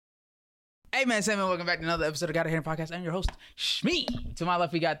Hey man, Sam, welcome back to another episode of GHM Podcast. I'm your host, Shmee. To my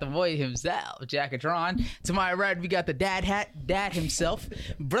left, we got the boy himself, Jackatron. To my right, we got the dad himself,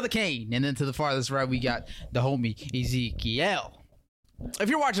 Brother Kane. And then to the farthest right, we got the homie, Ezekiel. If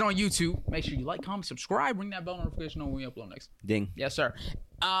you're watching on YouTube, make sure you like, comment, subscribe, ring that bell notification on when we upload next. Ding. Yes, sir.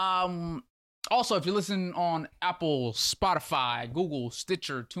 Also, if you're listening on Apple, Spotify, Google,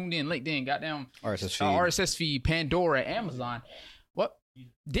 Stitcher, TuneIn, LinkedIn, goddamn RSS feed, Pandora, Amazon,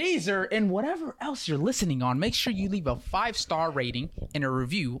 Deezer, and whatever else you're listening on, make sure you leave a 5-star rating and a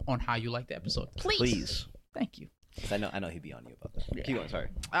review on how you like the episode. Please. Thank you. I know he'd be on you about that. Yeah. Keep going, sorry.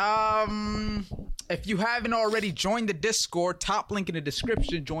 If you haven't already joined the Discord, top link in the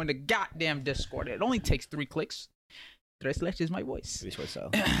description, join the goddamn Discord. It only takes 3 clicks. Tres leches, my voice. 3-sword style.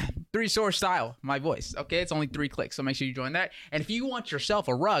 3-sword style, my voice. Okay, it's only 3 clicks, so make sure you join that. And if you want yourself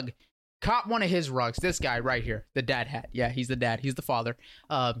a rug, cop one of his rugs. This guy right here, the dad hat. Yeah, he's the dad. He's the father.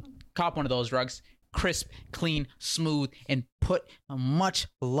 Cop one of those rugs. Crisp, clean, smooth, and put much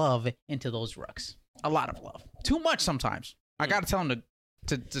love into those rugs. A lot of love. Too much sometimes. I gotta tell him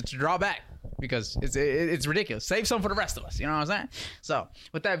to draw back because it's ridiculous. Save some for the rest of us. You know what I'm saying? So,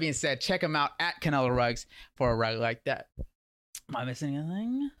 with that being said, check him out at Canelo Rugs for a rug like that. Am I missing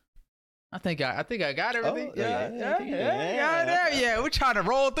anything? I think I got everything. Yeah. We're trying to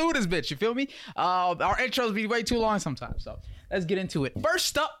roll through this bitch. You feel me? Our intros be way too long sometimes. So let's get into it.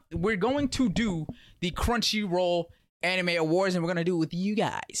 First up, we're going to do the Crunchyroll Anime Awards, and we're gonna do it with you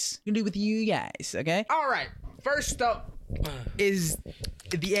guys. Okay. All right. First up is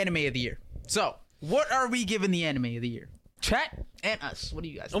the Anime of the Year. So, what are we giving the Anime of the Year? Chat and us. What do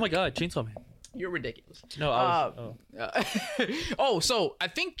you guys think? Oh my God, Chainsaw Man. You're ridiculous. No, so I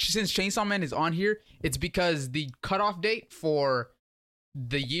think since Chainsaw Man is on here, it's because the cutoff date for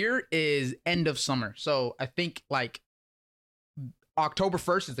the year is end of summer. So I think like October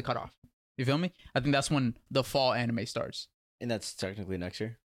 1st is the cutoff. You feel me? I think that's when the fall anime starts. And that's technically next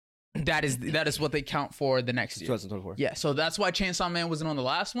year? That is what they count for the next year. 2024. Yeah, so that's why Chainsaw Man wasn't on the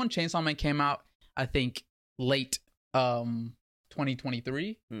last one. Chainsaw Man came out, I think, late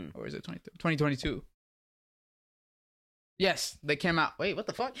 2023 or is it 2022? Yes, they came out. Wait, what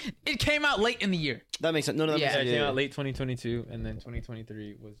the fuck? It came out late in the year. That makes sense. No, that makes sense. It came out late 2022, and then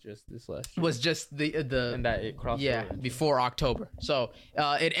 2023 was just this last year. Was just the and that it crossed. Yeah, over. before October. So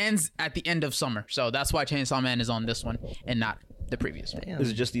it ends at the end of summer. So that's why Chainsaw Man is on this one and not the previous one.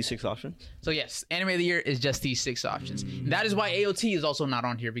 Is it just these 6 options? So yes, Anime of the Year is just these 6 options. And that is why AOT is also not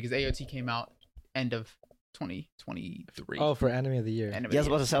on here because AOT came out end of 2023. Oh, for Anime of the Year. I was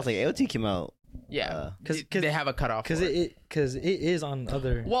about to say, like AOT came out. Yeah, because they have a cutoff. Because it is on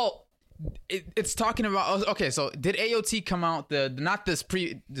other. Well, it's talking about. Okay, so did AOT come out not this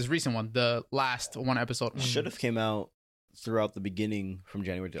recent one, the last one episode? Should have came out throughout the beginning from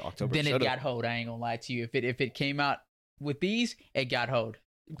January to October. Then it got hoed. I ain't gonna lie to you. If it came out with these, it got hoed.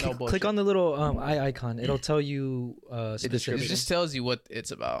 No bullshit. Click on the little eye icon. It'll tell you it just tells you what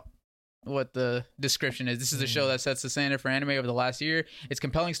it's about. What the description is. This is a show that sets the standard for anime over the last year. It's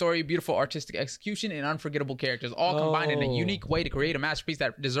compelling story, beautiful artistic execution, and unforgettable characters, all combined in a unique way to create a masterpiece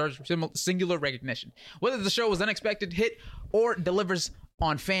that deserves singular recognition. Whether the show was an unexpected hit or delivers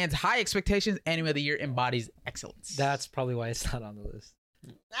on fans' high expectations, Anime of the Year embodies excellence. That's probably why it's not on the list.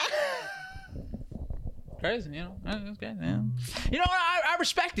 Crazy, you know. Okay, yeah. You know what? I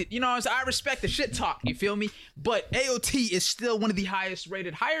respect it. You know, I respect the shit talk. You feel me? But AOT is still one of the highest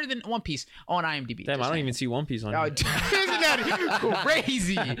rated, higher than One Piece on IMDb. Damn, I don't even see One Piece on here. Isn't that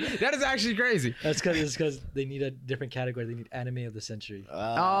crazy? That is actually crazy. That's because they need a different category. They need Anime of the Century.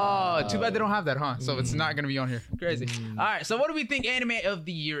 Oh, too bad they don't have that, huh? So it's not going to be on here. Crazy. All right, so what do we think Anime of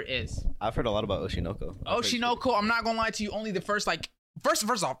the Year is? I've heard a lot about Oshinoko. Oshinoko, I'm not going to lie to you. Only the first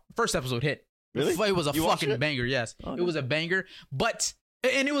episode hit. Really? It was a fucking banger, yes. Oh, it was a banger,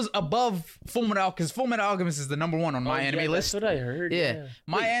 and it was above Fullmetal Alchemist, because Fullmetal Alchemist is the number 1 on my anime list. That's what I heard. Yeah.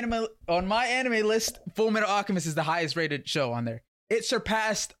 My anime list, Fullmetal Alchemist is the highest rated show on there. It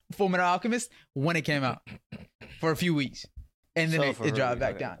surpassed Fullmetal Alchemist when it came out for a few weeks. And then it dropped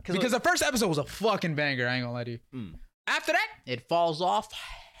back down. Because the first episode was a fucking banger, I ain't gonna lie to you. After that, it falls off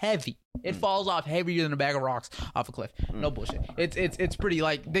heavy. It falls off heavier than a bag of rocks off a cliff. No bullshit. It's pretty,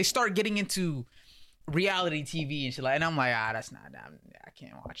 like, they start getting into reality TV and shit, like, and I'm like, that's not, I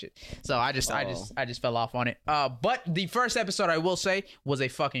can't watch it. So I just fell off on it. But the first episode, I will say, was a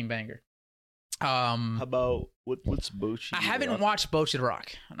fucking banger. How about what's Bocchi? I haven't watched Bocchi the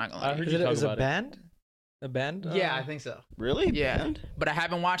Rock. I'm not gonna lie. I heard it was a band. A band? Yeah, I think so. Really? Yeah, band? But I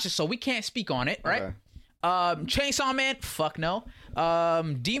haven't watched it, so we can't speak on it, right? Okay. Chainsaw Man, fuck no.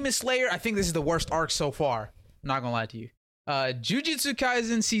 Demon Slayer, I think this is the worst arc so far. Not gonna lie to you. Jujutsu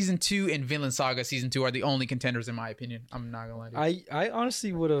Kaisen season 2 and Vinland Saga season 2 are the only contenders in my opinion. I'm not gonna lie to you. I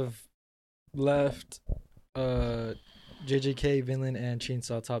honestly would have left JJK, Vinland, and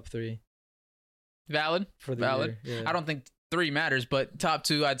Chainsaw top 3 Valid. for the Valid. year. Yeah. I don't think 3 matters, but top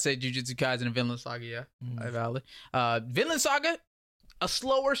 2, I'd say Jujutsu Kaisen and Vinland Saga. Yeah, valid. Vinland Saga, a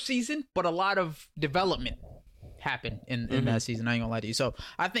slower season, but a lot of development happened in that season. I ain't gonna lie to you. So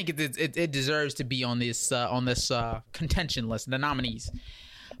I think it deserves to be on this contention list, the nominees.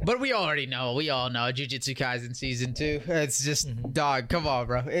 But we all know Jujutsu Kaisen season 2. It's just dog. Come on,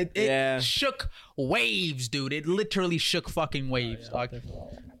 bro. It shook waves, dude. It literally shook fucking waves. Dog.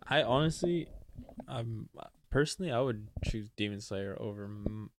 I honestly, personally, I would choose Demon Slayer over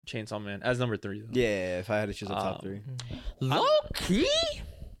Chainsaw Man as number 3. Though. Yeah, if I had to choose a top 3. Low key.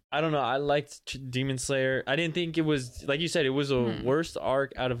 I don't know. I liked Demon Slayer. I didn't think it was, like you said, it was a worst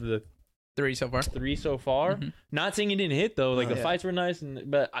arc out of the 3 so far. 3 so far. Not saying it didn't hit though. Like the fights were nice,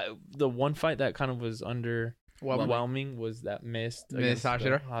 but the one fight that kind of was underwhelming was that Mist.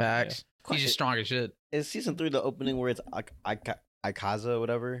 Hashira. Facts. Yeah. He's just strong as shit. Is season 3 the opening where it's Ikaza,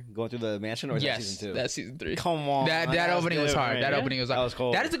 whatever, going through the mansion, or is that season 2? That's season 3. Come on, that opening was hard. That opening was hard. That was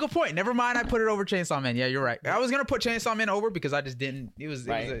cool. That is a good point. Never mind, I put it over Chainsaw Man. Yeah, you're right. I was gonna put Chainsaw Man over because I just didn't. It was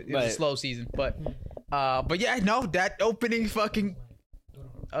a slow season, but yeah, no, that opening fucking.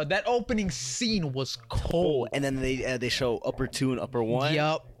 That opening scene was cold, and then they show upper 2 and upper 1.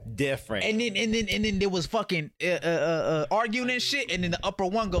 Yup, different. And then there was fucking arguing and shit, and then the upper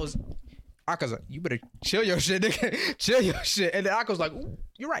 1 goes, Aka's like, you better chill your shit, nigga. Chill your shit. And then Aka's like, ooh,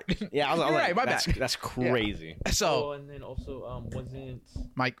 you're right. Yeah, I was you're like, right. My that's, bad. That's crazy. Yeah. So, and then also wasn't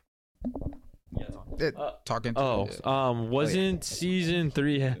Mike. Yeah, talking. Wasn't season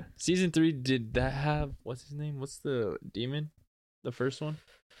 3? Season 3 did that have what's his name? What's the demon? The first one.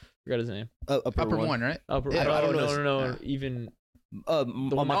 Forgot his name. Upper 1, right? Upper. Yeah, I don't know. No. Yeah. Even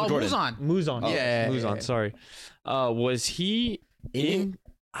Michael Jordan. Muzan. Yeah. Muzan. Sorry. Was he in?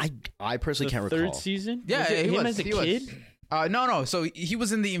 I personally can't recall. 3rd season. Yeah, was it he him was. as a kid. No. So he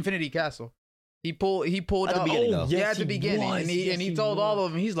was in the Infinity Castle. He pulled at the beginning, though. At the beginning, and he told all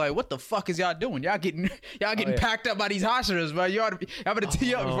of them, he's like, "What the fuck is y'all doing? Y'all getting packed up by these Hashiras, bro. Y'all better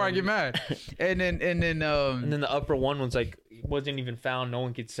tee up before I get mad." And then the upper 1 was like wasn't even found. No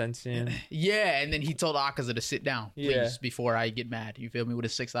one could sense him. Yeah, and then he told Akaza to sit down, please, before I get mad. You feel me? With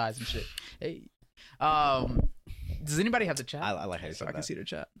his 6 eyes and shit. Hey, does anybody have the chat? I like how you said I can see the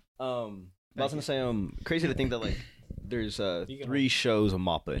chat. I was gonna say, crazy to think that like there's 3 shows of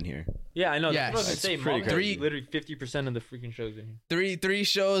MAPPA in here. Yeah, I know. Yes. That's what I was It's gonna say. pretty Literally crazy. 50% of the freaking shows in here. Three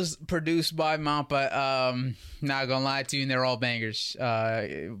shows produced by MAPPA. Not gonna lie to you, and they're all bangers,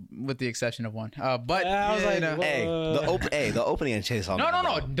 with the exception of one. But I was like, The opening and Chase on.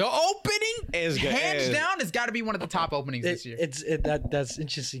 no. The opening is good. hands down. It's got to be one of the top openings this year. That's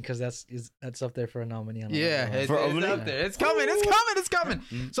interesting because that's up there for a nominee. On Yeah, it's up there. It's coming. It's coming.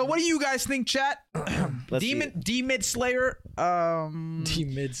 So, what do you guys think, chat? D-Mid Slayer.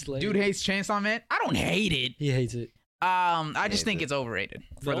 D-Mid Slayer. Dude hates Chainsaw Man. I don't hate it. He hates it. I just think it's overrated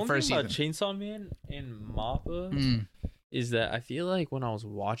for the first season. Chainsaw Man and Mappa is that I feel like when I was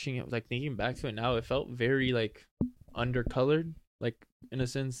watching it, like thinking back to it now, it felt very like undercolored, like in a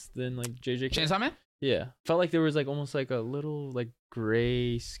sense than like JJ. Chainsaw Man? Yeah, felt like there was like almost like a little like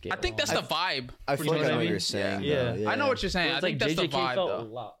gray scale. I think that's the vibe. I feel like I know what you're saying. Yeah. though. I know what you're saying. I think that's the vibe, felt though.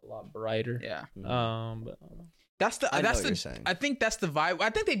 a lot brighter. Yeah. But I don't know. I think that's the vibe. I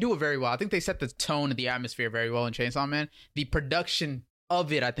think they do it very well. I think they set the tone and the atmosphere very well in Chainsaw Man. The production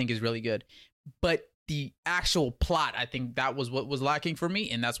of it, I think, is really good. But the actual plot, I think that was what was lacking for me,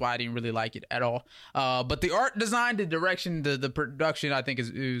 and that's why I didn't really like it at all. But the art design, the direction, the production, I think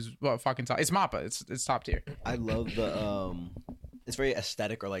is fucking top. It's MAPPA. It's top tier. I love the it's very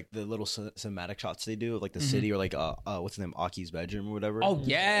aesthetic, or like the little cinematic shots they do of like the city, or like what's his name, Aki's bedroom or whatever. Oh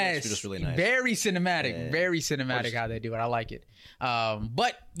yes, it's just really nice. Very cinematic, very cinematic how they do it. I like it.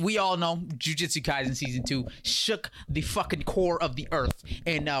 But we all know Jujutsu Kaisen season 2 shook the fucking core of the earth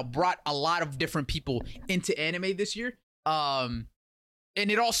and brought a lot of different people into anime this year. And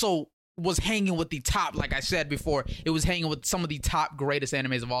it also was hanging with the top, like I said before, it was hanging with some of the top greatest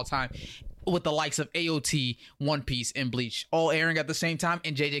animes of all time, with the likes of AOT, One Piece, and Bleach, all airing at the same time,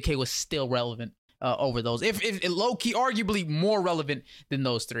 and JJK was still relevant over those. If low-key, arguably more relevant than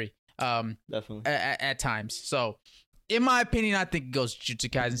those 3. Definitely. At times. So, in my opinion, I think it goes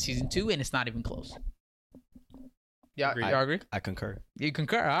Jujutsu Kaisen season 2, and it's not even close. Yeah, you agree? I concur. You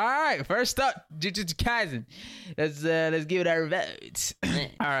concur. All right. First up, Jujutsu Kaisen. Let's give it our votes.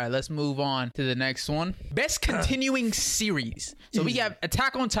 All right, let's move on to the next one. Best continuing series. So we have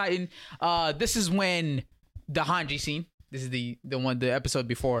Attack on Titan. This is when the Hanji scene This is the episode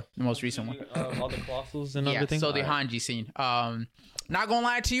before the most recent one. All the colossals and Yeah, everything. so the Hanji scene. Not gonna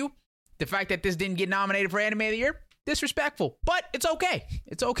lie to you, the fact that this didn't get nominated for Anime of the Year, disrespectful, but it's okay.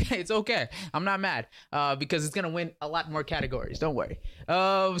 It's okay. I'm not mad because it's gonna win a lot more categories. Don't worry.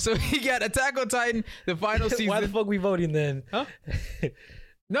 So we got Attack on Titan, the final season. Why the fuck we voting then? Huh?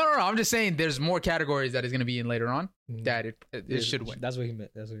 No. I'm just saying there's more categories that is gonna be in later on that it should win. That's what he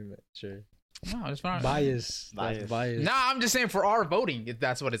meant. Sure. No, it's fine. Bias. Nah, I'm just saying for our voting,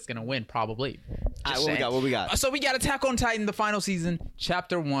 that's what it's gonna win probably. All right, what we got? So we got Attack on Titan, the final season,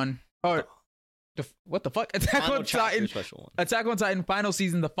 chapter 1. Or what the fuck? Attack on Titan, Attack on Titan, final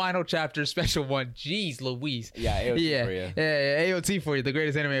season, the final chapter, special 1. Jeez Louise. Yeah, AOT for you. Yeah, AOT for you, the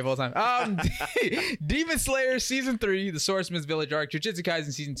greatest anime of all time. Demon Slayer season 3, the Swordsman's Village arc, Jujutsu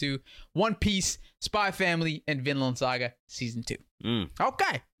Kaisen season 2, One Piece, Spy Family, and Vinland Saga season 2.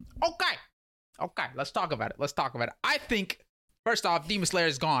 Okay. Let's talk about it. I think first off, Demon Slayer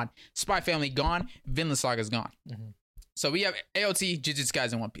is gone, Spy Family gone, Vinland Saga is gone. So we have AOT, Jujutsu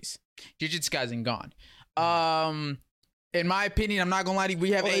Kaisen, One Piece. Jujutsu Kaisen gone. In my opinion, I'm not gonna lie to you,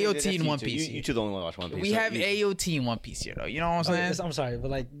 we have AOT in One Piece. You two the only one watch One Piece. We have AOT in One Piece here, though. You know what I'm saying? I'm sorry, but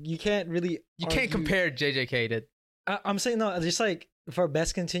like you can't really. You can't compare JJK to. I'm saying no, just like for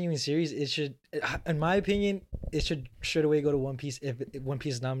best continuing series, it should, in my opinion, it should straight away go to One Piece if One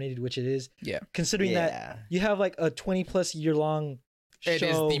Piece is nominated, which it is. Yeah. Considering that you have like a 20+ year long show. It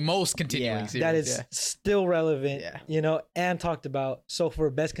is the most continuing series. That is still relevant, you know, and talked about. So for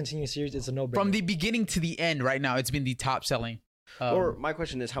best continuing series, it's a no-brainer. From the beginning to the end, right now, it's been the top selling. Or my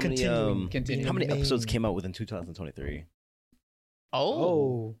question is, how many episodes came out within 2023?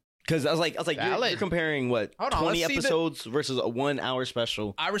 Oh. Because I was like, you're comparing what 20 episodes versus a 1 hour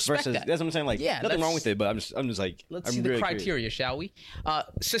special. I respect that. That's what I'm saying. Like, nothing wrong with it, but I'm just like, let's see the criteria, shall we?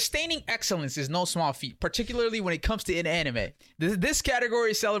 Sustaining excellence is no small feat, particularly when it comes to an anime. This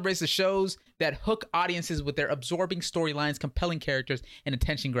category celebrates the shows that hook audiences with their absorbing storylines, compelling characters, and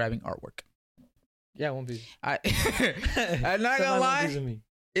attention-grabbing artwork. Yeah, One Piece. I'm not gonna lie.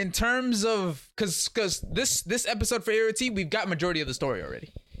 In terms of, because this episode for AOT, we've got majority of the story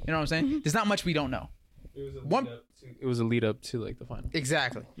already. You know what I'm saying? There's not much we don't know. It was a lead up to like the final.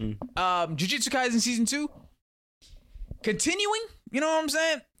 Exactly. Jujutsu Kaisen season 2 continuing. You know what I'm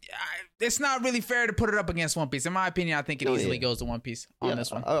saying? It's not really fair to put it up against One Piece. In my opinion, I think it easily goes to One Piece on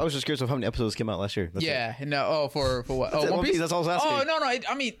this one. I was just curious of how many episodes came out last year. For what? Oh, One Piece. That's all I was asking. Oh no.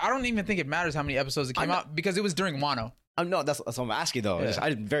 I mean, I don't even think it matters how many episodes it came out because it was during Wano. No, that's what I'm asking though. Yeah.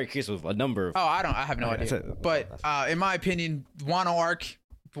 I'm very curious with a number. I have no idea. But in my opinion, Wano arc,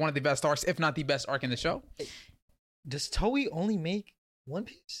 one of the best arcs, if not the best arc in the show. Does Toei only make One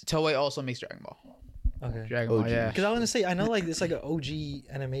Piece? Toei also makes Dragon Ball. Okay. Dragon Ball, yeah. Because I was gonna say, I know like it's like an OG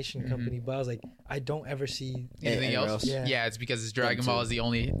animation company, but I was like, I don't ever see anything else. Yeah, it's because Dragon Ball is the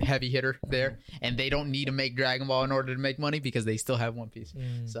only heavy hitter there, and they don't need to make Dragon Ball in order to make money because they still have One Piece.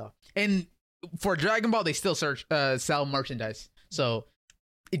 So, and for Dragon Ball, they still sell merchandise. So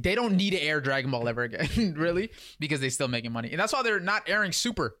they don't need to air Dragon Ball ever again, really, because they're still making money. And that's why they're not airing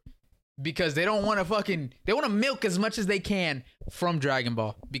Super, because they don't want to they want to milk as much as they can from Dragon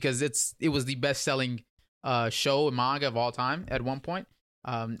Ball, because it was the best selling show and manga of all time at one point,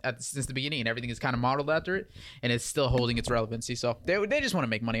 since the beginning, and everything is kind of modeled after it, and it's still holding its relevancy. So they just want to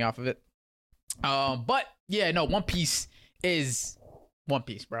make money off of it. But yeah, no, One Piece is One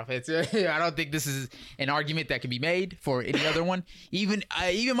Piece, bro. I don't think this is an argument that can be made for any other one. Even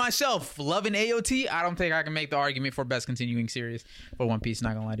myself, loving AOT, I don't think I can make the argument for best continuing series for One Piece.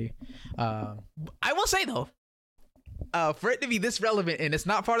 Not gonna lie to you. I will say though, for it to be this relevant and it's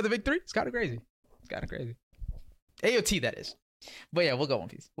not part of the big three, it's kind of crazy. AOT, that is. But yeah, we'll go One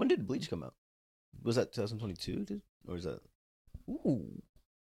Piece. When did Bleach come out? Was that 2022? Or is that? Ooh.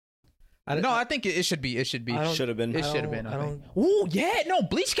 I think it should be. It should have been. It should have been. Ooh, yeah. No,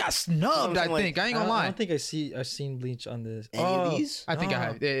 Bleach got snubbed. I think. I ain't gonna lie. I don't think I've seen Bleach on this. Any of these? I think I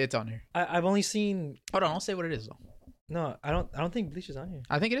have. It's on here. I've only seen. Hold on. Don't say what it is though. No, I don't think Bleach is on here.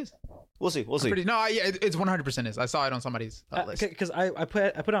 I think it is. We'll see. It's 100% is. I saw it on somebody's list. Because I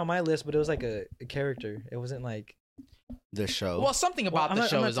put it on my list, but it was like a character. It wasn't like the show. Well, something about the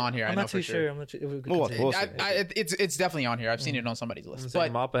show is on here. I'm not too sure. It's definitely on here. I've seen it on somebody's list.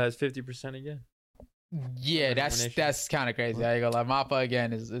 But Mappa has 50% again. Yeah, that's kind of crazy. I ain't gonna lie. Mappa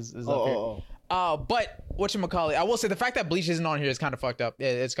again is up here. But whatchamacallit, I will say the fact that Bleach isn't on here is kind of fucked up.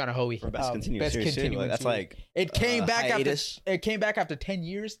 It's kind of hoey. For best continuing series. That's like it came back after 10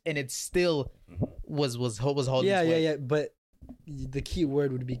 years, and it still was holding. Yeah. But the key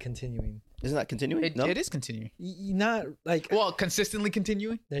word would be continuing. Isn't that continuing? It is continuing. Not like. Well, consistently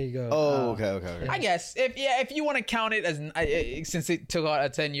continuing. There you go. Oh, okay. I guess if you want to count it as since it took a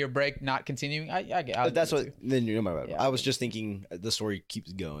 10-year break, not continuing, That's what. Then you're my bad. Yeah. I was just thinking the story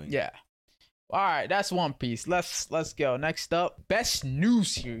keeps going. Yeah. All right, that's One Piece. Let's go. Next up, best new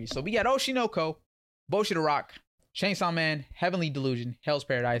series. So we got Oshinoko, Boruto Rock, Chainsaw Man, Heavenly Delusion, Hell's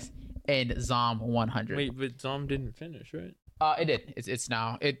Paradise, and Zom 100. Wait, but Zom didn't finish, right? It did. It's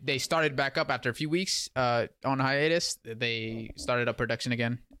now. They started back up after a few weeks on hiatus. They started up production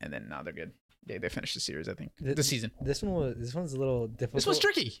again, and then now they're good. They finished the series, I think. The season. This one's a little difficult. This was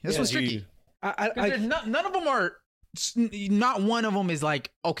tricky. This was tricky. None of them are. Not one of them is like,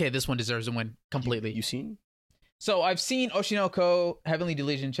 okay, this one deserves a win completely. You seen? So I've seen Oshinoko, Heavenly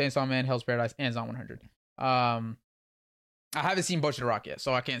Delusion, Chainsaw Man, Hell's Paradise, and Zom 100. I haven't seen Boruto Rock yet,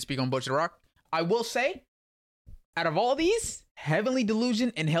 so I can't speak on Boruto Rock. I will say, out of all these, Heavenly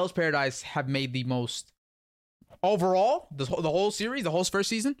Delusion and Hell's Paradise have made the most overall. The whole series, the whole first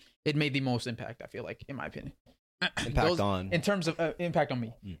season, it made the most impact. I feel like, in my opinion, in terms of impact on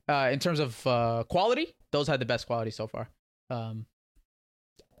me. In terms of quality, those had the best quality so far.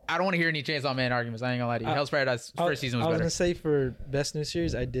 I don't want to hear any Chainsaw Man arguments. I ain't gonna lie to you. Hell's Paradise first season was better. I was gonna say for best new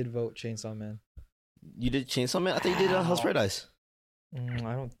series, I did vote Chainsaw Man. You did Chainsaw Man? I thought you did Hell's Paradise.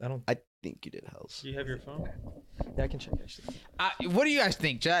 I think you did Hell's. Do you have your phone? Yeah, I can check actually. What do you guys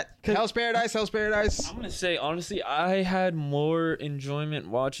think, chat? Hell's Paradise. I'm gonna say honestly, I had more enjoyment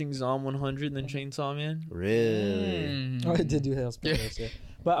watching Zom 100 than Chainsaw Man. Really? Oh, I did do Hell's Paradise, yeah.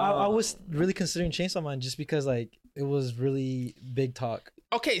 But I was really considering Chainsaw Man just because like it was really big talk.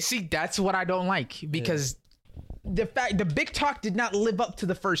 Okay, see, that's what I don't like because the big talk did not live up to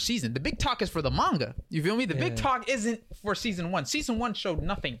the first season. The big talk is for the manga. You feel me? The big talk isn't for season 1. Season 1 showed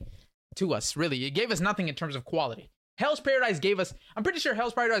nothing to us, really. It gave us nothing in terms of quality. Hell's Paradise gave us... I'm pretty sure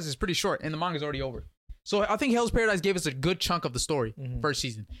Hell's Paradise is pretty short, and the manga's already over. So I think Hell's Paradise gave us a good chunk of the story first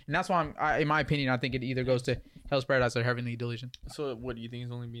season. And that's why, in my opinion, I think it either goes to Hell's Paradise or Heavenly Delusion. So what do you think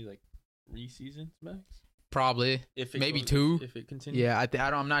is only be like 3 seasons max? Probably. Maybe 2. If it continues. Yeah,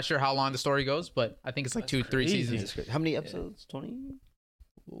 I'm not sure how long the story goes, but I think it's like 2, 3 seasons. How many episodes? 20?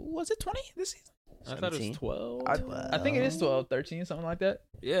 Was it 20 this season? I thought it was 12. I think it is 12, 13, something like that.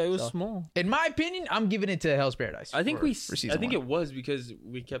 Yeah, it was small. In my opinion, I'm giving it to Hell's Paradise. I think for I think it was because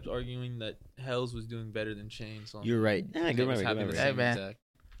we kept arguing that Hell's was doing better than Chainsaw. You're right. Yeah, good memory. Hey, man.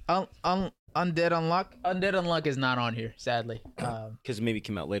 Undead Unluck is not on here, sadly. Because maybe it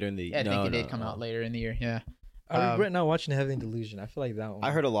came out later in the year. I think it did come out later in the year, yeah. I regret not watching Heavenly Delusion. I feel like that one.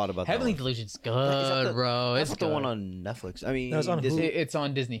 I heard a lot about Heavenly that Delusion's good, bro. It's the one on Netflix. I mean, no, it's on Disney. It's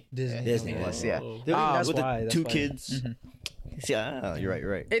on Disney. Disney Plus, yeah. That's with why. the two kids. Yeah, you're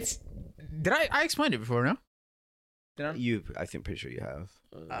right. It's. Did I explained it before? No. Did I? I think pretty sure you have.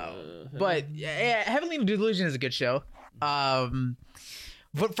 But yeah, Heavenly Delusion is a good show. But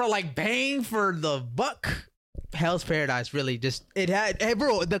for like bang for the buck, Hell's Paradise really just it had. Hey,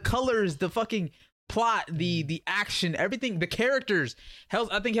 bro, the colors, the fucking plot, the action, everything, the characters.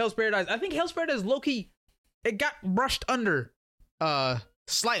 I think Hell's Paradise low-key, it got brushed under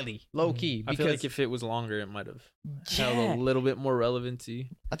slightly low-key. I feel like if it was longer it might have held a little bit more relevancy.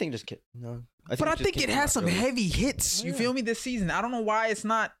 I think just no. I think it has some heavy hits. You feel me? This season, I don't know why it's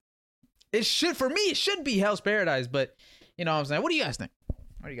not. It should be Hell's Paradise, but you know what I'm saying. What do you guys think?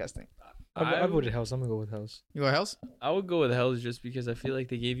 I voted Hell's. I'm gonna go with Hell's. You go Hell's? I would go with Hell's just because I feel like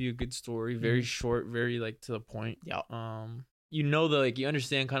they gave you a good story, very short, very like to the point. Yeah. You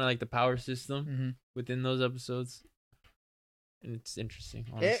understand kind of like the power system within those episodes, and it's interesting.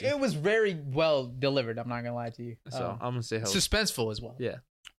 Honestly. It was very well delivered. I'm not gonna lie to you. So I'm gonna say Hell's. Suspenseful as well. Yeah.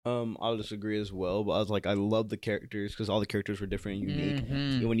 I'll disagree as well, but I was like, I love the characters because all the characters were different and unique.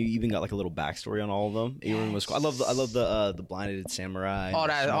 And when you even got like a little backstory on all of them, everyone was cool. I love the blinded samurai.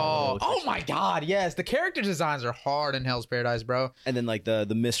 Oh my god, yes, the character designs are hard in Hell's Paradise, bro. And then like the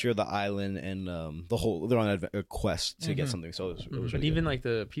mystery of the island and the whole they're on a quest to get something. So it was really but even like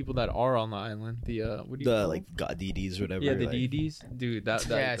the people that are on the island, what do you call like god deities or whatever. Yeah, the deities, dude.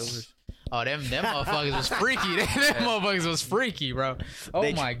 Those Oh, them motherfuckers was freaky. Them motherfuckers was freaky, bro.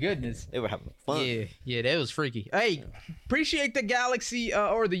 Oh my goodness. They were having fun. Yeah, that was freaky. Hey, appreciate the galaxy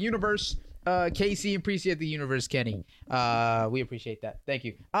or the universe, Casey. Appreciate the universe, Kenny. We appreciate that. Thank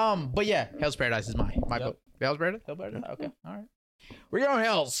you. But yeah, Hell's Paradise is my vote. Hell's Paradise? Okay, all right. We're going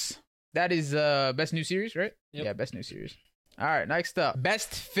Hell's. That is best new series, right? Yep. Yeah, best new series. All right, next up,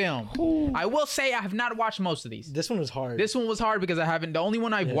 best film. I will say I have not watched most of these. This one was hard. This one was hard because I haven't. The only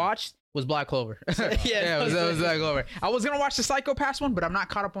one I've watched was Black Clover. Yeah, it was Black Clover. I was gonna watch the Psycho Pass one, but I'm not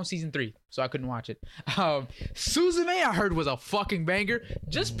caught up on season 3, so I couldn't watch it. Suzume, I heard, was a fucking banger.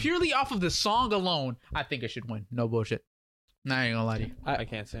 Just purely off of the song alone, I think it should win. No bullshit. Nah, I ain't gonna lie to you. I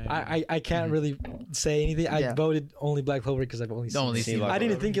can't say anything. I can't really say anything. I voted only Black Clover because I've only seen it. I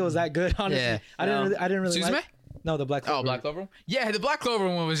didn't think it was that good, honestly. Yeah. I didn't really Suzume? like. No, the Black Clover. Oh, Black Clover. Yeah, the Black Clover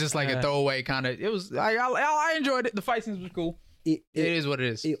one was just like a throwaway kind of. It was. I enjoyed it. The fight scenes was cool. It is what it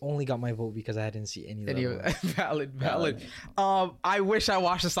is. It only got my vote because I didn't see any of that. Valid. I wish I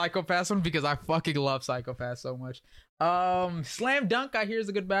watched the Psycho Pass one because I fucking love Psycho Pass so much. Slam Dunk, I hear, is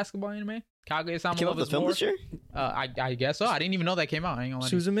a good basketball anime. Kaguya-sama Came out Love the is film War. this year? I guess so. I didn't even know that came out. I ain't gonna lie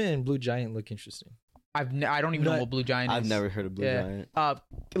to you. Suzume and Blue Giant look interesting. I don't even know what Blue Giant is. I've never heard of Blue Giant.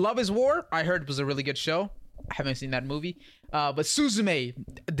 Love is War, I heard, was a really good show. I haven't seen that movie. But Suzume,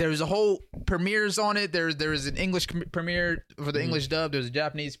 there's a whole premieres on it. There's an English premiere for the English dub. There's a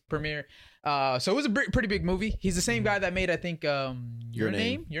Japanese premiere. So it was a pretty big movie. He's the same guy that made, I think, Your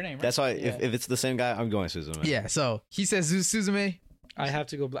Name. Right? That's why if it's the same guy, I'm going Suzume. Yeah, so he says Suzume. I have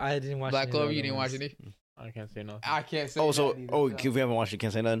to go. I didn't watch Black any Clover, of the you other didn't watch ones. any? I can't say nothing. I can't say If we haven't watched it,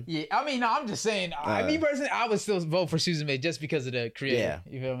 can't say nothing. Yeah, I mean, no, I'm just saying. Me personally, I would still vote for Suzume just because of the creator. Yeah.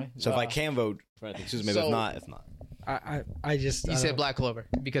 You feel me? So if I can vote for anything, Suzume, but if not. I just. You said Black Clover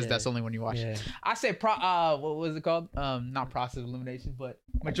because that's the only one you watched. Yeah. I said what was it called? Not process of elimination, but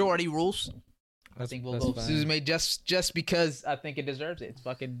majority rules. I think we'll go Suzume just because I think it deserves it. It's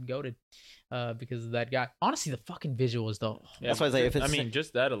fucking goated because of that guy. Honestly, the fucking visuals though. Yeah, that's why I say if it's.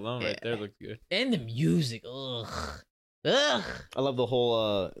 Just that alone right there looks good. And the music, ugh. I love the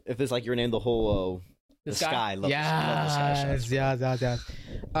whole. If it's like Your Name, the whole. The sky. Love the sky shots.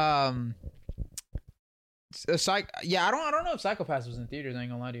 Yeah. I don't know if Psycho Pass was in theaters. I ain't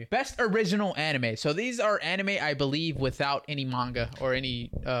gonna lie to you. Best original anime. So these are anime, I believe, without any manga or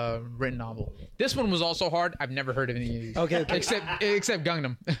any written novel. This one was also hard. I've never heard of any of these. Okay. except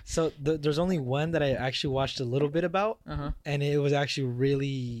Gangnam. So there's only one that I actually watched a little bit about, and it was actually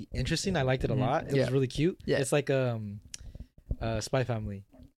really interesting. I liked it a lot. It was really cute. Yeah. It's like Spy Family.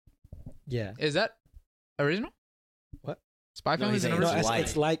 Yeah. Is that original? What? Spy Family is an original.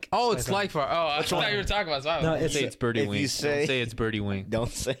 It's like. Oh, it's like for. Oh, I thought you were talking about Spy Family. No, Say it's Birdie Wing. Don't say it's Birdie Wing. Don't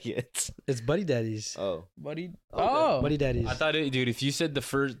say it. It's Buddy Daddies. Oh, Buddy. Okay. Oh, Buddy Daddies. I thought it, dude. If you said the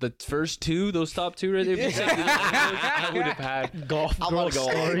first two, those top two right there, if you said I would have had. Golf Girl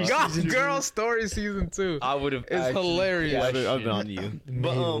Stories. Golf Girl Story season 2. I would have. It's hilarious. I've been on you.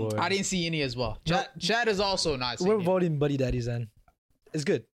 But I didn't see any as well. Chad is also not. We're voting Buddy Daddies then. It's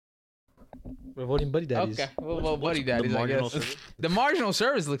good. We're voting Buddy Daddies. Okay, well, Buddy Daddies, I guess. The marginal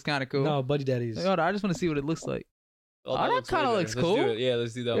service looks kind of cool. No, Buddy Daddies. Hold on, I just want to see what it looks like. Oh, that kind of looks cool. Yeah,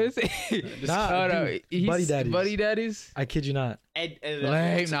 let's do that. Buddy Daddies. Buddy Daddies. I kid you not. No,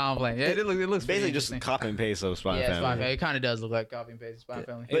 I'm playing. Yeah, it looks basically just copy and paste of Spy Family. Spy Family. It kind of does look like copy and paste of Spy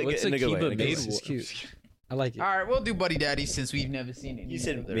Family. It looks like Kiba Made It's cute. I like it. All right, we'll do Buddy Daddies since we've never seen it. You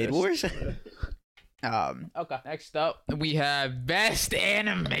said Made Wars? Okay. Next up, we have Best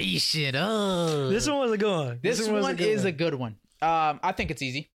Animation. Oh, This one was a good one. This one is a good one. I think it's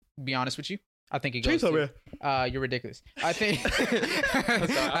easy. To be honest with you, I think it goes. You're ridiculous. I think.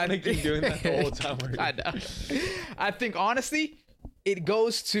 I think you're doing that the whole time. I know. I think honestly, it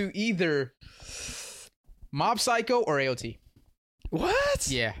goes to either Mob Psycho or AOT. What?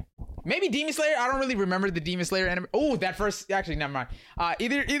 Yeah. Maybe Demon Slayer. I don't really remember the Demon Slayer anime. Oh, that first. Actually, never mind.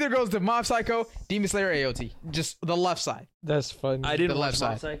 Either goes to Mob Psycho, Demon Slayer, or AOT. Just the left side. That's funny. I didn't The watch left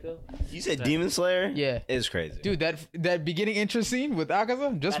Mob side. Psycho. You said Demon Slayer? Yeah. It's crazy. Dude, that beginning intro scene with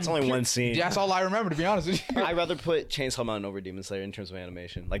Akaza. That's only one scene. That's all I remember, to be honest with you. I'd rather put Chainsaw Man over Demon Slayer in terms of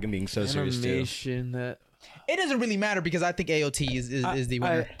animation. Like, I'm being so serious, too. Animation that. It doesn't really matter because I think AOT is the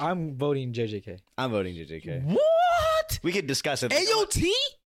winner. I'm voting JJK. I'm voting JJK. What? We could discuss it. AOT?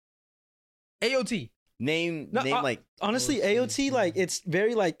 AOT. Name like honestly AOT like it's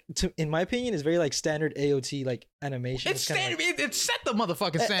very like in my opinion is very like standard AOT like animation. It's kinda standard. like, It set the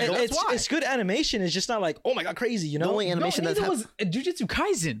motherfucking standard. That's why. it's good animation. It's just not like oh my god crazy. You know. The only animation no, that's was Jujutsu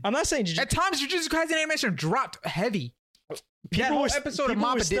Kaisen. I'm not saying At times, Jujutsu Kaisen animation dropped heavy. people were, episode of people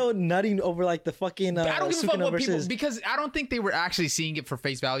Mappa were still nutting over like the fucking. I don't give a fuck Sukuna what people versus. because I don't think they were actually seeing it for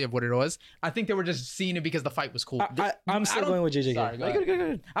face value of what it was. I think they were just seeing it because the fight was cool. I'm still going with JJK. Sorry, go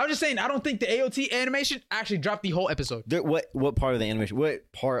ahead. I was just saying I don't think the AOT animation actually dropped the whole episode. what part of the animation?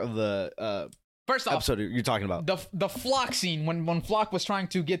 What part of the First off, episode you're talking about? the Flock scene when Flock was trying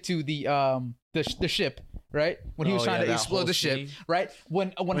to get to the ship, right? When he was trying to explode the ship, right?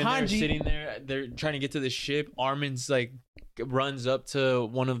 When they're Hanji sitting there, they're trying to get to the ship. Armin's like runs up to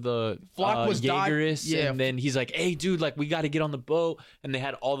one of the Flock was died. Jaegerists, Yeah. and then he's like, "Hey, dude, like we got to get on the boat." And they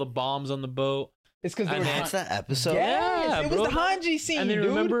had all the bombs on the boat. It's because they And were That's that episode. Yes, it was bro. the Hanji scene, And then dude.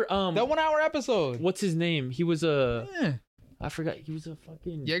 remember, the 1 hour episode. what's his name? He was a Yeah. I forgot. He was a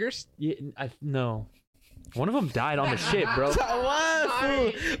fucking Jaegers? Yeah, no. One of them died on the ship, bro.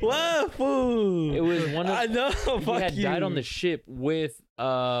 What fool? It was one of I know. he Fuck had you. died on the ship with know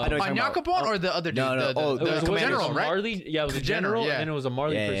what you're On talking about. Yakupon or the other dude? No, no. The, Oh, the, it the was with general, a right? Marley. Yeah, it was a General, general, yeah. and then it was a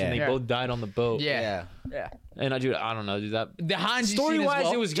Marley Yeah, person. yeah. They Yeah. both died on the boat. Yeah. Yeah. And I don't know, dude. That The Hanji story scene as wise,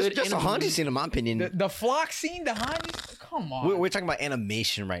 well. it was good. Just a And- Hanji scene, in my opinion. The Flock scene, the Hanji. Come on. We're talking about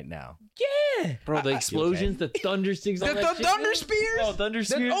animation right now. yeah. Bro, the explosions, the thunder sticks, The Thunder Spears. Oh, thunder The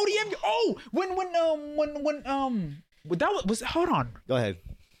spears. ODM. Oh, that was hold on. Go ahead.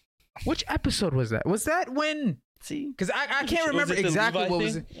 Which episode was that? Was that when? See? Because I can't remember Was it the exactly Levi what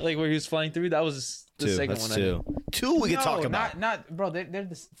was thing? it. Like where he was flying through. That was the Two. second That's one. two. We can talk about. Not bro. They're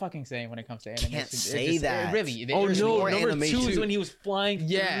the fucking same when it comes to animation. Can't It say just- that. Really. Oh there's no! more Number animation. 2 is when he was flying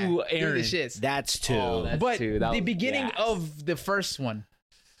Yeah. through Through Aaron. the shits. That's two. Oh, that's But two. That the was beginning gas. of the first one,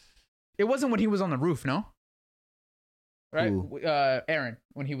 it wasn't when he was on the roof, no? Right? Who? Aaron,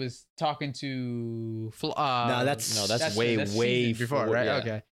 when he was talking to no, that's way season before, forward, right? yeah.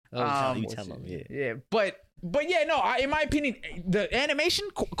 Okay. That was you Um, tell them, yeah. Yeah, but yeah, no. In my opinion, the animation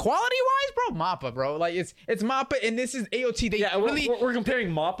quality wise, bro, Mappa, bro, like it's Mappa, and this is AOT. They Yeah, really, we're comparing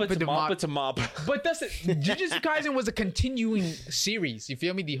Mappa to the Mappa to Mappa. but that's it. Jujutsu Kaisen was a continuing series. You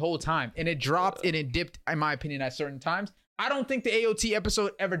feel me? The whole time, and it dropped and it dipped. In my opinion, at certain times. I don't think the AOT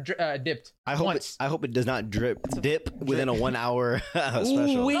episode ever dipped. I hope once. I hope it does not dip within a 1 hour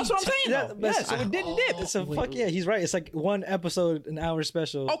special. That's what I'm saying. That- Though. that's- Yeah, so it didn't dip. So fuck yeah, he's right. It's like one episode, an hour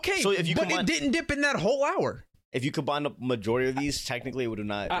special. Okay, So if you but combine- it didn't dip in that whole hour. If you combine the majority of these, technically it would have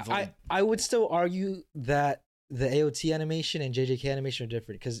not. I would still argue that the AOT animation and JJK animation are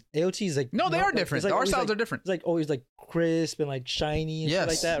different because AOT is like No, they are like, different. it's like Our always styles like- are different. It's like always like crisp and like shiny and shit like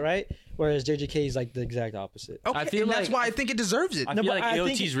Yes. that, right? Whereas JJK is like the exact opposite. Okay, I feel and that's like- why I think it deserves it. I No, feel but like I AOT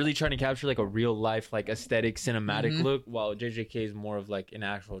think- is really trying to capture like a real life, like aesthetic, cinematic Mhm. look, while JJK is more of like an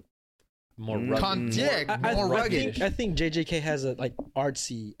actual, more Mm. rugged. Yeah, I, more I rugged. think I think JJK has a like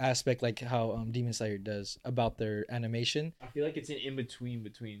artsy aspect, like how Demon Slayer does about their animation. I feel like it's an in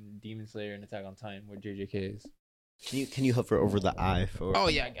between Demon Slayer and Attack on Titan, where JJK is. Can you hover over the eye for? Oh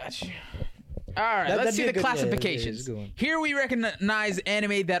yeah, I got you. All right, That'd let's be see a the good- yeah, classifications. it's a good one. Here we recognize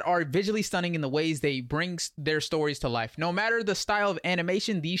anime that are visually stunning in the ways they bring their stories to life. No matter the style of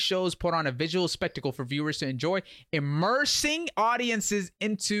animation, these shows put on a visual spectacle for viewers to enjoy, immersing audiences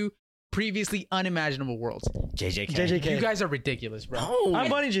into previously unimaginable worlds. JJK. JJK. You guys are ridiculous, bro. Oh, I'm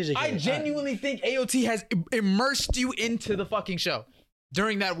funny JJK. I genuinely think AOT has immersed you into the fucking show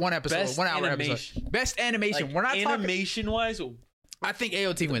during that one episode, Best 1 hour animation. episode. Best animation. Like, We're not talking. animation wise. I think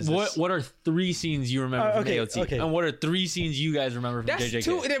AOT wins this. What are 3 scenes you remember from okay, AOT, okay. and what are 3 scenes you guys remember from That's JJK?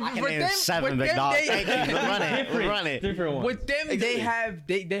 two. I can with name them, 7, with big them, dog. they- Thank you. Run it. Different ones. With them,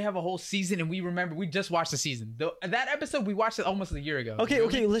 Exactly. they have a whole season, and we remember we just watched the season. That episode we watched it almost a year ago. Okay, You know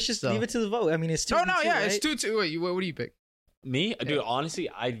okay, what I mean? let's just So- leave it to the vote. I mean, it's 2 Oh no, yeah, right? it's 2-2. Wait, what do you pick? Me, dude. Honestly,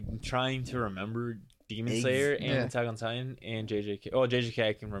 I'm trying to remember Demon Slayer and Yeah. Attack on Titan and JJK. Oh, JJK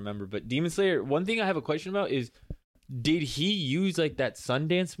I can remember, but Demon Slayer. One thing I have a question about is, did he use like that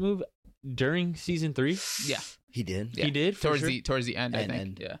Sundance move during season 3? Yeah, He did. yeah. He did for towards sure? the end. I End, think.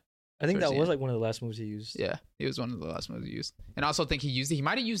 end. Yeah, I think towards that the was end. like one of the last moves he used. yeah. It was one of the last moves he used, and I also think he used it. He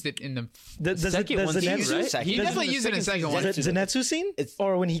might have used it in the. Second one, the he Zenetsu, used it, right? Second. He Does definitely used it in the second one. the Zenetsu scene, It's-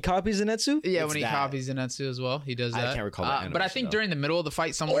 or when he copies Zenetsu. Yeah, It's when he that. copies Zenetsu as well, he does I that. can't recall that but I animation, think though. during the middle of the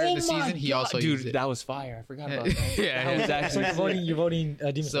fight somewhere in the season, he also dude, used it. that was fire. I forgot about Yeah. that. Yeah, That was yeah. actually. You're voting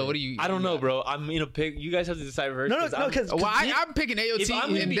Demon So Slayer. what do you? I don't know, bro. I'm in a pick. You guys have to decide first. No, because Well, I'm picking AOT. if I'm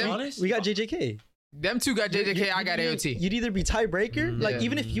gonna and be them, honest, we got JJK. them two got JJK. I got AOT. You'd either be tiebreaker, like Yeah.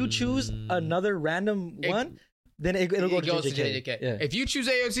 even if you choose another random one, then it'll go It goes to JJK. Yeah. If you choose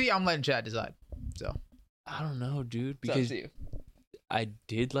AOT, I'm letting Chad decide. So I don't know, dude. it's up Because to you. I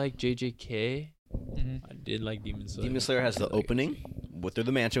did like JJK. Mhm. I did like Demon Slayer. Demon Slayer has the opening with through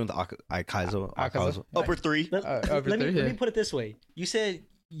the mansion with Akazu. Akazu. Upper 3. Over let three, me yeah. put it this way: you said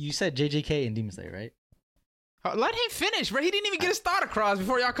JJK and Demon Slayer, right? Let him finish, bro. He didn't even get his thought across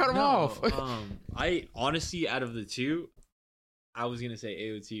before y'all cut him off. I honestly, out of the two, I was gonna say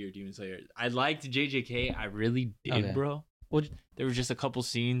AOT or Demon Slayer. I liked JJK. I really did, Okay. bro. Well, There was just a couple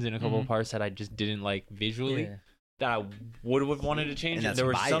scenes and a couple Mhm. parts that I just didn't like visually. yeah. That I would have wanted to change. And that's there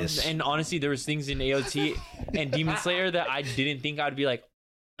were bias. some, and honestly, there was things in AOT and Demon Slayer that I didn't think I'd be like,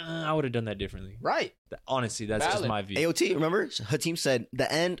 I would have done that differently. Right. Honestly, that's just Valid. my view. AOT, remember? Hatim said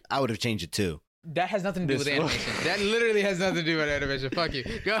the end, I would have changed it too. That has nothing to do with This one. animation. That literally has nothing to do with animation. Fuck you.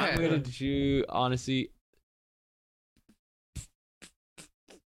 Go ahead. I'm gonna do honestly.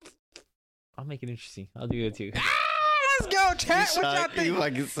 I'll make it interesting. I'll do it too. Let's go, chat. What y'all think?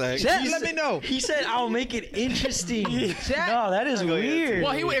 Fucking suck. Chat, let me know. He said, "I'll make it interesting." Chat. No, that is weird.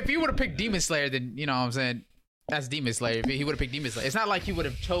 Well, if he would have picked Demon Slayer, then you know what I'm saying. That's Demon Slayer. If he would have picked Demon Slayer, it's not like he would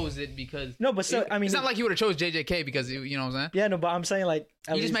have chose it because. No, but so I mean, it's not like he would have chose JJK because you know what I'm saying. yeah, no, but I'm saying like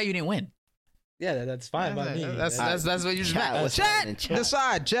at You just least- made you didn't win. yeah, that's fine by me. That's what you just Chat, made. what's Chat, happening, chat?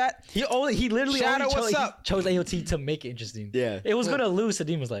 decide, chat. he literally Shadow, only what's chose, up? he chose AOT to make it interesting. Yeah. It was gonna lose to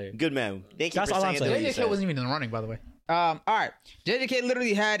Demon Slayer. Good man. Thank you That's for all I'm saying saying. that. JJK wasn't even in the running, by the way. All right. JJK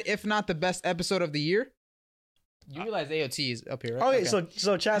literally had, if not the best episode of the year. You realize AOT is up here, right? Okay,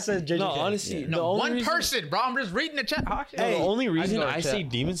 so Chad said JJK. No, honestly, Yeah. the No, only one reason- person, bro. I'm just reading the chat. Oh, shit. No, the only I reason can go to I say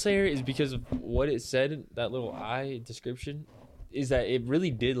chat. Demon Slayer is because of what it said in that little I description. Is that it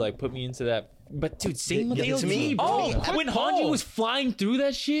really did like put me into that? But dude, same with Yeah, to AOT, me- bro. to me, When quick Hanji poll. was flying through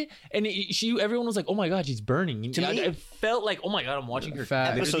that shit, and everyone was like, "Oh my god, she's burning." To me- it felt like, "Oh my god, I'm watching her."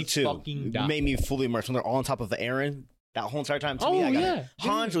 Fact. literally Episode 2 fucking die. made me fully immersed when they're all on top of Aaron. That whole entire time, to me, Oh, I got yeah. it.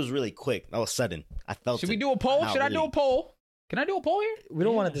 Hans was really quick. That was sudden. I felt Should it. we do a poll? Not Should I do really. a poll? Can I do a poll here? We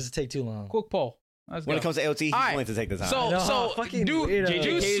don't want this to take too long. Quick poll. Let's When go. it comes to AOT, he's All right. willing to take the time. So, No, fucking do weirdo. do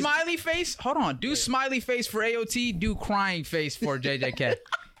JJK 's smiley face. Hold on. Do smiley face for AOT. Do crying face for JJK.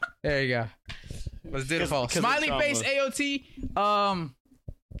 There you go. Let's do the poll. 'cause of Smiley trauma. face AOT.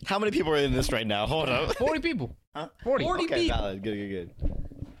 how many people are in this right now? Hold up. 40 people. Huh? 40 Okay, people. valid.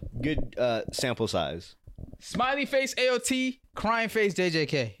 Good sample size. Smiley face AOT. Crying face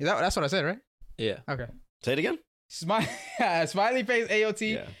JJK. That's what I said, right? Yeah. Okay. Say it again. Smiley face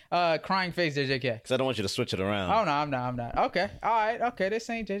AOT. Crying face JJK. Because I don't want you to switch it around. Oh no, I'm not. Okay, all right, okay. This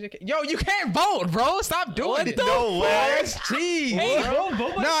ain't JJK. Yo, you can't vote, bro. Stop doing What it. the No fuck? way. Jeez, Hey, bro. bro,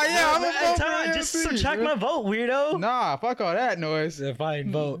 vote my- Nah, yeah, I'm Hey, gonna vote for Ty, just AOT, subtract bro. my vote, weirdo. Nah, fuck all that noise.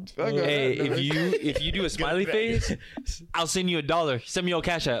 Fine, vote. Fuck Hey, that noise. if you do a smiley face, I'll send you $1. Send me your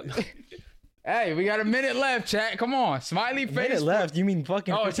Cash App. Hey, we got a minute left, chat. Come on, smiley face. Minute left. You mean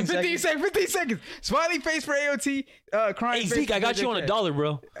fucking? Oh, it's 15 seconds? 15 seconds. Smiley face for AOT. Crying Hey face. Zeke, for I got you on JJK. $1,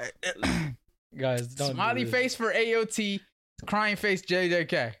 bro. Guys, don't. Smiley do this. face for AOT. Crying face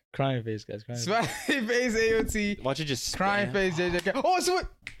JJK. Crying face, guys. Crying face. Smiley face AOT. Watch it just Crying spam. face JJK. Oh, so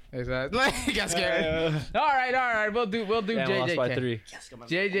what? Like, he got scared. All right. We'll do Damn, I lost by JJK. 3.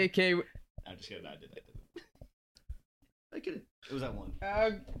 JJK. I'm just kidding. I did. I get it. It was that one.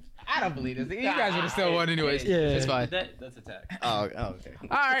 I don't believe this. You guys would have still won anyways. Yeah. It's fine. That's attack. Oh, okay.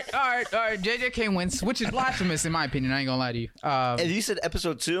 All right. JJK wins, which is blasphemous in my opinion. I ain't gonna lie to you. If you said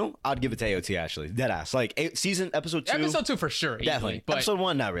episode 2, I'd give it to AOT actually. Deadass. Like episode 2. Episode 2 for sure. Easily, Definitely. But Episode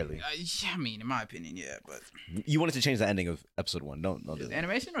 1, not really. yeah, I mean, in my opinion, yeah. But You wanted to change the ending of episode 1. Don't do the that.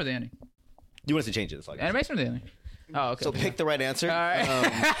 animation or the ending? You wanted to change it. It's like Animation or the ending? Oh, okay. So pick the right answer. All right.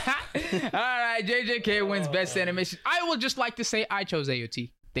 All right. JJK wins best animation. I would just like to say I chose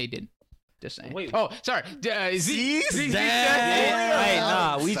AOT. They did. Just saying. Wait. Oh, sorry. Zeke. Hey,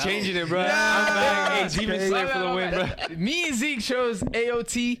 nah, we changing it, bro. I'm back. Hey, Demon Slayer for the win, bro. Me and Zeke chose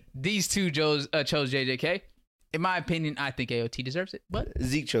AOT. These two chose JJK. In my opinion, I think AOT deserves it. But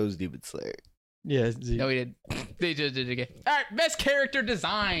Zeke chose Demon Slayer. Yeah. no, he did. They chose JJK. All right, best character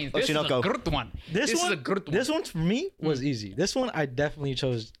designs. This is a go. good one. This is one, a good one. This one for me was easy. This one I definitely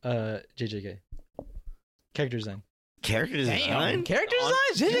chose JJK. Character design. Character design? Damn. Character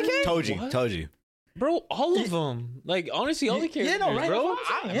designs. JJK. Told you. Bro, all of them. Like, honestly, all the characters, right, bro.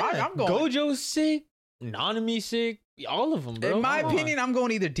 I'm going. Gojo's sick. Nanami's sick. All of them, bro. In my Come on. opinion, I'm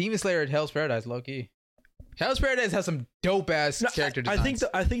going either Demon Slayer or Hell's Paradise. Low key. Hell's Paradise has some dope ass character designs.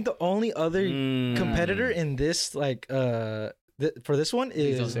 I think the only other competitor in this like for this one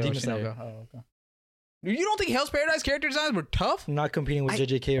is Demon Slayer. Oh, okay. You don't think Hell's Paradise character designs were tough? I'm not competing with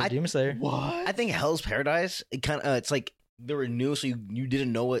JJK or Demon Slayer. What? I think Hell's Paradise, it kind of, it's like they were new, so you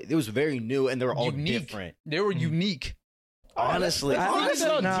didn't know it. It was very new, and they were all Unique. different. They were unique. Honestly, I think Honestly,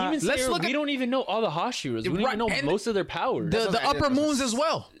 Nah. Demon Let's Slayer, look we at- don't even know all the Hashiras. We don't Right, even know and most of their powers. The upper moons as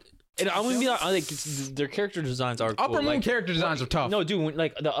well. And I'm gonna be like their character designs are cool. Upper moon like, character designs are tough. No, dude, when,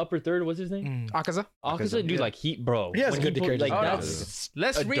 like the upper third, what's his name? Akaza. Akaza, dude, like he, bro. He has when good put- character like design. that's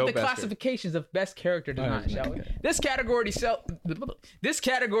Let's a read the dope-ass character. classifications of best character design, shall we? This category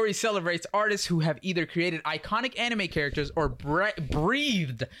celebrates artists who have either created iconic anime characters or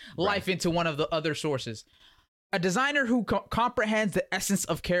breathed life into one of the other sources. A designer who comprehends the essence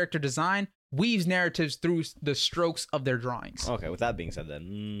of character design weaves narratives through the strokes of their drawings. okay. With that being said,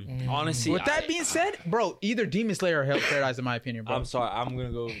 then Honestly, With that being said, bro, either Demon Slayer or Hell's Paradise, in my opinion, bro. I'm sorry, I'm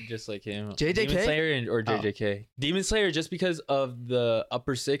gonna go just like him. JJK? Demon Slayer or JJK. Demon Slayer just because of the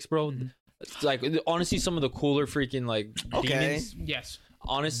upper six, bro. like honestly some of the cooler freaking like demons. Yes.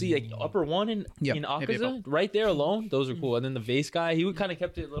 Honestly, like upper one in Akaza, right there alone, those are cool. And then the vase guy, he would kind of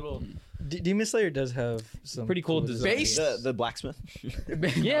kept it a little. Demon Slayer does have some pretty cool design. Based The blacksmith.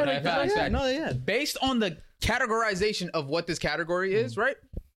 Based on the categorization of what this category is, right?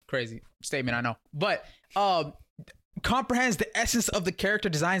 Crazy statement, I know, but comprehends the essence of the character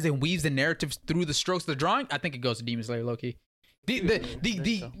designs and weaves the narratives through the strokes of the drawing. I think it goes to Demon Slayer, low-key. The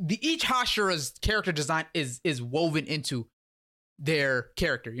each Hashira's character design is woven into their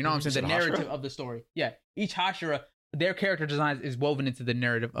character. You know what I'm saying? The narrative of the story. Yeah, each Hashira, their character design is woven into the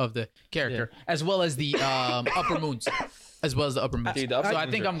narrative of the character, as well as the upper moons, Dude, so I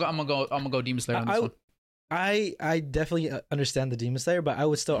think I'm gonna go Demon Slayer on this one. I definitely understand the Demon Slayer, but I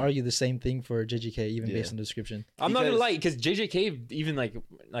would still argue the same thing for JJK, even based on the description. I'm not gonna lie, because JJK, even like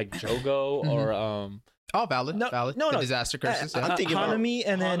Jogo or valid. The disaster curses. I'm thinking Hanami,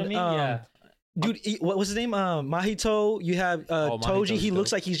 and then dude, what was his name? Mahito. You have Toji. He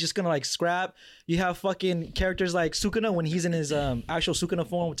looks like he's just gonna like scrap. You have fucking characters like Sukuna when he's in his actual Sukuna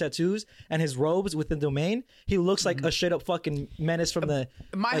form with tattoos and his robes with the domain. He looks like a straight up fucking menace from the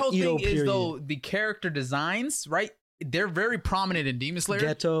whole Edo thing is period. though the character designs, right? They're very prominent in Demon Slayer.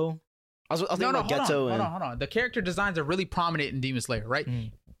 Ghetto. I was thinking about Ghetto. Hold on. The character designs are really prominent in Demon Slayer, right?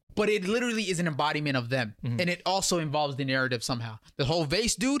 But it literally is an embodiment of them, and it also involves the narrative somehow. The whole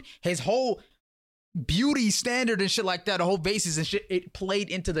vase dude, his whole beauty standard and shit like that, the whole basis and shit, it played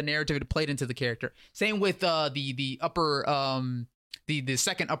into the narrative, it played into the character. Same with the upper the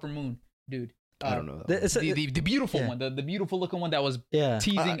second upper moon dude. I don't know the beautiful one, the beautiful looking one that was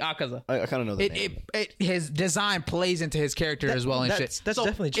teasing Akaza. I kind of know that. His design plays into his character as well and shit. That's so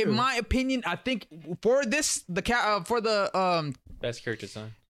definitely true. In my opinion, I think for this for the best character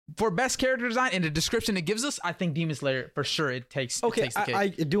design. For best character design and the description it gives us, I think Demon Slayer for sure it takes. Okay, it takes the cake. I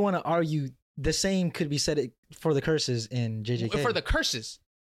do want to argue the same could be said for the curses in JJK. For the curses.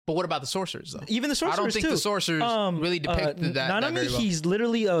 But what about the sorcerers, though? Even the sorcerers, I don't think too. the sorcerers really depicted that Nanami, very well. he's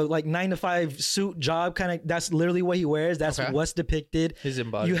literally a like 9-to-5 suit job kind of. That's literally what he wears. That's what's depicted. His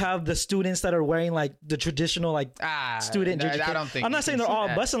embodiment. You have the students that are wearing like the traditional like student. I don't think. I'm not saying they're all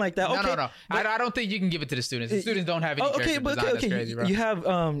busting like that. Okay, No. But, I don't think you can give it to the students. The students don't have any character design. That's crazy, bro.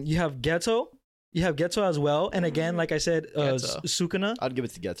 You have Ghetto. You have Ghetto as well, and again, like I said, Sukuna. I'd give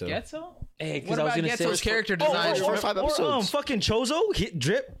it to Ghetto. Ghetto? Hey, what about Ghetto's character design? Or 5 episodes. Fucking Chozo,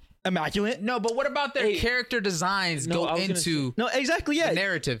 drip, immaculate. No, but what about their character designs go into no, exactly, yeah, the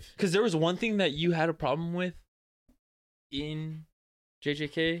narrative? Because there was one thing that you had a problem with in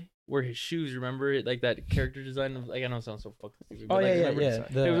JJK, were his shoes. Remember it, like that character design of, like, I know it sounds so fucking stupid. Oh, but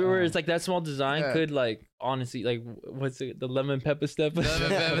yeah. Where it's like that small design could, like, honestly, like, what's it, the lemon pepper step?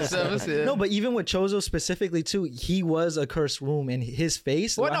 No, but even with Chozo specifically too, he was a cursed room in his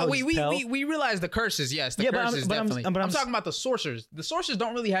face. Well, no, we realize the curses. Yes, the curses definitely. I'm talking about the sorcerers. The sorcerers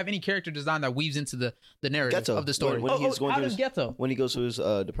don't really have any character design that weaves into the narrative of the story. When he's going how does Ghetto? When he goes to his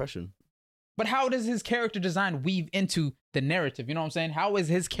depression. But how does his character design weave into the narrative? You know what I'm saying? How is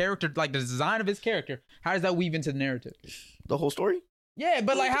his character, like the design of his character, how does that weave into the narrative? The whole story? Yeah,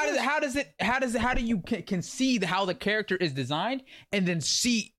 but like how do you can see how the character is designed and then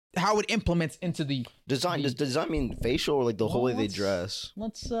see how it implements into the design? Does design mean facial or like the whole way they dress?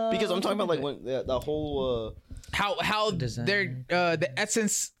 Because I'm talking about like when the whole how their the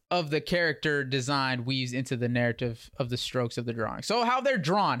essence of the character design weaves into the narrative of the strokes of the drawing. So how they're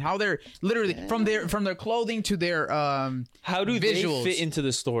drawn, how they're literally from their clothing to their how do visuals they fit into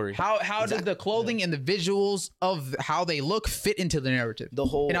the story? How does the clothing and the visuals of how they look fit into the narrative? The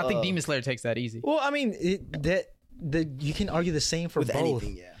whole and I think Demon Slayer takes that easy. Well, I mean you can argue the same for with both.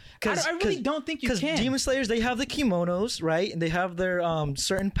 Anything, yeah. I really don't think you can. Because Demon Slayers, they have the kimonos, right? And they have their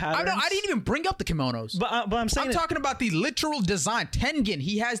certain patterns. I didn't even bring up the kimonos. But I'm saying I'm talking about the literal design. Tengen,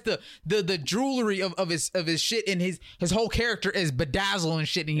 he has the jewelry of his shit, and his whole character is bedazzled and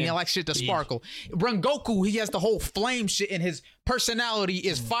shit, and he likes shit to sparkle. Rengoku, he has the whole flame shit, and his personality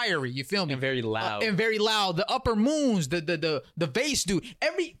is fiery. You feel me? And very loud. The upper moons, the vase dude.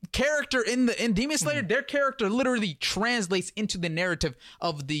 Every character in Demon Slayer, their character literally translates into the narrative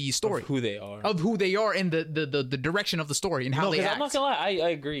of the story of who they are and the direction of the story and how they act. I'm not gonna lie,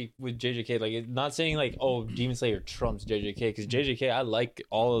 I agree with JJK. Like, not saying like, oh, Demon Slayer trumps JJK, because JJK, I like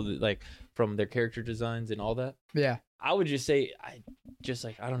all of the, like, from their character designs and all that. Yeah, I would just say,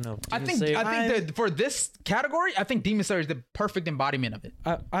 I don't know. I think that for this category, I think Demon Slayer is the perfect embodiment of it.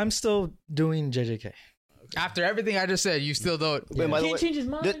 I'm still doing JJK. After everything I just said, you still don't. Wait, by the way, change his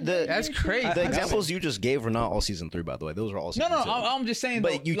mind. That's crazy. the examples you just gave were not all season 3, by the way. Those were all season 2. I'm just saying.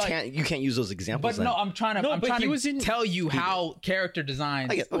 But you can't use those examples. But no, I'm trying to tell you how character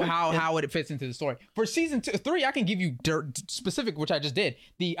designs, how it fits into the story. For season 3, I can give you specific, which I just did.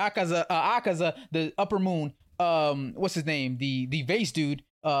 The Akaza, the Upper Moon. What's his name? The vase dude.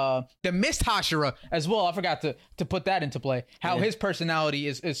 The Mist Hashira as well. I forgot to put that into play. How his personality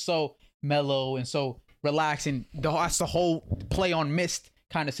is so mellow and so relaxing. That's the whole play on Mist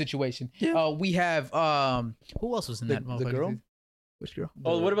kind of situation. Yeah. We have who else was in that? The girl. Which girl?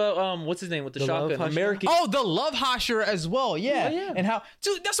 Oh, what about what's his name with the shotgun? American. Oh, the Love Hashira as well. Yeah. And how?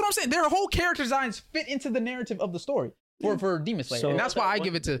 Dude, that's what I'm saying. Their whole character designs fit into the narrative of the story for Demon Slayer, and that's why I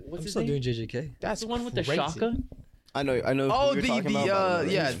give it to. I'm still doing JJK. That's the one with the shotgun. I know. Oh,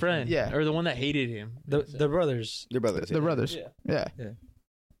 his friend, or the one that hated him. The brothers. They're brothers. The brothers. Yeah.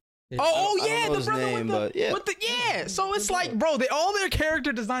 Oh yeah, the brother So it's like, bro, all their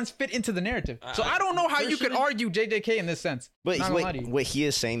character designs fit into the narrative. So I don't know how you could argue JJK in this sense. But what he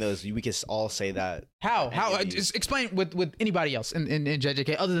is saying though is we can all say that. How? Just explain with anybody else in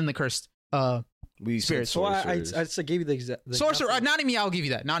JJK other than the cursed. We said so I gave you the exact sorcerer. Nanami, I'll give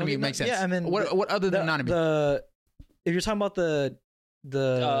you that. Nanami makes sense. Yeah, I mean, what other than Nanami? If you're talking about the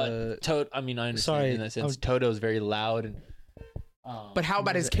I mean, I understand in that sense. Toto's very loud and. But how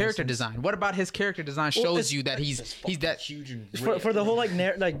about his character design? What about his character design shows you that he's that huge and for the whole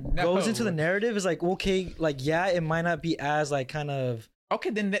goes into the narrative is like, okay, it might not be as kind of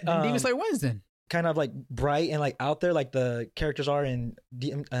then Demon Slayer wins then. Kind of bright and out there like the characters are in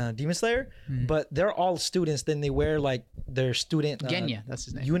Demon Slayer, but they're all students. Then they wear their student Genya, that's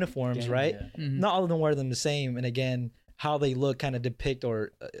his name, uniforms, right? Not all of them wear them the same, and again, how they look kind of depict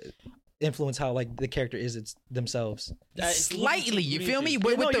or influence how the character is themselves. Slightly, you feel me?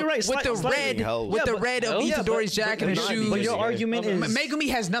 With the red of Itadori's jacket and shoes. But your argument is Megumi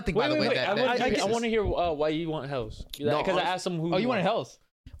has nothing. By the way, I want to hear why you want Hells. Because I asked him who. Oh, you wanted Hells.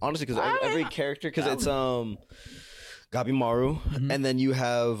 Honestly, because every character, because it's Gabimaru, and then you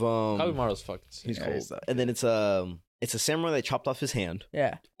have Gabimaru's fucked. He's cold, and then it's a samurai that chopped off his hand.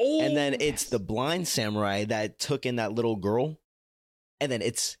 Yeah. And then it's the blind samurai that took in that little girl. And then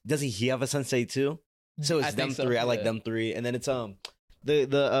does he have a sensei too? So it's them three. I like them three. And then it's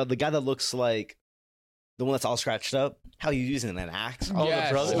the guy that looks like the one that's all scratched up. How are you using an axe? Oh, yes.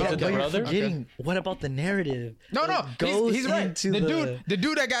 The brother. Yeah, but you're forgetting. What about the narrative? No, he's right. The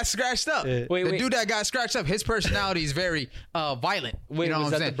dude that got scratched up. Dude that got scratched up. His personality is very violent. Wait, you know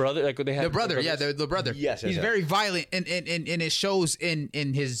what I'm saying? The brother? They had the brother. The brother. Yes, he's very violent, and it shows in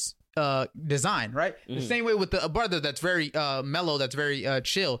his design, right? The same way with the brother that's very mellow, that's very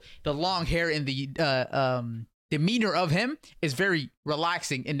chill. The long hair and the demeanor of him is very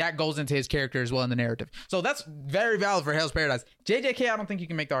relaxing, and that goes into his character as well in the narrative. So that's very valid for Hell's Paradise. JJK, I don't think you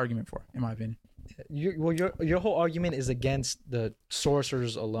can make the argument for, in my opinion. Your whole argument is against the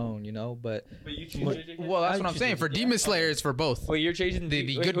sorcerers alone, but you choose JJK? Well, that's what I'm saying. For Demon Slayer, it's for both. Wait, you're choosing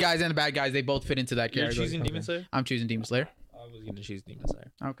the good guys and the bad guys. They both fit into that character. You're choosing Demon Slayer? I'm choosing Demon Slayer. I was gonna choose Demon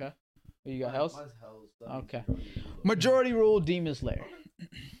Slayer. Okay. You got Hells? Okay. Majority rule Demon Slayer.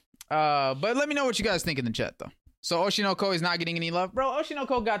 But let me know what you guys think in the chat though. So Oshinoko is not getting any love, bro.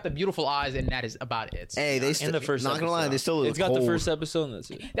 Oshinoko got the beautiful eyes, and that is about it. Hey, in the first. Not gonna lie, they still look. It's got the first episode, and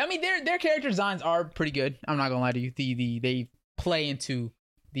that's it. I mean, their character designs are pretty good. I'm not gonna lie to you. They play into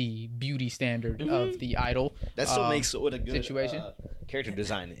the beauty standard of the idol. That still makes what a good situation. Character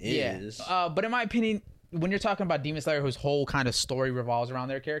design is. Yeah. But in my opinion, when you're talking about Demon Slayer, whose whole kind of story revolves around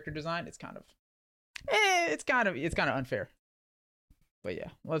their character design, it's kind of unfair. But yeah,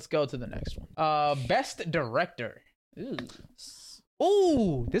 let's go to the next one. Best director.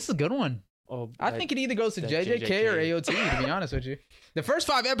 Ooh, this is a good one. I think it either goes to JJK or AOT, to be honest with you. The first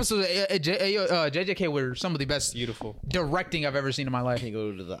 5 episodes of JJK were some of the best directing I've ever seen in my life. Can you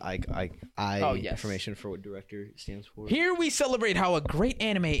go to the information for what director stands for? Here we celebrate how a great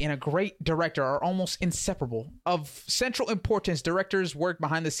anime and a great director are almost inseparable. Of central importance, directors work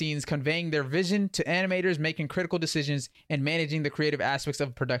behind the scenes, conveying their vision to animators, making critical decisions, and managing the creative aspects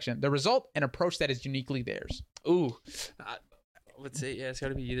of production. The result, an approach that is uniquely theirs. Ooh. I would say, it's got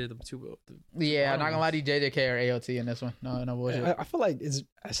to be either the two. I'm not gonna lie to you, JJK or AOT in this one. No bullshit. I feel like it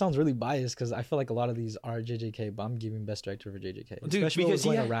sounds really biased because I feel like a lot of these are JJK, but I'm giving best director for JJK. Dude, especially because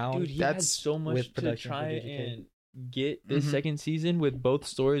he had so much to try and get this second season with both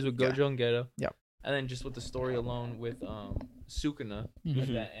stories with Gojo and Geto. Yep. And then just with the story alone with Sukuna at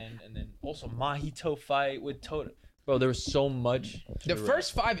that end, and then also Mahito fight with Toto. Bro, there was so much. The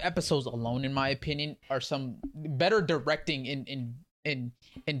first 5 episodes alone, in my opinion, are some better directing in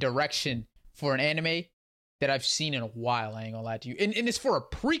direction for an anime that I've seen in a while. I ain't gonna lie to you. And it's for a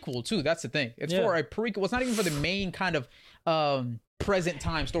prequel too. That's the thing. It's for a prequel. It's not even for the main kind of present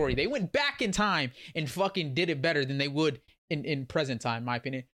time story. They went back in time and fucking did it better than they would in present time, in my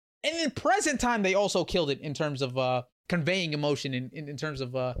opinion. And in present time, they also killed it in terms of conveying emotion, in terms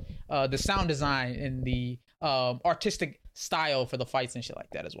of the sound design and the artistic style for the fights and shit like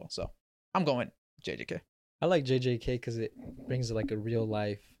that as well. So I'm going JJK. I like JJK because it brings like a real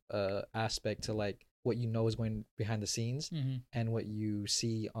life aspect to like what you know is going behind the scenes and what you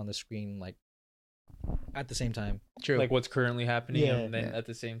see on the screen, like at the same time. True. Like what's currently happening, and then at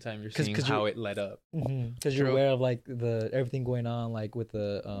the same time you're seeing how it led up. Because you're aware of like the everything going on, like with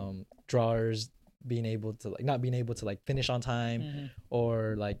the drawers being able to like not being able to like finish on time,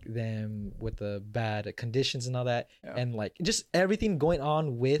 or like them with the bad conditions and all that, and like just everything going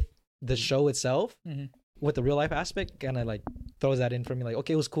on with the show itself. With the real life aspect, kind of like throws that in for me. Like,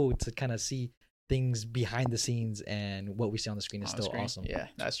 okay, it was cool to kind of see things behind the scenes, and what we see on the screen is still awesome. Yeah,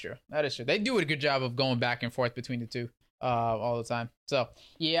 that's true. That is true. They do a good job of going back and forth between the two all the time. So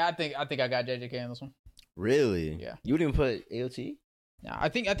yeah, I think I got JJK on this one. Really? Yeah. You wouldn't even put AOT? No, I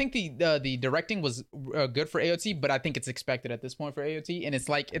think the directing was good for AOT, but I think it's expected at this point for AOT, and it's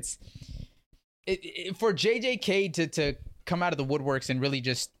like it's for JJK to come out of the woodworks and really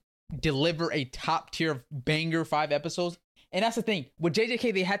just deliver a top tier banger 5 episodes. And that's the thing with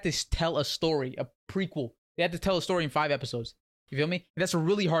JJK, they had to tell a story, a prequel. They had to tell a story in 5 episodes. You feel me? And that's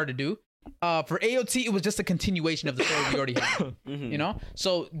really hard to do. For AOT, it was just a continuation of the story we already had. You know,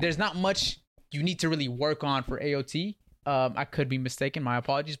 so there's not much you need to really work on for AOT. I could be mistaken. My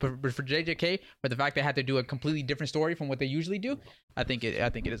apologies, but for JJK, for the fact they had to do a completely different story from what they usually do, I think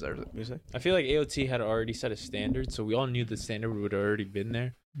it deserves it. I feel like AOT had already set a standard, so we all knew the standard would have already been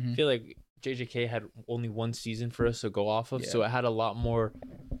there. I feel like JJK had only 1 season for us to go off of, so it had a lot more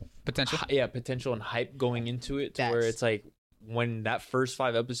potential. Potential and hype going into it, to where it's like when that first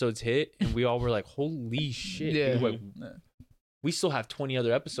 5 episodes hit, and we all were like, "Holy shit!" Yeah. Dude, we still have 20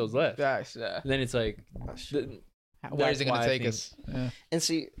 other episodes left. Then it's like, where is it going to take us? And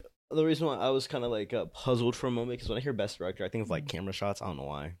see, the reason why I was kind of like puzzled for a moment, because when I hear best director, I think of like camera shots. I don't know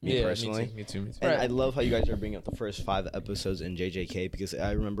why. Me personally. Me too. And I love how you guys are bringing up the first 5 episodes in JJK, because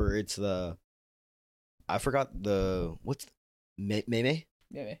I remember I forgot what's Mei?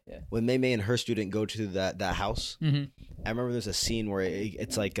 Yeah. When Mei and her student go to that house, I remember there's a scene where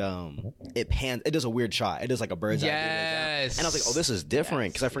it's like it pans. It does a weird shot. It does like a bird's eye view, and I was like, oh, this is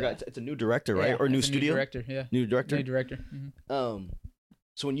different, because I forgot it's a new director, right? Or new studio? New director.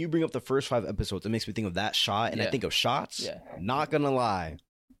 So when you bring up the first 5 episodes, it makes me think of that shot, and I think of shots. Not gonna lie,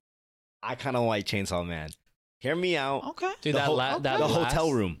 I kind of like Chainsaw Man. Hear me out. Okay. Dude, the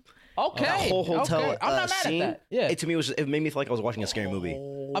hotel room. Okay. That whole hotel I'm not mad scene, at that. Yeah. To me, it made me feel like I was watching a scary movie.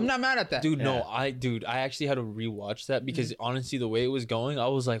 I'm not mad at that. Dude, no, I actually had to rewatch that, because honestly, the way it was going, I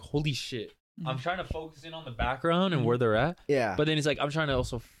was like, holy shit. I'm trying to focus in on the background and where they're at. Yeah. But then it's like, I'm trying to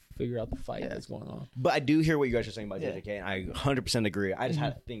also figure out the fight that's going on. But I do hear what you guys are saying about JJK, and I 100% agree. I just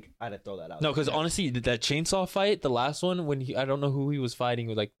had to throw that out. No, because honestly, that chainsaw fight, the last one, when I don't know who he was fighting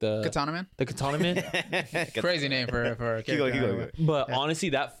with, like the Katana Man. The Katana Man. Crazy name for a character. Keep going. But honestly,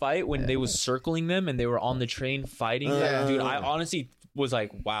 that fight when they was circling them and they were on the train fighting, dude, I honestly was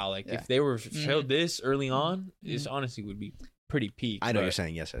like, wow, like if they were showed this early on, this honestly would be pretty peak. I know you're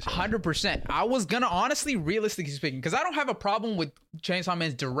saying yes. 100%. I was gonna honestly, realistically speaking, because I don't have a problem with Chainsaw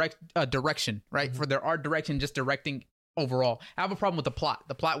Man's direction, right? For their art direction, just directing overall. I have a problem with the plot.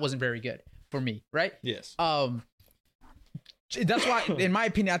 The plot wasn't very good for me, right? Yes. That's why, in my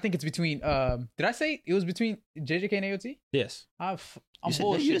opinion, I think it's between. Did I say it was between JJK and AOT? Yes. I'm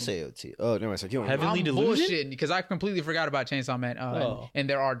bullshitting. You say AOT. Oh, no, I said Heavenly I'm Delusion? bullshitting because I completely forgot about Chainsaw Man and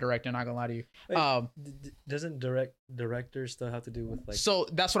their art director. Not gonna lie to you. Wait, doesn't director still have to do with like? So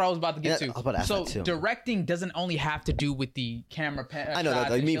that's what I was about to get to. I was about to ask so that too. Directing doesn't only have to do with the camera. I know that.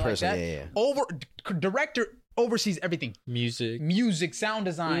 Like me personally, Director oversees everything: music, sound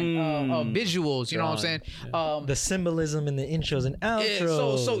design, visuals. You know what I'm saying? Yeah. The symbolism in the intros and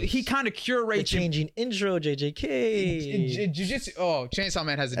outros. So he kind of curates the changing intro. JJK. Jiu-Jitsu. Oh, Chainsaw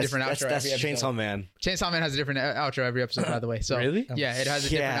Man has a different outro. That's every episode. Chainsaw Man. Chainsaw Man has a different outro every episode, by the way. So really? Yeah, it has a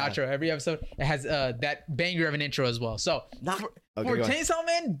different outro every episode. It has that banger of an intro as well. So for Chainsaw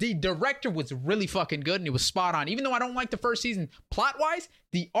Man, the director was really fucking good and it was spot on. Even though I don't like the first season plot wise,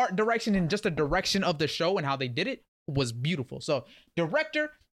 the art direction and just the direction of the show and how they did it was beautiful. So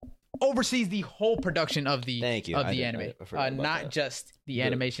director oversees the whole production of the anime, not just the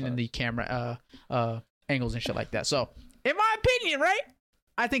animation and the camera angles and shit like that. So in my opinion, right,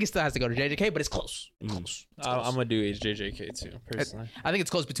 I think it still has to go to JJK, but it's close. Close. I'm gonna do JJK too, personally. I think it's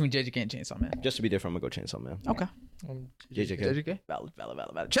close between JJK and Chainsaw Man. Just to be different, I'm gonna go Chainsaw Man. Okay. JJK.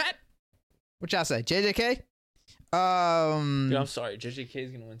 Valid. Chat. What y'all say? JJK? Dude, I'm sorry. JJK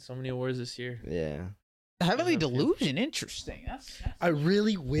is gonna win so many awards this year. Yeah. Heavenly Delusion. Interesting. That's I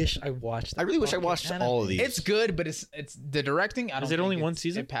really wish I watched. I really wish I watched all of these. It's good, but it's the directing. I don't Is it think only one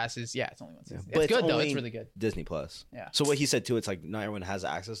season? It passes. Yeah, it's only one season. Yeah. But It's good though. only It's really good. Disney Plus. Yeah. So what he said too, it's like not everyone has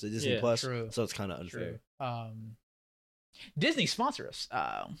access to Disney Yeah, Plus, true. so it's kind of unfair. Disney sponsor us.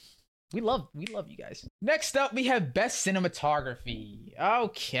 We love you guys. Next up, we have best cinematography.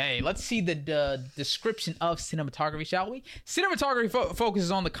 Okay, let's see the description of cinematography, shall we? Cinematography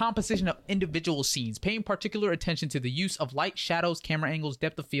focuses on the composition of individual scenes, paying particular attention to the use of light, shadows, camera angles,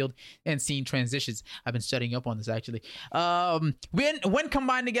 depth of field, and scene transitions. I've been studying up on this actually. When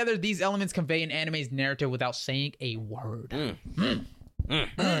combined together, these elements convey an anime's narrative without saying a word.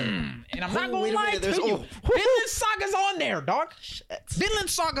 And I'm not gonna lie to you, Vinland Saga's on there, dog. Vinland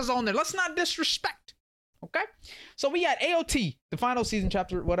Saga's on there. Let's not disrespect. Okay, so we got AOT, the final season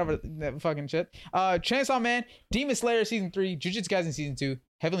chapter, whatever that fucking shit. Chainsaw Man, Demon Slayer season 3, Jujutsu Kaisen season 2,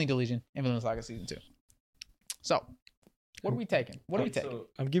 Heavenly Delusion, and Vinland Saga season 2. So, what are we taking? So,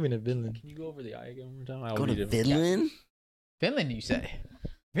 I'm giving it Vinland. can you go over the eye again one more time? Go to Vinland. Vinland, you say?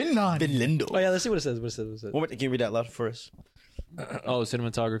 Vinland. Vinlando. Oh yeah, let's see what it says. Can you read that loud for us?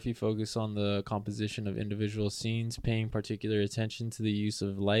 Cinematography focus on the composition of individual scenes, paying particular attention to the use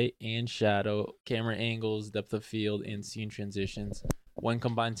of light and shadow, camera angles, depth of field, and scene transitions. When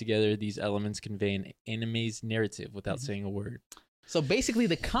combined together, these elements convey an anime's narrative without saying a word. So basically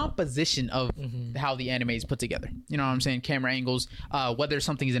the composition of how the anime is put together. You know what I'm saying? Camera angles, whether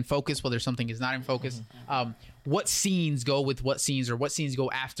something is in focus, whether something is not in focus, what scenes go with what scenes, or what scenes go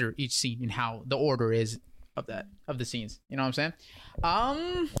after each scene, and how the order is of the scenes. You know what I'm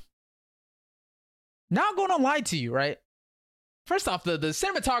saying? Not gonna lie to you, right? First off, the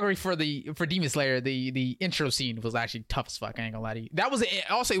cinematography for Demon Slayer, the intro scene was actually tough as fuck. I ain't gonna lie to you.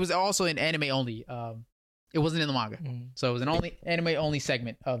 It was also an anime only. It wasn't in the manga, so it was an anime only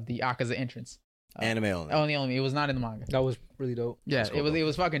segment of the Akaza entrance. Anime only. Only. It was not in the manga. That was really dope. Yeah, it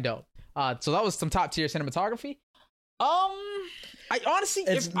was fucking dope. So that was some top tier cinematography. I honestly,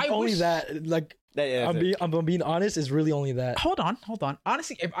 It's if I only wish, that. Like, I'm being honest. It's really only that. Hold on.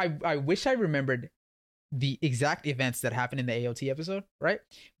 Honestly, if I wish I remembered the exact events that happened in the AOT episode, right?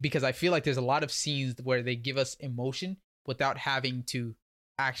 Because I feel like there's a lot of scenes where they give us emotion without having to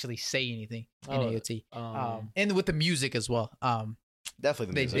actually say anything in AOT. And with the music as well.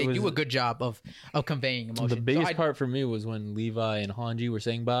 Definitely they do a good job of conveying emotion. The biggest part for me was when Levi and Hanji were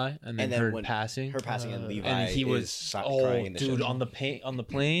saying bye, and then her passing, and Levi, and he was crying in the dude show. on the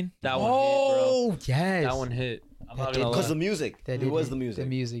plane. That one hit, bro. Yes, that one hit. I'm not Because gonna lie. the music, it was the music. The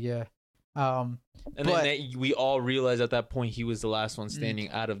music, yeah. And then we all realized at that point he was the last one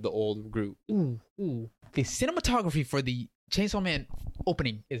standing out of the old group. Ooh. The cinematography for the Chainsaw Man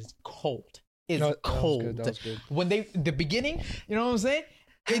opening is cold. Cold. That was good. When the beginning, you know what I'm saying?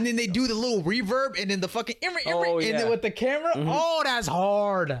 And then they do the little reverb, and then the fucking and then with the camera. Oh, that's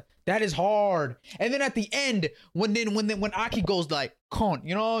hard. That is hard. And then at the end, when Aki goes like, "Con,"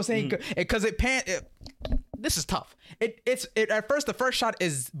 you know what I'm saying? Because this is tough. It's at first, the first shot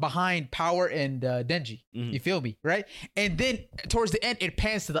is behind Power and Denji. You feel me, right? And then towards the end, it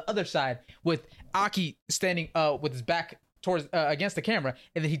pans to the other side with Aki standing with his back towards against the camera,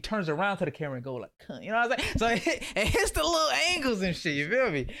 and then he turns around to the camera and go like, you know what I'm saying? So it hits the little angles and shit. You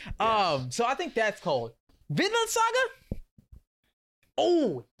feel me? So I think that's cold. Vinland Saga.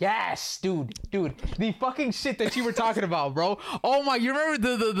 Oh yes, dude, the fucking shit that you were talking about, bro. Oh my, you remember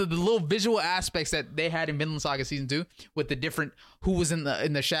the little visual aspects that they had in Vinland Saga season 2 with the different who was in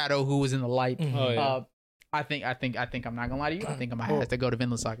the shadow, who was in the light. I think I'm not gonna lie to you. I think I might have to go to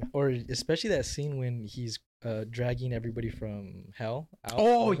Vinland Saga. Or especially that scene when he's dragging everybody from hell out.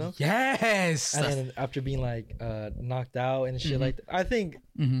 Oh yes. And then after being like knocked out and shit like that. I think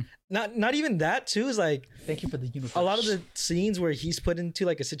not even that too is like, thank you for the universe. A lot of the scenes where he's put into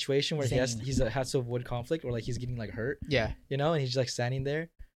like a situation where he's has to avoid conflict, or like he's getting like hurt. Yeah. You know, and he's just like standing there,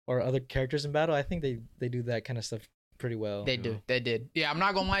 or other characters in battle. I think they do that kind of stuff pretty well. They did. Yeah, I'm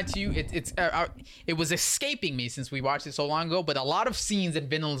not gonna lie to you. It was escaping me since we watched it so long ago. But a lot of scenes in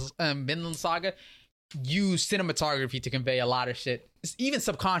Vinland Saga use cinematography to convey a lot of shit, even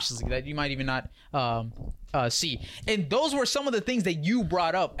subconsciously, that you might even not see. And those were some of the things that you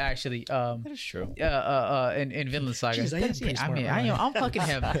brought up, actually. That is true. In Vinland Saga. Jeez, I'm fucking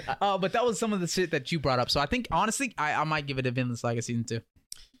him. But that was some of the shit that you brought up. So I think honestly, I might give it a Vinland Saga season 2.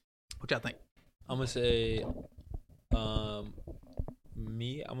 What y'all think? I'm gonna say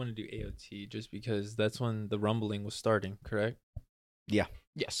me, I'm gonna do AOT just because that's when the rumbling was starting. Correct? Yeah.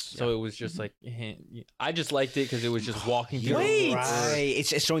 Yes. So it was just like I just liked it because it was just walking through. Wait. Right.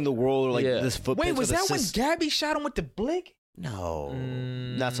 It's showing the world like this footprint. Wait, was that when Gabby shot him with the blick? No.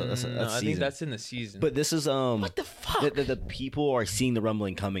 That's I think that's in the season. But this is what the fuck? The people are seeing the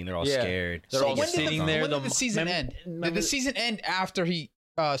rumbling coming. They're all scared. They're all sitting there. When did the season end? Did the season end after he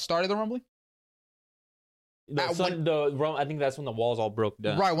started the rumbling? I think that's when the walls all broke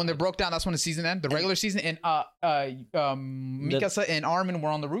down. Right, when they broke down, that's when the season ended. The regular season, and Mikasa and Armin were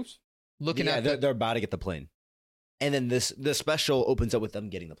on the roofs looking at. They're about to get the plane, and then the special opens up with them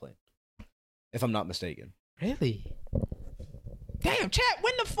getting the plane, if I'm not mistaken. Really? Damn, chat.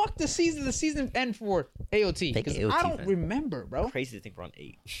 When the fuck the season end for AOT? Because I don't remember, bro. Crazy to think we're on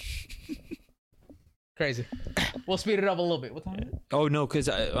 8. Crazy. We'll speed it up a little bit. What time? Oh no, because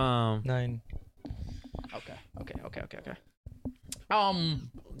 9. Okay.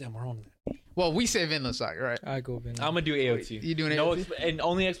 Damn, we're on that. Well, we say Vinland Saga, right? I go Vinland. I'm gonna do AOT. You doing no AOT? and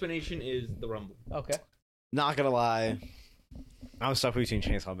only explanation is the rumble. Okay. Not gonna lie, I'm stuck between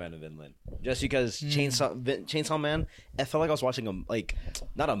Chainsaw Man and Vinland, just because Chainsaw Man. I felt like I was watching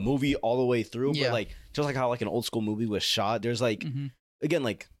not a movie all the way through, but like just like how like an old school movie was shot. There's like again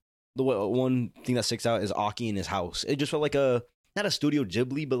like the one thing that sticks out is Aki in his house. It just felt like not a Studio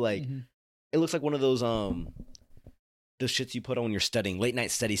Ghibli, but like it looks like one of those shits you put on when you're studying, late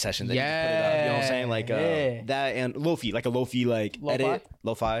night study sessions. That you put it up, you know what I'm saying? Like that and Lo-fi, like a Lo-fi edit,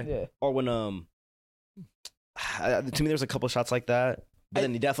 Lo-fi, or when to me there's a couple shots like that. But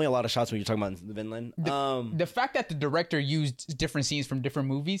then definitely a lot of shots when you're talking about the Vinland. The fact that the director used different scenes from different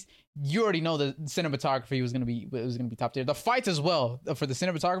movies, you already know the cinematography was gonna be top tier. The fights as well for the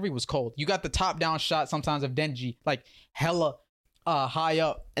cinematography was cold. You got the top down shot sometimes of Denji like hella high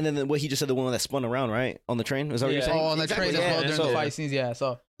up, and then what he just said, the one that spun around right on the train. Was that what you're saying? Oh, on the train as well during the fight scenes. Yeah.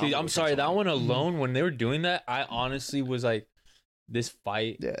 So dude, I'm sorry, that one alone when they were doing that, I honestly was like, this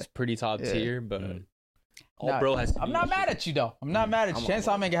fight is pretty top tier, but. Bro has I'm not mad at you though. I'm not mad at you.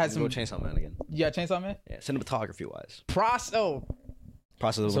 Chainsaw Man has some. Go Chainsaw Man again. Yeah, Chainsaw Man. Yeah, cinematography wise. Process of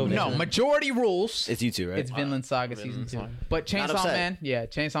no, majority rules. It's you two, right? It's Vinland Saga season 2. But Chainsaw Man,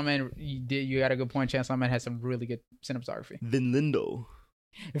 Chainsaw Man. You got a good point. Chainsaw Man has some really good cinematography. Vinlando.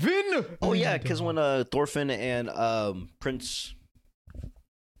 Oh yeah, because when Thorfinn and Prince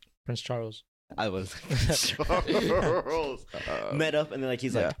Charles. I was Charles met up, and then like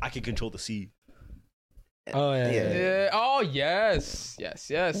he's like, I can control the sea. Oh yeah. Oh yes.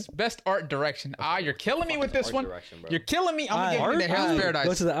 Best art direction. You're killing me with this one. You're killing me. I'm giving it to Hell's Paradise.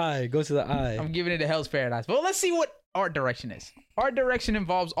 Go to the eye. I'm giving it to Hell's Paradise. Well, let's see what art direction is. Art direction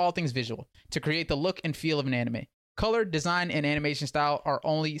involves all things visual to create the look and feel of an anime. Color, design, and animation style are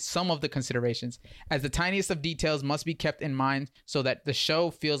only some of the considerations, as the tiniest of details must be kept in mind so that the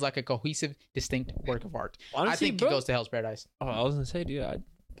show feels like a cohesive, distinct work of art. Honestly, I think it goes to Hell's Paradise. Oh, I was gonna say, dude.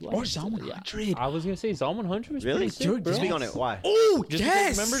 Or Zom 100. I was gonna say Zom 100 was really sick, bro. Speak on it. Why? Oh, just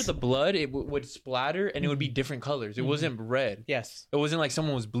yes. Remember the blood? It would splatter and it would be different colors. It wasn't red. Yes. It wasn't like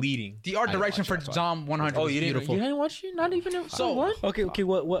someone was bleeding. The art direction for Zom 100 was beautiful. You didn't watch it? Not even episode 1? Okay.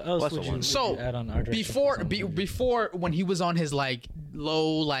 What else would you add on art direction? Before when he was on his like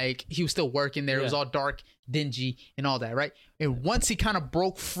low, like he was still working there. It was all dark, dingy, and all that, right? And once he kind of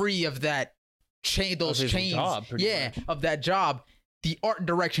broke free of that chains, of that job. The art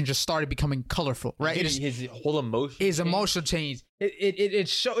direction just started becoming colorful, right? His whole emotion. His emotional change.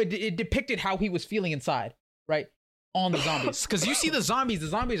 It depicted how he was feeling inside, right? On the zombies. Because you see the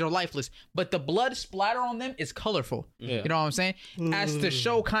zombies are lifeless, but the blood splatter on them is colorful. Yeah. You know what I'm saying? As the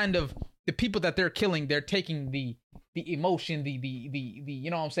show kind of, the people that they're killing, they're taking the emotion, the you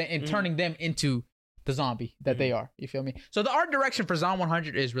know what I'm saying? And turning them into the zombie that they are. You feel me? So the art direction for Zom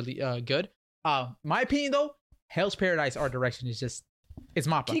 100 is really good. My opinion though, Hell's Paradise art direction is just, it's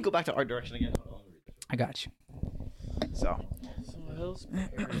MAPPA. Can you go back to art direction again? I got you. So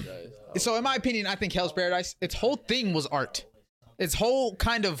in my opinion, I think Hell's Paradise, its whole thing was art. Its whole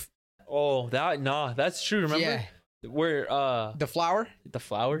kind of. Oh, that's true. Remember? Yeah. Where the flower? The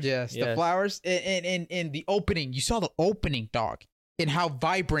flowers? Yes, the flowers. And the opening. You saw the opening, dog. And how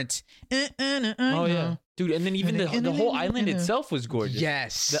vibrant. Oh yeah. Dude, and then even the whole island itself was gorgeous.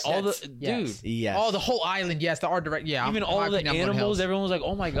 Yes. Dude. Yes. Oh, the whole island. Yes, the art direct. Yeah. Even all the animals, everyone was like,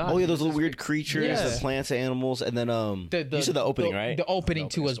 "Oh my god." Oh yeah, those little weird creatures, the plants, animals, and then you said the opening, right? The opening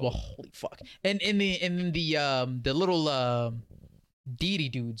too as well. Holy fuck. And in the little deity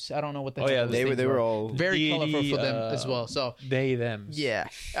dudes. I don't know what the. Oh yeah, they were all very colorful for them as well. So they them. Yeah.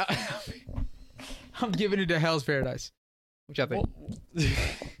 I'm giving it to Hell's Paradise. Which I think.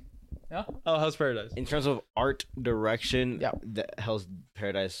 No? Oh, Hell's Paradise. In terms of art direction, Yeah. the Hell's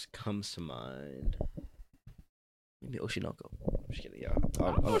Paradise comes to mind. Maybe Oshinoko. I'm just kidding. Yeah.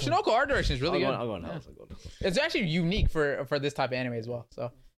 Shinoko art direction is really good. I'll go on Hell's. I'll go on Hell's. It's actually unique for this type of anime as well.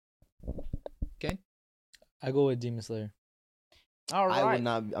 So, okay. I go with Demon Slayer. All right. I would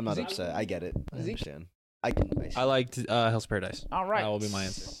not. I'm not Zeke? upset. I get it. I Zeke? understand. I liked Hell's Paradise. All right. That will be my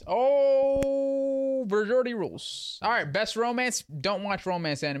answer. Oh, majority rules. All right, best romance. Don't watch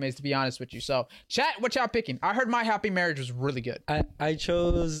romance animes, to be honest with you. So, chat, what y'all picking? I heard My Happy Marriage was really good. I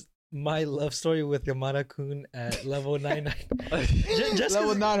chose My Love Story with Yamada-kun at level 99. just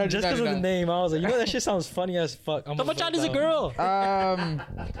Level 999. just because of the name, I was like, that shit sounds funny as fuck. Tomo-chan is a girl.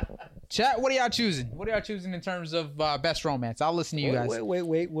 Chat, what are y'all choosing? What are y'all choosing in terms of best romance? I'll listen to you guys. Wait.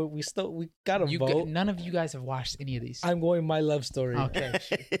 We gotta vote. None of you guys have watched any of these. I'm going My Love Story. Okay.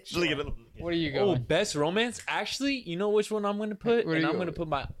 What are you Oh, going? best romance? Actually, you know which one I'm going to put? Where And do I'm you going to go? put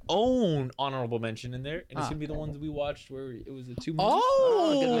my own honorable mention in there. And it's going to be the ones we watched where it was the 2 movies.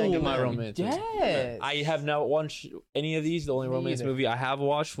 Oh, My romance. yes. I have not watched any of these. The only Me romance either. movie I have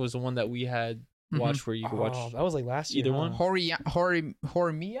watched was the one that we had watched where you could watch. Oh, that was like last year. either huh? one.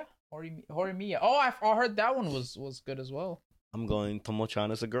 Horimiya? Horimiya. Oh, I heard that one was good as well. I'm going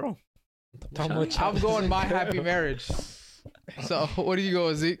Tomo-chan as a girl. I'm going My Happy Marriage. So, what do you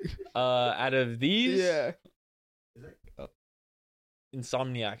go, Zeke? Out of these, Yeah.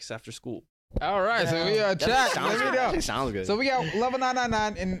 Insomniacs After School. All right, so we chat. Sounds Let me good. know. Actually sounds good. So we got level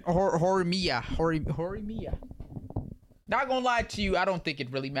 999 and Horimiya. Horimiya. Not gonna lie to you, I don't think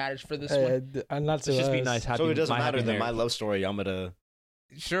it really matters for this one. I'm not Let's just be nice. so it doesn't My matter Happy that My Marriage. Love Story. I'm gonna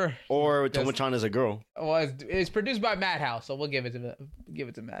Sure. or Tomo-chan as a girl. Well, it's produced by Madhouse, so we'll give it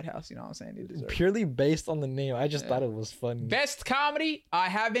to Madhouse. You know what I'm saying? They deserve it. Purely based on the name, I just thought it was funny. Best comedy. I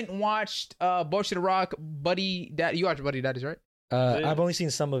haven't watched Bullshit Rock, Buddy Daddy. You watched Buddy Daddies, right? I've only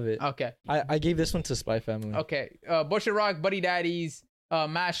seen some of it. Okay. I gave this one to Spy Family. Okay. Bullshit Rock, Buddy Daddies,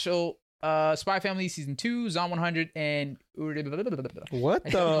 Mashal, Spy Family Season 2, Zon 100, and What I don't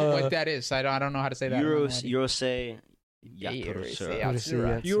know what the? that is. I don't know how to say that. Eurosei Yatsura.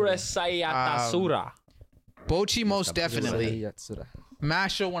 Yatsura. Urasai Yatsura. Bochi most definitely. Yatsura.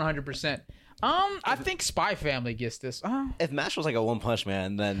 Mashal 100%. I think Spy Family gets this. If Mash was like a One Punch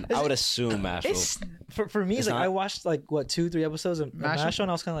Man, then I would assume Mash. It's For me, it's like not- I watched like 2-3 episodes of Mashle? Mashle, and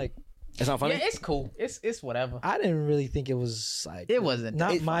I was kind of like, It's not funny. yeah, it's cool. It's whatever. I didn't really think it was like It wasn't not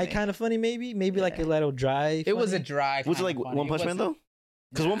funny. my kind of funny. Maybe like a little dry. It was a funny. dry. Was it kinda like funny. One Punch It Man wasn't- though?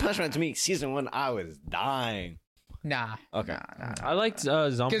 Because One Punch Man to me, season 1, I was dying. Nah. Okay. Nah. I liked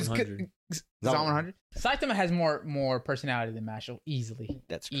Zom Because 100. Zon 100. Saitama has more personality than Mashal, easily.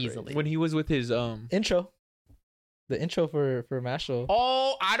 That's crazy. Easily. When he was with his intro. The intro for Mashle.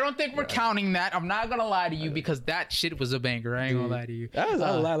 Oh, I don't think we're counting that. I'm not gonna lie to you because that shit was a banger. I ain't gonna lie to you. That was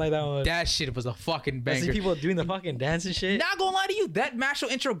a lot like that one. That shit was a fucking I banger. see people doing the fucking dance and shit. Not gonna lie to you, that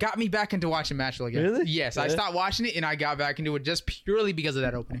Mashal intro got me back into watching Mashal again. Really? Yes, I Yeah. stopped watching it and I got back into it just purely because of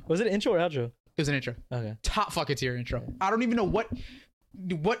that opening. Was it an intro or outro? It was an intro. Okay. Top fucking tier intro. I don't even know what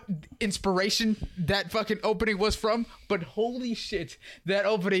inspiration that fucking opening was from, but holy shit, that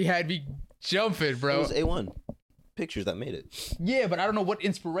opening had me jumping, It bro. was A1 Pictures that made it. Yeah, but I don't know what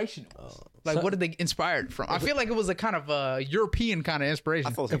inspiration it was. Like, what did they inspired from? I feel like it was a kind of European kind of inspiration.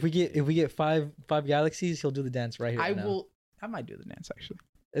 I felt If we get five galaxies, he'll do the dance right here. I right now. will. I might do the dance actually.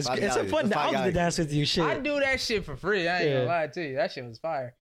 It's Five a galaxies, fun. the five I'll do the galaxies. dance with you. Shit. I do that shit for free. I ain't Yeah. gonna lie to you. That shit was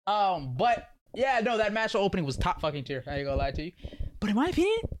fire. But yeah, no, that Mashal opening was top fucking tier. I ain't gonna lie to you. But in my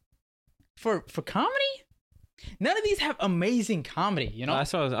opinion, for comedy, none of these have amazing comedy. You know?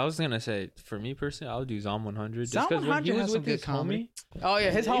 That's what I was gonna say. For me personally, I'll do Zom 100. Zom Just because when he 100 has was some with good his comedy. homie, Oh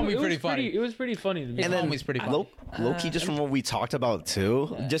yeah, his homie it was pretty funny. It was pretty funny to me. His And then homie's pretty funny. low key, just from what we talked about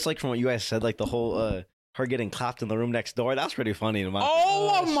too, just like from what you guys said, like the whole her getting clapped in the room next door. That's pretty funny to my.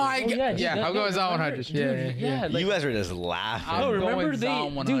 Oh my Oh, god! yeah, dude, Yeah, that- I'll go with Zon 100. dude, Yeah. like, you guys are just laughing. I'm no, remember going they,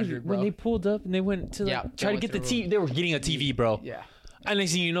 Zon 100, dude, bro. when they pulled up and they went to Yeah, like, they try to went get to the the TV. They were getting a TV, bro. Yeah. And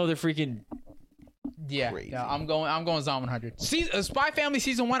next thing you know, they're freaking. Yeah, Crazy. yeah, I'm going Zon 100. Spy Family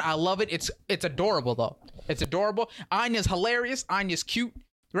season 1, I love it. It's adorable though. It's adorable. Anya's hilarious. Anya's cute,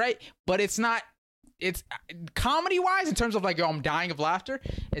 right? But it's not. It's comedy wise in terms of like, I'm dying of laughter.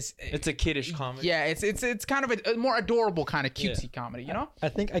 It's a kiddish comedy. Yeah, it's kind of a more adorable kind of cutesy comedy, you know? I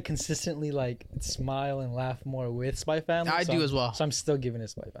think I consistently like smile and laugh more with Spy Family. I do as well. So I'm still giving it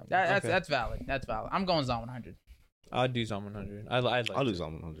Spy Family. That's valid. That's valid. I'm going Zon 100. I'll do Zom 100. I'd like. I'll it. do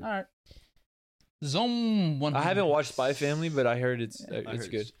Zom 100. All right. Zone 100. I haven't watched Spy Family, but I heard it's I heard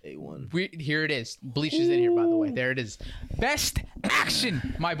good. A1. Here it is. Bleach is in here, by the way. There it is. Best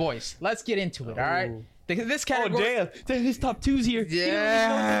action, my boys. Let's get into it, all right? This category. Oh damn! His top 2's here.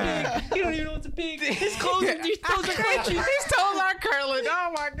 Yeah. He don't even know what to pick. His toes are crunchy. His toes are curling.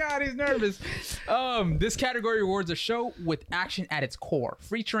 Oh my god, he's nervous. This category awards a show with action at its core,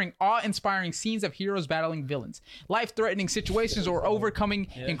 featuring awe-inspiring scenes of heroes battling villains, life-threatening situations, or overcoming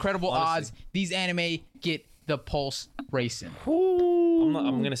incredible odds. These anime get the pulse racing.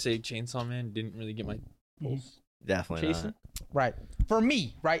 I'm gonna say Chainsaw Man didn't really get my pulse. Definitely Chasing. not. Right. For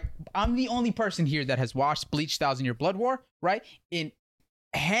me, right, I'm the only person here that has watched Bleach 1,000 Year Blood War, right? In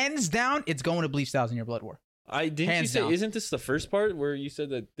hands down, it's going to Bleach 1,000 Year Blood War. Isn't this the first part where you said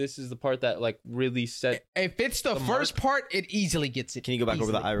that this is the part that like really set? If it's the first part, it easily gets it. Can you go back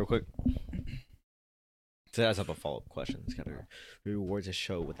over the eye real quick? So that's up a follow-up question. This category rewards a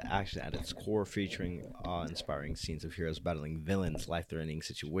show with action at its core, featuring awe-inspiring scenes of heroes battling villains, life-threatening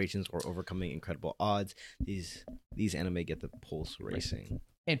situations, or overcoming incredible odds. These anime get the pulse racing.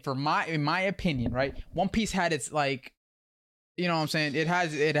 And in my opinion, right, One Piece had its like, you know what I'm saying? It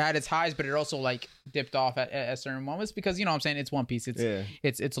had its highs, but it also like dipped off at certain moments because you know what I'm saying? It's One Piece.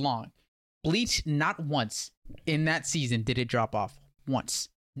 It's long. Bleach, not once in that season did it drop off. Once.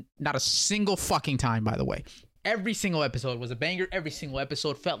 Not a single fucking time, by the way. Every single episode was a banger. Every single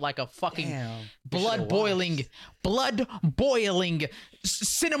episode felt like a fucking blood boiling,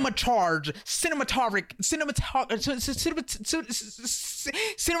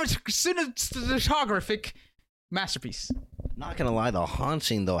 cinematographic masterpiece. Not gonna lie, the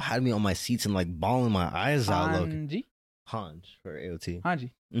haunching though had me on my seats and like bawling my eyes out. Hanji? Hanj for AOT.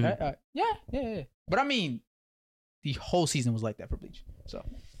 Hanji. Mhm. Yeah. But I mean, the whole season was like that for Bleach. So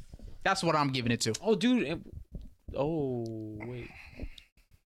that's what I'm giving it to. Oh, dude. Wait.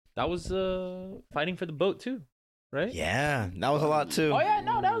 That was fighting for the boat too, right? Yeah, that was a lot too. Oh yeah,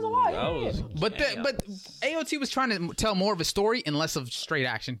 no, that was a lot. That Yeah. was But AOT was trying to tell more of a story and less of straight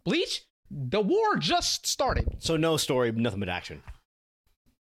action. Bleach, the war just started. So no story, nothing but action.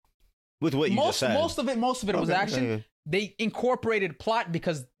 With what you just said. Most of it was action. Okay. They incorporated plot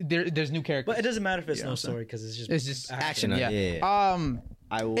because there's new characters. But it doesn't matter if it's no story because it's just action. Yeah.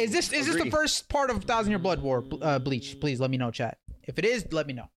 I will Is this the first part of 1,000 Year Blood War, Bleach? Please let me know, chat. If it is, let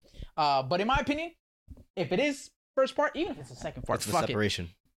me know. But in my opinion, if it is first part, even if it's the second part, What's the fuck separation?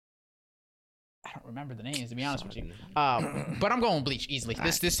 it. I don't remember the names to be honest with you. But I'm going Bleach easily.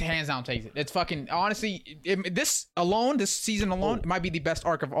 This hands down takes it. It's fucking honestly this season alone, it might be the best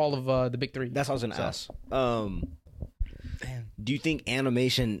arc of all of the big three. That's what I was gonna ask. Do you think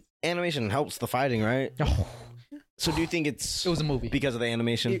animation helps the fighting, right? So do you think it was a movie because of the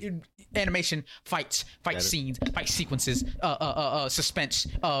animation? Animation, fight scenes, fight sequences, suspense,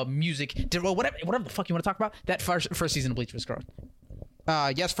 music, whatever the fuck you want to talk about. That first season of Bleach was great.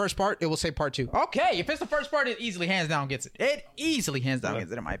 Yes, first part. It will say part 2. Okay, if it's the first part, it easily hands down gets it. It easily hands down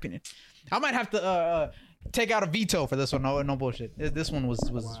gets it, in my opinion. I might have to take out a veto for this one. No bullshit. This one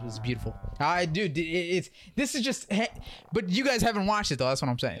was beautiful. This is just. But you guys haven't watched it though. That's what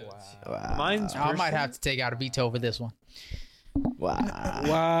I'm saying. Wow. I might have to take out a veto for this one.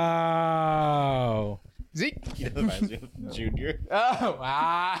 Wow. Zeke? Junior. Oh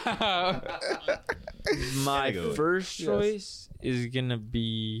wow. My first choice is gonna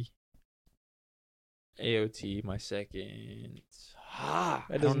be AOT. My second.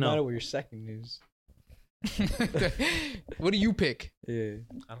 It doesn't matter what your second is. What do you pick? Yeah.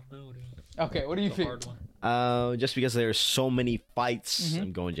 I don't know, dude. Okay, what do you pick? Just because there's so many fights,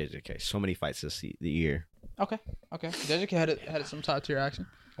 I'm going JJK. So many fights this year. Okay. JJK had some top tier action.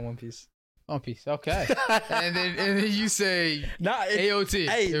 One Piece. Okay. and then you say AOT.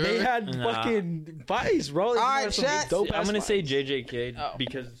 Hey, they had fucking fights, bro. All right, chat. I'm gonna say JJK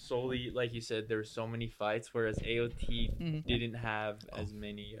because solely, like you said, there were so many fights, whereas AOT didn't have as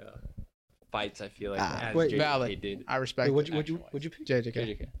many fights. I feel like as JJK valid. did. I respect. Would you pick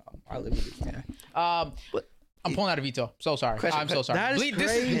JJK? I live with you. Yeah. I'm pulling out a veto. So sorry. I'm so sorry. That is Bleach,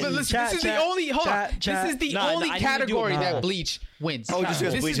 crazy. This is the only. Hold on. This is the only category that Bleach wins. Oh, just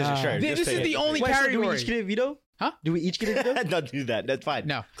because Bleach is sure. This is the only Wait, category. so do we each get a veto? Huh? Do we each get a veto? Don't do that. That's fine.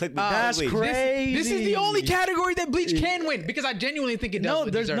 No. Click That's Bleach. crazy. This is the only category that Bleach can win because I genuinely think it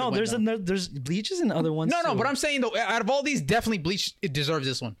does. There's Bleaches and other ones. No, too. but I'm saying though, out of all these, definitely Bleach it deserves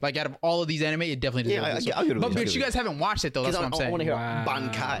this one. Like out of all of these anime, it definitely deserves this one. But you guys haven't watched it though. That's what I'm saying. I want to hear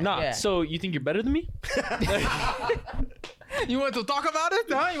Bankai. Nah. Yeah. So you think you're better than me? You want to talk about it?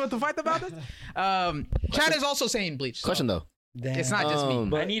 Huh? You want to fight about it? Chad is also saying Bleach. Question though. Damn. It's not just me.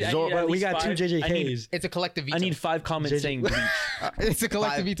 But we got 2 JJKs. It's a collective veto. I need 5 comments saying Bleach. It's a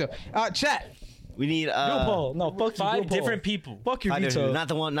collective veto. Chat. We need Paul. No, fuck you, 5 Paul. different people. Fuck your veto.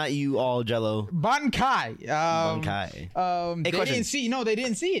 not you all Jello. Bankai. They question. didn't see. No, they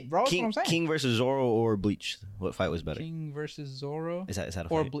didn't see it, bro. That's what I'm saying. King versus Zoro or Bleach? What fight was better? King versus Zoro. Is that a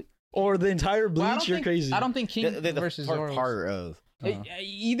or fight? Or the entire Bleach? Well, You're crazy. I don't think King The versus Zoro. part of.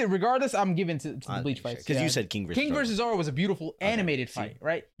 Either, regardless, I'm giving to the Bleach fights. Because you said King versus Zoro was a beautiful animated fight,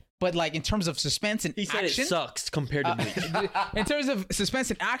 right? But like in terms of suspense and He said action, it sucks compared to Bleach. in terms of suspense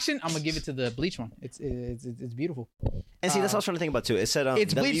and action, I'm gonna give it to the Bleach one. It's beautiful. And see, that's what I was trying to think about too. It said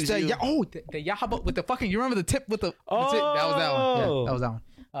It's Bleach. The Yahaba with the fucking. You remember the tip with the? Tip? That was that one. Yeah, that was that one.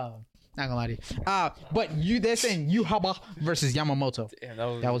 Not gonna lie to you. But they're saying Yuhaba versus Yamamoto.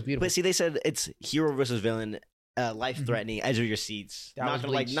 Damn, that was beautiful. But see, they said it's hero versus villain, life threatening, edge of your seats. That was not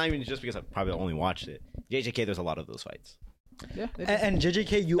Bleach. not even just because I probably only watched it. JJK, there's a lot of those fights. Yeah, and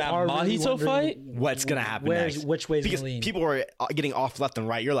JJK, you That are really Mahito wondering fight? What's gonna happen next? Which way is Because gonna lean? people were getting off left and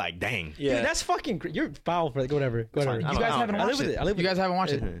right. You're like, dang. Yeah. Dude, that's fucking. You're foul for it. Whatever. fine. you I guys don't haven't care. I live watched with it. it. I live with You guys haven't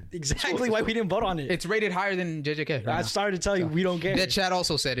watched it. Exactly why we didn't vote on it. It's rated higher than JJK. I started to tell you we don't care. That chat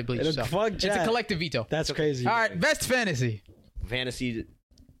also said it. Bleach. So. Fuck It's a chat. collective veto. That's crazy. All right, best fantasy. Fantasy.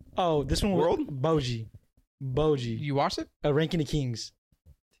 Oh, this one. World? Boji. You watched it? Ranking the Kings.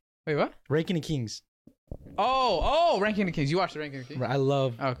 Wait, what? Ranking the Kings. Oh, Ranking the Kings. You watched the Ranking the Kings? I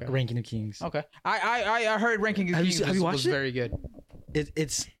love Okay. Ranking the Kings. Okay. I heard Ranking the Have you Kings have you watched was it? very good.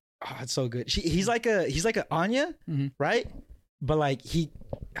 It's so good. He's like a Anya, Mhm. right? But like he's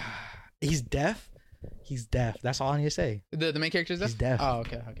deaf. He's deaf. That's all I need to say. The main character is He's deaf. Oh,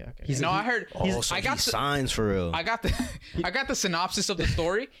 okay. He's- I heard. So I got he the, signs for real. I got the synopsis of the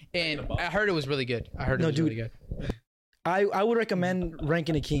story, and I heard it was really good. Really good. I would recommend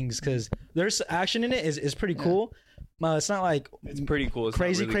Ranking the Kings because there's action in it. Is pretty cool. It's not like It's pretty cool. It's not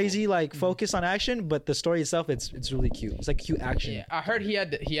really crazy like focus on action, but the story itself it's really cute. It's like cute action. Yeah, I heard he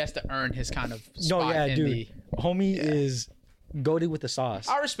has to earn his kind of spot No, yeah, in dude. the. Homie is goated with the sauce.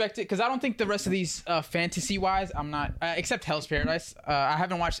 I respect it because I don't think the rest of these fantasy wise, I'm not except Hell's Paradise. I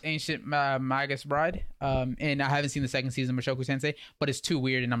haven't watched Ancient Magus Bride, and I haven't seen the second season of Mushoku Tensei, but it's too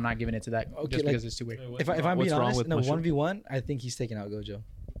weird, and I'm not giving it to that just because it's too weird. Wait, If I'm being wrong honest, with no Mushoku? 1v1, I think he's taking out Gojo.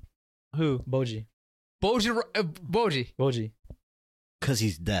 Who? Boji. Boji. Because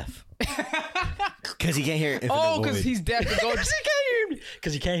he's deaf. Because he can't hear Infinite Oh, because Void. he's deaf. And Gojo,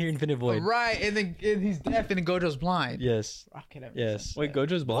 Because he can't hear Infinite Void. right, and he's deaf, and then Gojo's blind. Yes. Okay, that makes Yes. sense. Wait,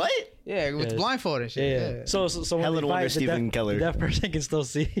 Gojo's blind? What? Yeah, with Yes. blindfold and Yeah, shit. yeah. So when Helen they Wonder, fight, Stephen the Keller. deaf person can still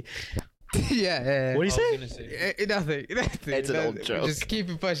see. yeah. What do you say? Nothing. It's an old joke. Just keep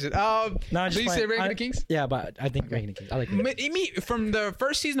it pushing. No, Do you say Ranking the Kings? Yeah, but I think Ranking the Kings. I like it. From the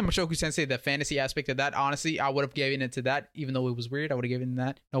first season of Mushoku Tensei, the fantasy aspect of that, honestly, I would have given it to that, even though it was weird. I would have given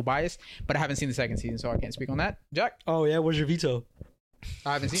that no bias, but I haven't seen the second season, so I can't speak on that. Jack, Oh yeah, where's your veto?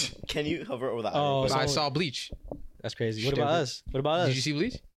 I haven't seen it. Can you hover over the Oh, eye? I saw Bleach. That's crazy. What Stupid. about us? What about us? Did you see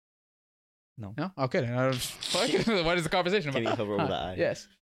Bleach? No. No. Okay. Then. Fuck. What is the conversation Can about? you hover over the eye? Yes.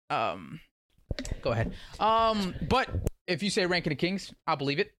 Go ahead. But if you say Ranking the Kings, I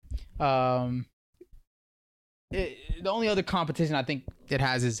believe it. The only other competition I think it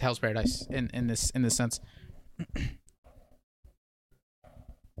has is Hell's Paradise in this sense.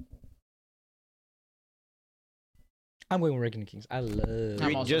 I'm going with Ranking the Kings. I love.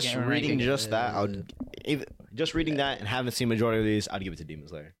 I'm also Just getting reading ranking. just that, just reading that and haven't seen majority of these, I'd give it to Demon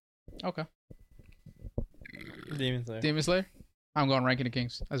Slayer. Okay. Demon Slayer. Demon Slayer. I'm going Ranking the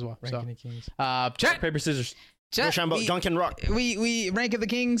Kings as well. Ranking the Kings. So, chat. Paper, scissors. Chat. Rochambeau, Duncan Rock. We Ranking the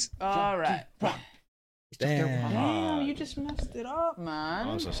Kings. All right. Damn. Damn, you just messed it up, man.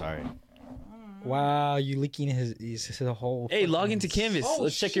 Oh, I'm so sorry. Wow, you leaking his whole. Hey, log fucking- into Canvas.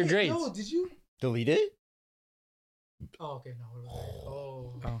 Let's check your grades. No, did you? Delete it? Oh, okay.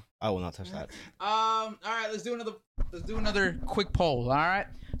 No. I will not touch that. All right. Let's do another quick poll. All right.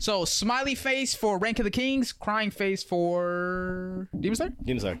 So, smiley face for Rank of the Kings, crying face for Demon Slayer.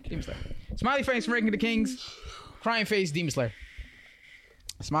 Demon Slayer. Demon Slayer. Smiley face for Rank of the Kings, crying face Demon Slayer.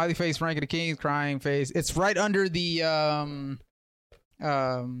 Smiley face Rank of the Kings, crying face. It's right under the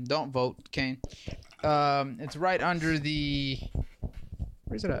don't vote, Kane. It's right under the.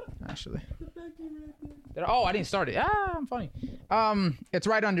 Where's it at? Actually. Oh, I didn't start it. I'm funny. It's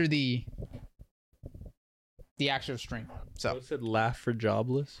right under the actual string. So It said laugh for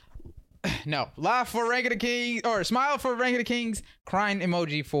jobless. no, laugh for Rank of the Kings or smile for Rank of the Kings, crying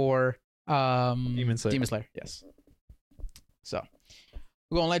emoji for Demon Slayer. Demon Slayer. Yes. So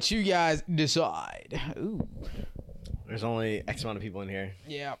we're gonna let you guys decide. Ooh. There's only X amount of people in here.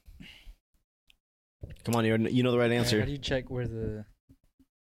 Yeah. Come on, you know the right How answer. do you check where the?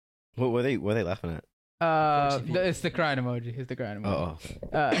 What were they laughing at? It's the crying emoji. It's the crying emoji.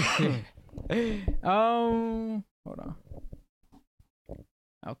 Oh. Hold on.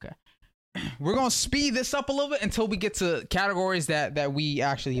 Okay. We're gonna speed this up a little bit until we get to categories that we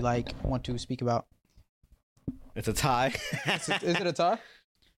actually like want to speak about. It's a tie. Is it a tie?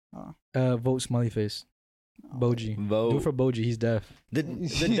 Vote smiley face. Boji. Vote. Do it for Boji. He's deaf. The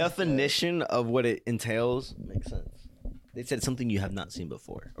definition of what it entails makes sense. They said something you have not seen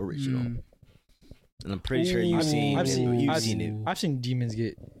before. Original. And I'm pretty sure you've seen it. I've seen demons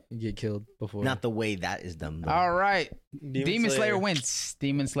get killed before. Not the way that is done, though. All right. Demon Slayer wins.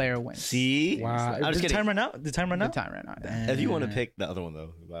 Demon Slayer wins. See? Wow. I'm just the kidding. time right now? The time right now? The time right now. If you want to pick the other one,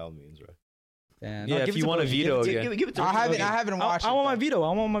 though, by all means, bro. Damn. Yeah, if you want a veto again. Give it to me. I haven't watched it. I want my veto.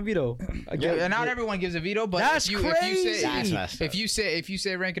 I want my veto. Yeah, not everyone gives a veto, but That's crazy. If you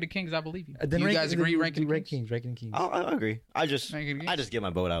say Rank of the Kings, I believe you. Then you guys agree? Rank of the Kings. Rank of the Kings. I agree. I just Rank of the Kings? get my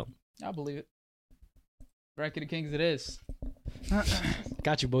vote out. I believe it. Rank of the Kings it is.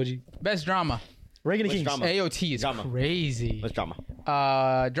 Got you, Boji. Best drama. Rank of the What's Kings. drama? AOT is Drama. crazy. What's drama?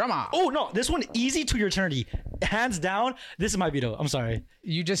 Drama. Oh no, this one easy to your eternity. Hands down, this is my veto. I'm sorry.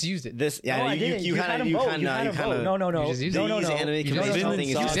 You just used it. This, yeah, No, I didn't. You had him vote. No. You just used it. These anime convention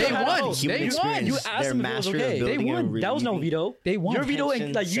things. They won. Human They won. experience. You asked They're them if it was master of okay. They building won. and That was no relieving. veto. They won. Your veto,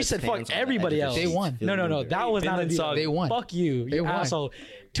 and like you Tension said, sets fuck fans on the everybody edge of else. their They won. seats. No. That was not a Vinland veto. Saga. They won. Fuck you. They You won. asshole.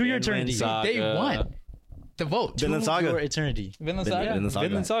 To your eternity. They won. The vote. Vinland Saga. Your eternity. Vinland Saga.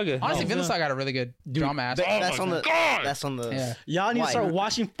 Vinland Saga. Honestly, Vinland Saga had a really good drama aspect. That's on the. Yeah. Y'all need Why? to start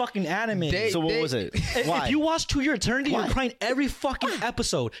watching fucking anime. They- So what was it? Why? If you watch To Your Eternity, Why? you're crying every fucking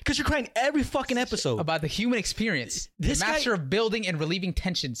episode. Because you're crying every fucking episode. About the human experience. This The guy- master of building and relieving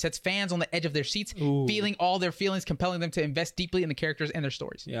tension sets fans on the edge of their seats, feeling all their feelings, compelling them to invest deeply in the characters and their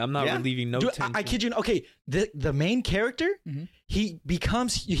stories. Yeah, I'm not Yeah. relieving no Dude, tension. I kid you. Okay, the main character, he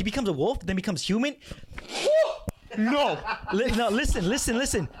becomes a wolf, then becomes human. No,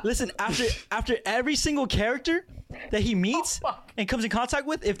 listen. After every single character that he meets and comes in contact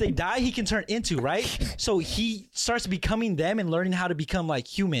with, if they die, he can turn into, right? So he starts becoming them and learning how to become like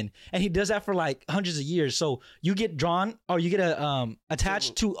human, and he does that for like hundreds of years. So you get drawn or you get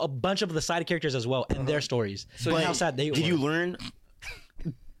attached to a bunch of the side characters as well and their stories. So how sad they were. Did you learn?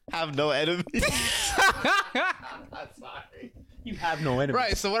 Have no enemies. You have no enemies.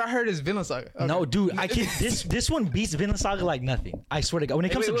 Right, so what I heard is Vinland Saga. Okay. No, dude, I can this one beats Vinland Saga like nothing. I swear to God. When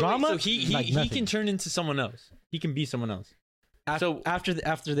it comes to drama, So he like he nothing. can turn into someone else. He can be someone else. So after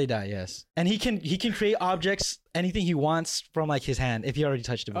they die, yes, and he can create objects, anything he wants from like his hand if he already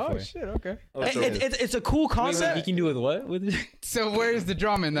touched it before. Oh shit, okay. It's a cool concept. he can do with what? With So where's the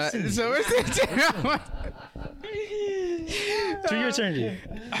drama in that? So where's the drama? To Your Eternity.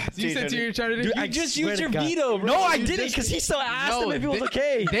 You said To Your Eternity? Dude, You I just swear used to your God. veto, bro. No, I You didn't just- because he still asked No, him if it was they-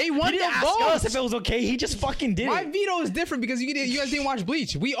 okay. they won He didn't the ask vote. us if it was okay. He just fucking did My it. veto is different because you guys didn't watch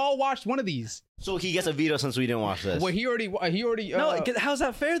Bleach. We all watched one of these. So he gets a veto since we didn't watch this. Well, he already. No, how's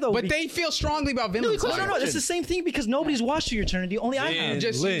that fair though? But they feel strongly about Vinland Saga. no, it's the same thing because nobody's watched To Your Eternity. Only I have.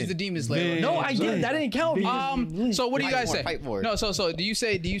 Just use the Demon Slayer. No, I didn't. That didn't count. So what do you guys say? Fight for it. No, so do you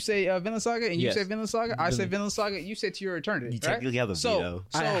say Vinland Saga and you Yes. say Vinland Saga? I say Vinland Saga. You say To Your Eternity. You right? technically have a veto.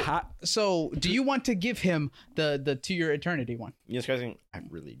 So do you want to give him the To Your Eternity one? You know, Crazy? I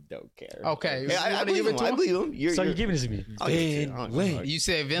really don't care. Okay, Hey, you I wanna believe give it to him. I him? believe him. So you're giving it to me. I'll give it to you. You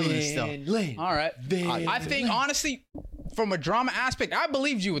say Vinland still. All right. I think honestly, from a drama aspect, I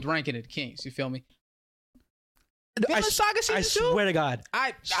believed you with ranking it Kings. You feel me? Vinland Saga season 2? I swear to God.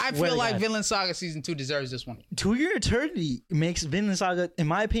 I Swear feel to like God. Vinland Saga season 2 deserves this one. To Your Eternity makes Vinland Saga, in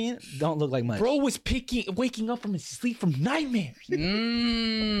my opinion, don't look like much. bro was waking up from his sleep from nightmares. Dude,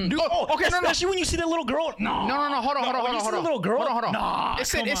 okay, especially when you see that little girl. No, hold on. when you see the little girl. Hold on. Nah, It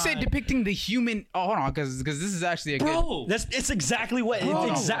said depicting the human. Oh, hold on, because this is actually a good. Bro, it's exactly what it's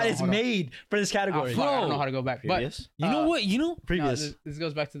hold on. made for this Oh, category. fuck, I don't know how to go back. But Previous? you know what? You know, no, Previous. this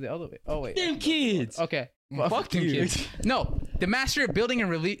goes back to the other way. Oh wait. damn kids. Okay. Fuck them you. kids. No, the master of building and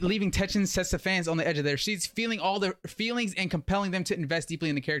relieving tension sets the fans on the edge of their seats, feeling all their feelings and compelling them to invest deeply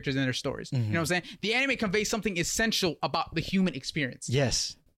in the characters and their stories. You know what I'm saying? The anime conveys something essential about the human experience.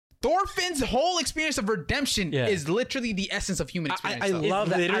 Yes. Thorfinn's whole experience of redemption Yeah. is literally the essence of human experience. I though. love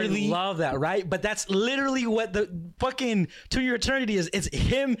that. literally- I love that, right? But that's literally what the fucking To Your Eternity is. It's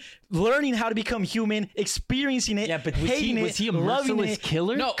him learning how to become human, experiencing it, Yeah, but hating was he a loving merciless it,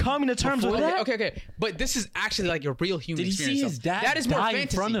 killer? No, coming to terms with before it. that? Okay. But this is actually like a real human Did he experience. see his though. dad That is more die in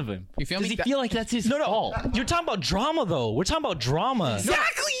fantasy. front of him? You feel Does me? he feel like that's his No, fault? you're talking about drama though. We're talking about drama.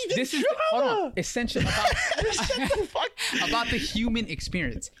 Exactly. This is hold on. Essentially about the human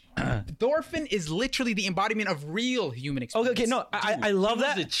experience. Thorfinn is literally the embodiment of real human experience. Okay, no, I love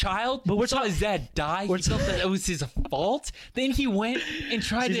that. As a child, but we saw his dad die. He felt that it was his fault. Then he went and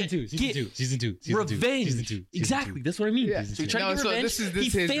tried to get revenge. Exactly, that's what I mean. Yeah. So he tried to get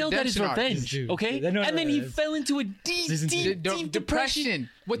revenge. He failed at his revenge. Okay, and then he fell into a deep depression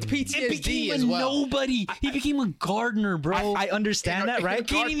with PTSD became as well. Nobody. He became a gardener, bro. I understand that, right?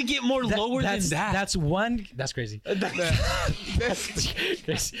 Can't even get more lower than that. That's one. That's crazy.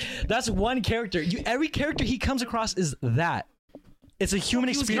 That's one character. Every character he comes across is that. It's a human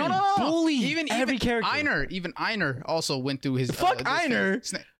experience. No. Bully. Even character. Even Einer also went through his. Fuck Einer.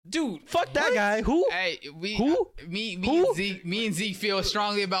 Dude, fuck that guy. Who? Hey, Who? Me and Zeke feel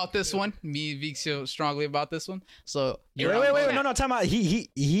strongly about this one. Me and Zeke feel strongly about this one. So wait. No, time out. He.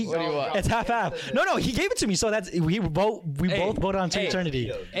 What do you want? It's half. No. He gave it to me. So that's we both voted on To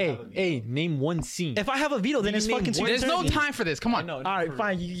Eternity. Hey, name one scene. If I have a veto, then it's fucking To There's Eternity. no time for this. Come on. All right,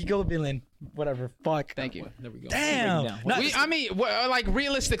 fine. You go, Villain. Whatever. Fuck. Thank you. There we go. Damn. Like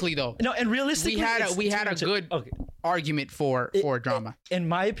realistically though. No, and realistically, we had a good argument for drama. In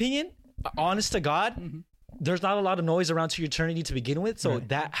my opinion, honest to God, there's not a lot of noise around To Eternity to begin with. So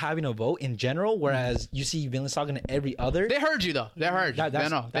that having a vote in general, whereas you see Vinland Saga and every other, they heard you though. They heard you.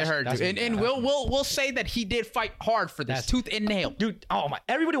 They heard you. And we'll say that he did fight hard for this, tooth and nail, dude. Oh my!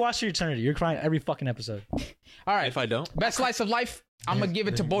 Everybody watch To Eternity. You're crying every fucking episode. All right. If I don't, best slice of life. I'm gonna give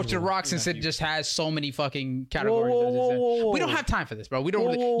it to Boruto Rock since it just has so many fucking categories. Whoa. We don't have time for this, bro. We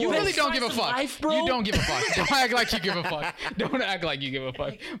don't. You really don't give a fuck. You don't give a fuck. Don't act like you give a fuck. Don't act like you give a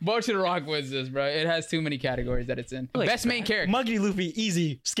fuck. Boruto Rock wins this, bro. It has too many categories that it's in. Best main character. Monkey Luffy,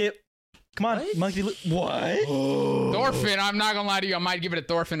 easy. Skip. Come on, Monkey Luffy. What? Thorfinn. I'm not gonna lie to you. I might give it to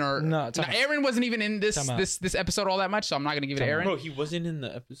Thorfinn or no. Aaron wasn't even in this episode all that much, so I'm not gonna give it to Aaron. Bro, he wasn't in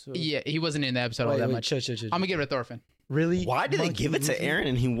the episode. Yeah, he wasn't in the episode all that much. Chill. I'm gonna give it to Thorfinn. Really? Why did they give it to Aaron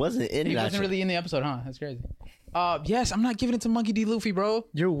and he wasn't in it? He wasn't really in the episode, huh? That's crazy. Yes, I'm not giving it to Monkey D. Luffy, bro.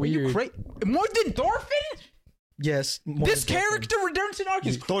 You're weird. More than Thorfinn? Yes. This character redemption arc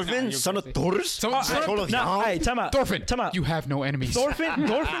is Thorfinn, son of Thor's. Hey, time out. Thorfinn, time out. You have no enemies. Thorfinn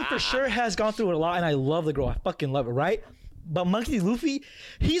for sure has gone through a lot, and I love the girl. I fucking love it, right? But Monkey D. Luffy,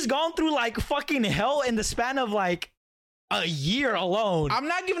 he's gone through like fucking hell in the span of like a year alone. I'm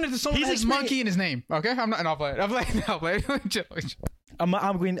not giving it to someone who has monkey in his name. Okay, I'm not. And I'll play it. I'll play it. Chill. I'm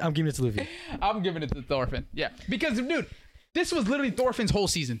giving it to Luffy. I'm giving it to Thorfinn. Yeah, because dude, this was literally Thorfinn's whole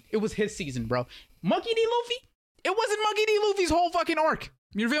season. It was his season, bro. Monkey D. Luffy. It wasn't Monkey D. Luffy's whole fucking arc.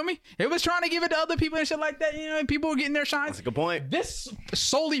 You feel me? It was trying to give it to other people and shit like that. You know, and people were getting their shines. That's a good point. This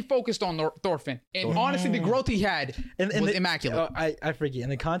solely focused on Thorfinn, and honestly, the growth he had was immaculate. I forget. In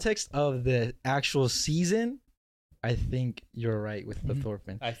the context of the actual season, I think you're right with the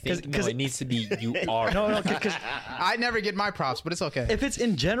Thorfinn. I think because it needs to be you are. No, because I never get my props, but it's okay. If it's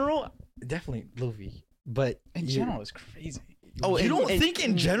in general, definitely Luffy. But in general, it's crazy. Oh, you don't think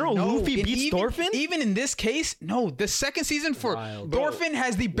in general Luffy beats Thorfinn? Even in this case, no. The second season for Thorfinn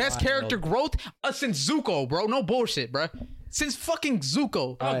has the best character growth since Zuko, bro. No bullshit, bro. Since fucking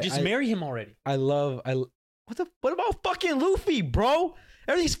Zuko. Just marry him already. What about fucking Luffy, bro?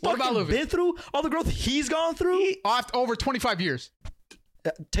 Everything's fucking been through, all the growth he's gone through. After over 25 years.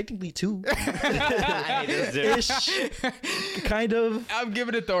 Technically 2. Ish. Kind of. I'm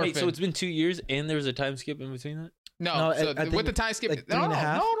giving it Thorfinn. Wait, so it's been 2 years and there was a time skip in between that? No, so with the time skip, like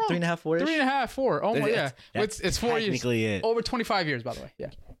 3.5, 3.5, 4. 3.5, 4. Oh my, yeah. It's 4 years. Technically it. Over 25 years, by the way. Yeah.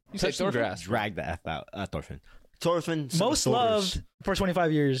 You say Thorfinn? Drag the F out. Thorfinn. Most loved for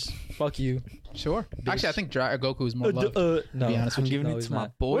 25 years. Fuck you. Sure. Actually, I think Goku is more loved. No, to be honest, I'm giving it to my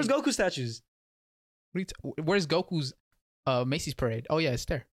boy. Where's Goku statues? Where's Goku's Macy's parade? Oh yeah, it's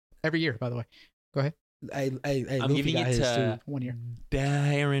there every year. By the way, go ahead. I'm giving it to 1 year.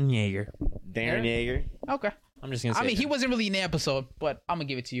 Darren Yeager. Okay. I'm just gonna say. I mean, he wasn't really in the episode, but I'm gonna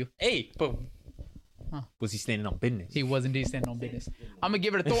give it to you. Hey, but was he standing on business? He was indeed standing on business. I'm gonna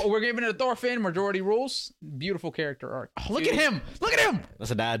give it a We're giving it a Thorfinn. Majority rules. Beautiful character arc. Oh, look at him! Look at him!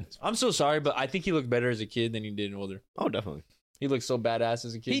 That's a dad. I'm so sorry, but I think he looked better as a kid than he did older. Oh, definitely. He looked so badass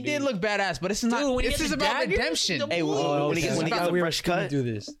as a kid. He did look badass, but it's not. This is about redemption. Hey, when he got the fresh cut, do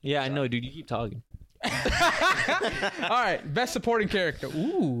this. Yeah, I know, dude. You keep talking. All right, best supporting character.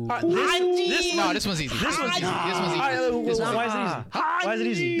 Ooh. This one's easy. This one's easy. Why is it easy? Why is it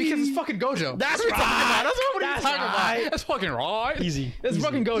easy? Because it's fucking Gojo. That's what we're talking about. That's fucking right. Easy. It's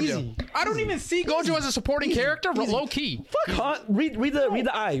fucking Gojo. Easy. I don't even see Gojo as a supporting character, but low key. Fuck, huh? Read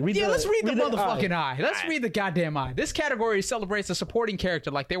the eye. Let's read the motherfucking eye. Let's read the goddamn eye. This category celebrates a supporting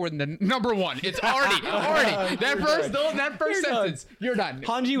character like they were the number one. It's already. That first sentence. You're done.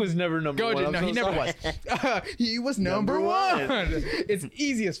 Hanji was never number Gojo, one. no, he never was. He was number one. It's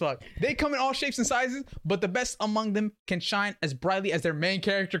easy as fuck. They come in all shapes and sizes, but the best among them can shine as brightly as their main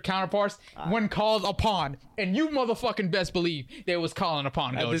character counterparts when called upon. And you motherfucking best believe they was calling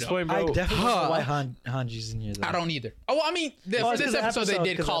upon Gojo. At this point, bro. I definitely don't know why Hanji's in here, though. I don't either. Oh, well, I mean, for this episode, they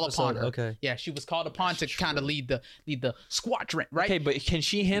did call upon her. Okay. Yeah, she was called upon to kind of lead the squadron, right? Okay, but can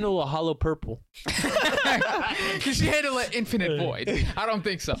she handle a hollow purple? Can she handle an infinite void? I don't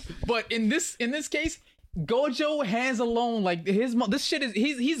think so. But in this case, Gojo hands alone, like this shit is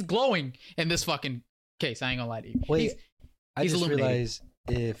he's glowing in this fucking case. I ain't gonna lie to you. Wait, I he's just illuminated. realized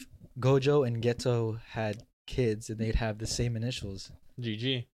if Gojo and Geto had kids, and they'd have the same initials.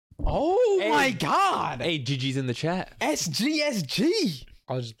 GG. Oh Hey. my god! Hey, GG's in the chat. SGSG.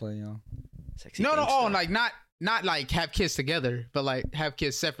 I was just playing, y'all. Sexy No, gangsta. like not like have kids together, but like have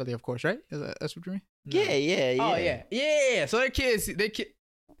kids separately, of course, right? That's what you mean? Yeah. Oh yeah. So they're kids.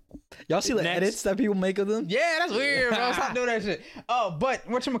 Y'all see the Next. edits that people make of them? Yeah, that's weird, bro. Stop doing that shit. Oh, but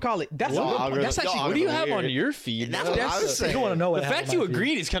whatchamacallit? That's Wow. that's actually Y'all What do you Weird. have on your feed? That's bro? what I was saying. You don't want to know what The happened fact you on my feed.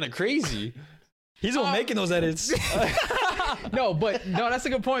 agreed is kind of crazy. He's the one making those edits. no, that's a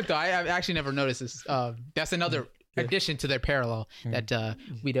good point though. I've actually never noticed this. That's another addition to their parallel that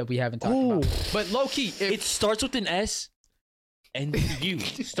we haven't talked about. But low key, It starts with an S, ends with a U.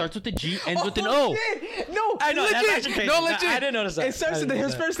 Starts with a G, ends with an O. Shit. No, I know, that's legit. actually crazy. No, legit. I didn't notice that. It starts with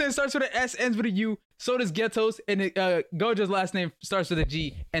his first name starts with an S, ends with a U. So does Geto's, and Gojo's last name starts with a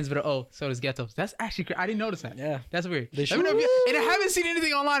G, ends with an O. So does Geto's. That's actually I didn't notice that. Yeah. That's weird. They Let me know if and I haven't seen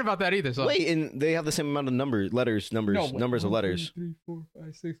anything online about that either. So Wait, and they have the same amount of numbers of letters, 3, 4,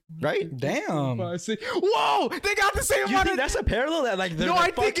 5, 6, right? Damn. 5, 6. Whoa, they got the same You amount think of. that's a parallel that like they're No, the I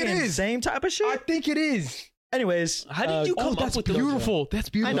think it fucking is. same type of shit? I think it is. Anyways, How did you come up with those? Beautiful. That's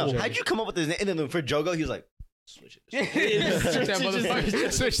I beautiful. know. How'd you come up with this? And then for Jogo, he was like, switch it. Switch that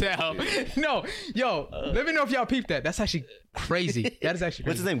motherfucker. Switch that hell. No, yo, let me know if y'all peeped that. That's actually crazy. That is actually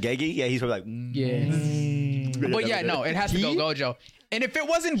What's crazy. his name? Gaggy? Yeah, he's probably like, Yeah. But yeah, no, it has to go Gojo. And if it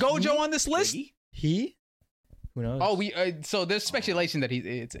wasn't Gojo on this list, he? Who knows? oh, we so there's speculation that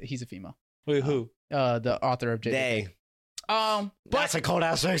he's a female. Wait, who? The author of J. Day. But That's a cold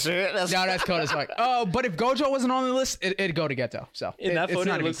ass picture. no, that's cold as fuck. But if Gojo wasn't on the list, it'd go to Geto. So In that it's photo,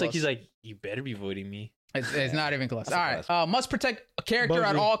 not it even looks like close. he's like, you better be voting me. It's not even close. That's All a right. Must protect a character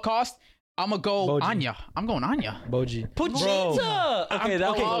at Boji. all costs. I'm gonna go Boji. Anya. I'm going Anya. Boji. Pochita! Okay, that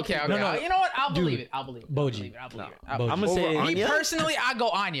okay, one. okay. No. You know what? I'll Dude. believe it. I'll believe it. Boji. I'll believe it. Boji. I'm gonna say Over Me Anya? personally, I go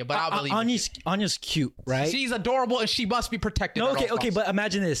Anya, but I'll believe it. Anya's cute, right? She's adorable and she must be protected. No, at all okay, costs. but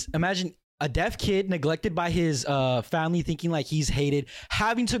imagine this. Imagine a deaf kid neglected by his family, thinking like he's hated,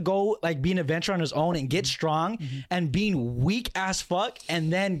 having to go like be an adventurer on his own and get strong, and being weak as fuck,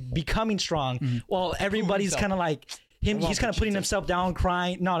 and then becoming strong. Well, everybody's kind of like him. He's kind of putting himself down,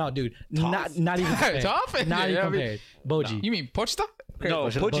 crying. No, dude, not even compared. Tough? Not Yeah, even I mean- compared. Boji. You mean Pochita? No,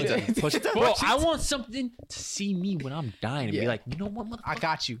 Pochita. Bro, I want something to see me when I'm dying and Yeah. be like, you know what, motherfucker? I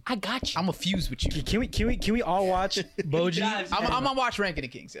got you. I got you. I'm a fuse with you. Can we all watch Boji? I'm gonna watch Ranking the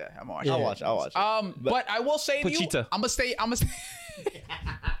Kings. Yeah, I'm gonna watch. Yeah. it. I'll watch. But I will say to you, Pochita. I'm gonna stay.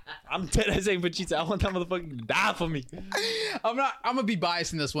 I'm dead as saying Pochita. I want that motherfucker to die for me. I'm gonna be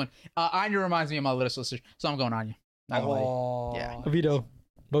biased in this one. Anya reminds me of my little sister, so I'm going Anya. Not gonna lie. Oh, Yeah. Vito,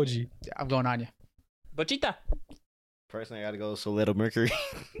 Boji. Yeah, I'm going Anya. Pochita. Personally, I gotta go Soleto Mercury.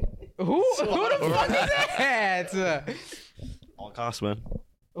 Who the fuck is that? All costs, man.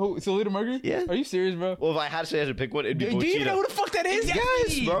 Who? Salita Mercury? Yeah. Are you serious, bro? Well, if I had to say I should pick one, it'd be Do you even know who Pochita. the fuck that is?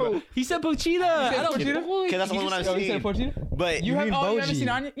 Yes, bro. He said Pochita. I don't Pochita? Okay, that's the one I've Oh, you said seen. Pochita? But You haven't Boji. seen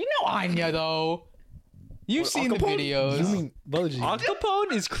Anya? You know Anya though. You've What, seen the Al Capone? videos. You mean Boji? Al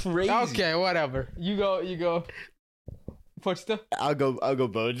Capone is crazy. Okay, whatever. You go. Pochita? I'll go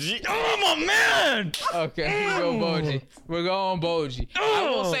Boji. Oh my man! Okay, we go Boji. We're going Boji. I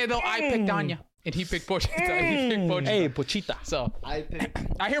will say though, I picked Anya and he picked Pochita. He picked Pochita. Hey, Pochita. So I picked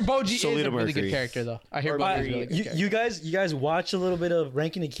I hear Boji is a Solita really good Mercury. character though. I hear Or Boji is a Mercury. really good character. You guys watch a little bit of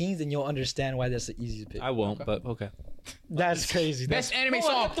Ranking the Kings, and you'll understand why that's the easiest pick. I won't, but okay. That's crazy. Best anime I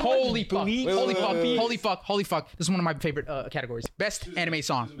song. have to Holy watch fuck. Bleach. Holy fuck. wait. Holy fuck. This is one of my favorite categories. Best anime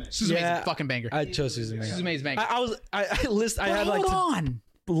song. Suzume's a fucking banger. I chose Suzume. Suzume's banger. I had like Hold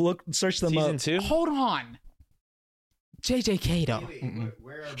to on. search them Season up. 2? Hold on. JJK though.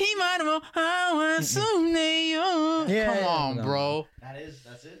 Yeah, Come on, bro.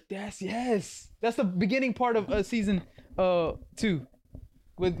 That's it. That's the beginning part of season 2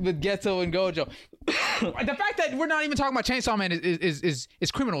 with Geto and Gojo. The fact that we're not even talking about Chainsaw Man is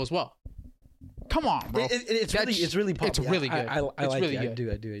criminal as well. Come on, bro. It's really popular. It's really good. I it's like really it.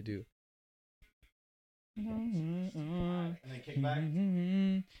 good. I do. And then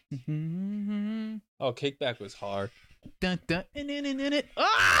kickback. Oh, Kickback was hard. Dun, dun,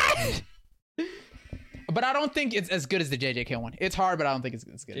 But I don't think it's as good as the JJK one. It's hard, but I don't think it's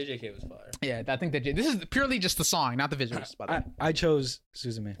as good. JJK was fire. Yeah, I think that this is purely just the song, not the visuals. By the way, I chose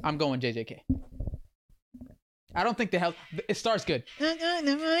Suzume. I'm going JJK. I don't think it starts good.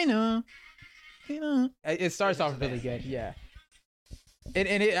 It starts off really good. Yeah.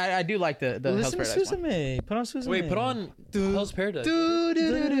 I do like the Hell's Listen to Paradise one. Suzume. Put on Suzume. Wait, put on Hell's Paradise.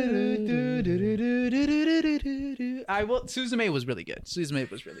 Suzume was really good. Suzume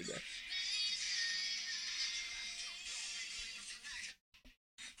was really good.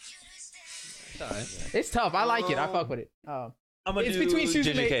 It's tough. I like it. I fuck with it. It's between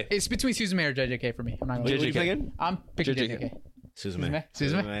Suzume. JJK. It's between Suzume or JJK for me. I'm not gonna What are you picking? I'm picking JJK. Suzume.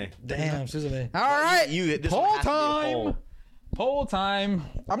 Damn, Suzume. All right. This Poll one has to be a time. poll. Poll time.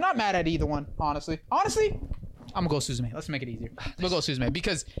 I'm not mad at either one, honestly. I'm gonna go Suzume. Let's make it easier. We'll go Suzume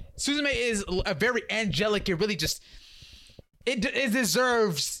because Suzume is a very angelic. It really just it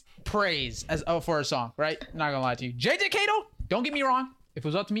deserves praise as for a song, right? Not gonna lie to you. JJK though, don't get me wrong. If it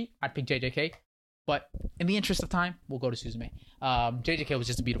was up to me, I'd pick JJK. But in the interest of time, we'll go to Suzume. JJK was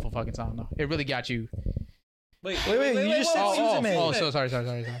just a beautiful fucking song though. It really got you. Wait, you just said Suzume. Oh, so sorry.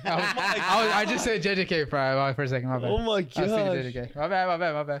 I just said JJK for a second. My bad. Oh my I was thinking god. JJK. My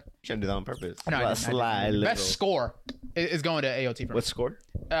bad. Shouldn't do that on purpose. No, I didn't. Best score is going to AOT for me. What score?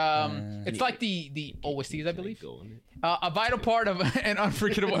 It's like the OSTs, I believe. A vital part of an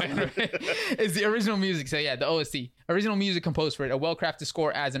unforgettable anime is the original music. So yeah, the OST. Original music composed for it. A well-crafted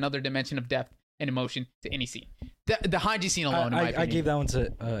score adds another dimension of depth and emotion to any scene. The Hanji scene alone, in my opinion. I gave that one to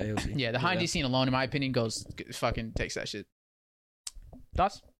AOC. Yeah, the Hanji scene alone, in my opinion, fucking takes that shit.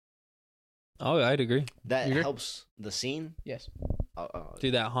 Thoughts? Oh, I'd agree. That helps the scene. Yes.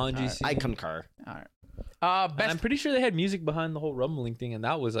 Dude, that Hanji scene. I concur. All right. And I'm pretty sure they had music behind the whole rumbling thing, and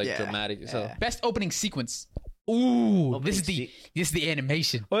that was like dramatic. So best opening sequence. Ooh, this is the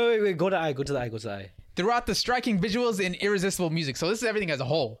animation. Wait. Go to the eye. Throughout the striking visuals and irresistible music. So this is everything as a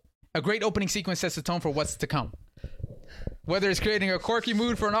whole. A great opening sequence sets the tone for what's to come. Whether it's creating a quirky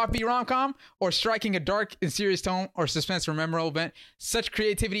mood for an offbeat rom-com or striking a dark and serious tone or suspense for a memorable event, such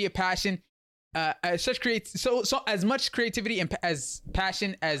creativity and passion, as much creativity and as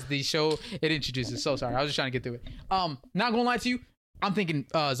passion as the show it introduces. So sorry, I was just trying to get through it. Not gonna lie to you, I'm thinking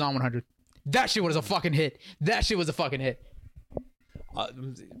Zom 100. That shit was a fucking hit. It's the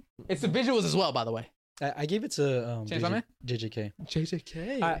visuals as well, by the way. I gave it to JJK.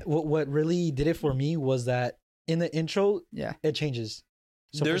 JJK. What really did it for me was that in the intro, it changes.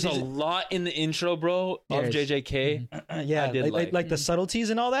 So there's a lot in the intro, bro, of JJK. Like the subtleties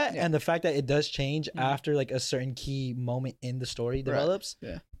and all that, and the fact that it does change after like a certain key moment in the story develops.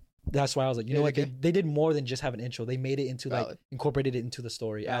 Yeah. That's why I was like, you know what? They did more than just have an intro. They made it into like incorporated it into the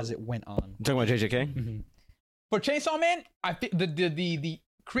story as it went on. You talking about JJK? Mm-hmm. For Chainsaw Man, I think the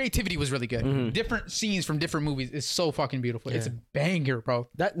creativity was really good. Mm-hmm. Different scenes from different movies is so fucking beautiful. It's a banger, bro.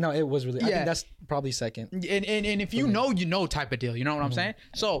 It was really. I think that's probably second. And if you know type of deal. You know what I'm saying?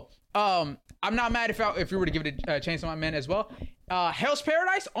 So I'm not mad if you were to give it a Chainsaw Man as well. Hell's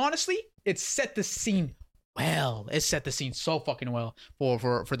Paradise, honestly, it set the scene well. It set the scene so fucking well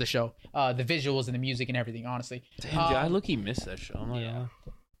for the show. The visuals and the music and everything. Honestly, damn, dude, I low-key missed that show.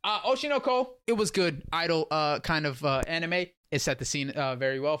 Oshinoko, it was good. Idol kind of anime. It set the scene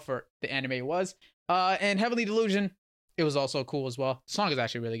very well for the anime it was. And Heavenly Delusion, it was also cool as well. The song is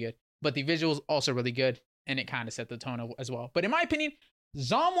actually really good, but the visuals also really good, and it kind of set the tone as well. But in my opinion,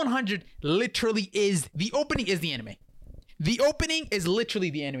 Zom 100 literally is the opening is the anime. The opening is literally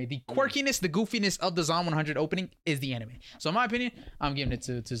the anime. The quirkiness, the goofiness of the Zom 100 opening is the anime. So in my opinion, I'm giving it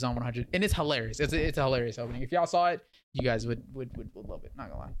to Zom 100, and it's hilarious. It's a hilarious opening. If y'all saw it, you guys would love it. Not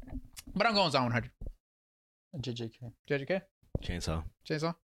gonna lie, but I'm going Zom 100. JJK. Chainsaw.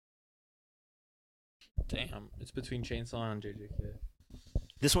 Damn, it's between Chainsaw and JJK.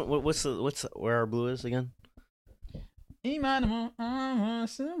 This one, what's where our blue is again? Okay.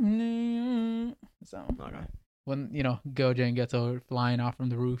 When Gojo and Geto are flying off from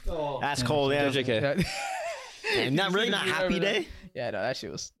the roof. That's cold, yeah. JJK. Damn, not happy day. Yeah, no, that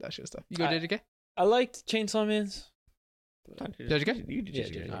shit was tough. You go JJK? I liked Chainsaw Man's. JJK? You did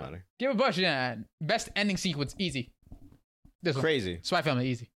JJK. Give a bunch. Yeah. Best ending sequence, easy. This one. Crazy. Spy Family,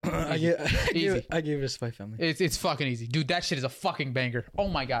 easy. I give it a Spy Family. It's fucking easy. Dude, that shit is a fucking banger. Oh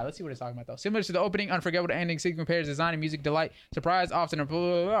my god. Let's see what it's talking about though. Similar to the opening, unforgettable ending sequence pairs design and music delight. Surprise, often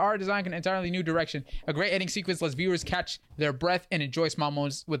art design can entirely new direction. A great ending sequence lets viewers catch their breath and enjoy small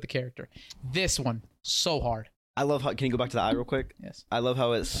moments with the character. This one, so hard. I love how. Can you go back to the eye real quick? Yes. I love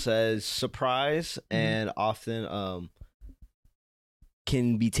how it says surprise and often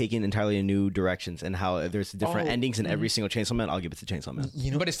can be taken entirely in new directions, and how there's different endings in every single Chainsaw Man. I'll give it to Chainsaw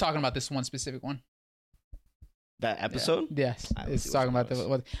Man. But it's talking about this one specific one. That episode? Yeah. Yes. It's talking about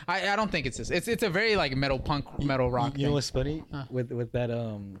the. I don't think it's this. It's a very like metal punk, metal rock. You know what's funny with that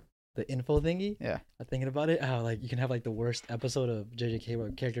the info thingy? Yeah. I'm thinking about it. How like you can have like the worst episode of JJK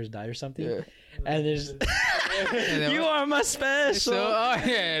where characters die or something, and there's you are my special. That's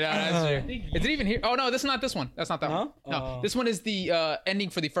true. Is it even here? Oh no, this is not this one. That's not that one. No, this one is the ending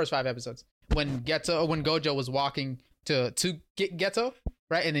for the first 5 episodes when Gojo was walking to get Geto,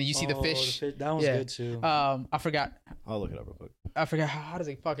 right, and then you see the fish. That one's good too. I forgot. I'll look it up real quick. I forgot how does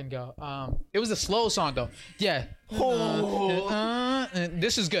it fucking go. It was a slow song though. Yeah.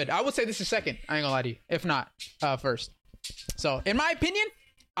 This is good. I would say this is second. I ain't gonna lie to you. If not, first. So in my opinion,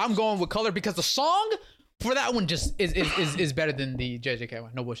 I'm going with Color because the song for that one just is better than the JJK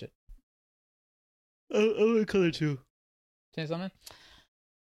one. No bullshit. I like Color too. Say something.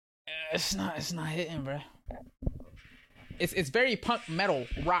 It's not hitting, bro. It's very punk metal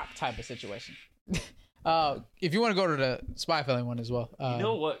rock type of situation. If you want to go to the Spy Family one as well. You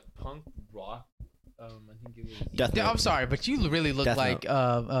know what punk rock? I think it was. Death Note. I'm sorry, but you really look Death like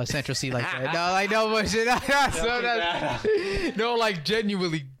Central C like that. No, like no bullshit. No, like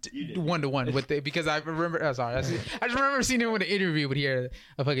genuinely 1-to-1 with it because I remember. Oh, sorry, I just remember seeing him in an interview with here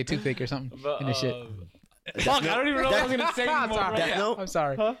a fucking toothpick or something and this shit. Fuck, I don't even know what I was gonna say anymore. Death Note. I'm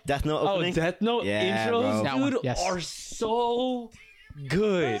sorry. Huh? Death Note opening. Death Note Yeah, intros, bro. dude, Yes. are so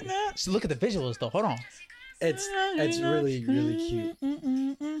good. Just look at the visuals though. Hold on. It's really cute.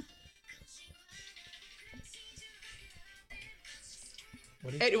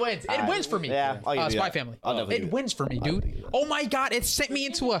 It wins. It wins for me. Yeah, I'll give you Spy that. Family. I'll definitely It do wins for me, dude. Oh my god, it sent me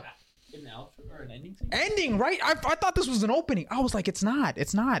into a An outro or an ending? ending, right? I thought this was an opening. I was like, it's not.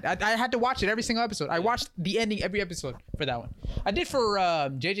 It's not. I had to watch it every single episode. I watched the ending every episode for that one. I did for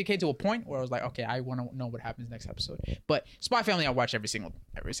JJK to a point where I was like, okay, I want to know what happens next episode. But Spy Family, I watch every single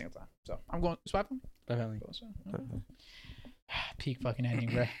time. So I'm going Spy Family. Spy Family. Peak fucking ending,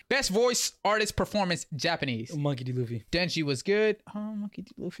 bro. Best voice artist performance, Japanese. Monkey D. Luffy. Denji was good. Monkey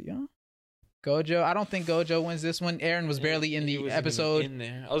D. Luffy, huh? Gojo. I don't think Gojo wins this one. Aaron was barely in the episode. In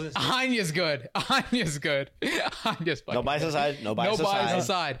there. I was gonna say, Anya's good. Anya's good. Anya's fucking No bias good. aside. No bias No bias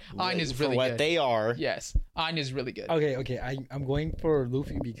aside. aside. Anya's For really what good. they are. Yes. Anya's really good. Okay. I'm going for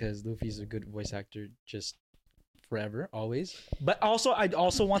Luffy because Luffy's a good voice actor just forever, always. But also, I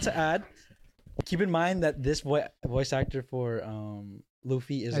also want to add, keep in mind that this voice actor for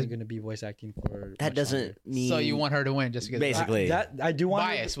Luffy isn't going to be voice acting for That much doesn't longer. mean. So you want her to win just because Basically. That I do want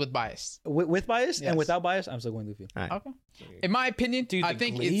bias with bias. with bias Yes. and without bias. I'm still going Luffy. All right. Okay. In my opinion, dude, I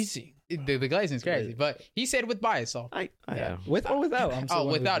think glazing. the glazing is crazy, but he said with bias, so Yeah. With or without. I'm still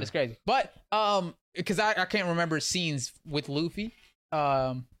going without Luffy. is crazy. But because I can't remember scenes with Luffy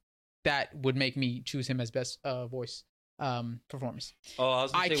that would make me choose him as best voice performance. oh,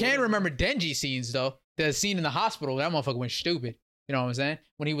 I can't remember Denji scenes though. The scene in the hospital, that motherfucker went stupid. You know what I'm saying?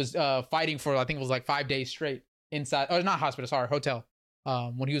 When he was fighting for, I think it was like 5 days straight inside, or not hospital, sorry, hotel.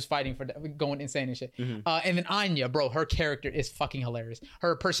 When he was fighting for going insane and shit. Mhm. And then Anya, bro, her character is fucking hilarious.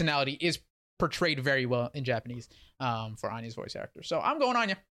 Her personality is portrayed very well in Japanese for Anya's voice actor. So I'm going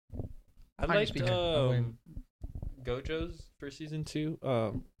Anya. I Anya liked speaker. Gojo's for season 2.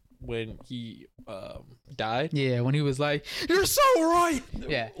 When he died. Yeah, when he was like, "You're so right."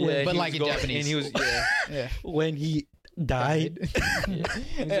 Yeah, When but he like was in going- Japanese. and he was yeah. When he died. he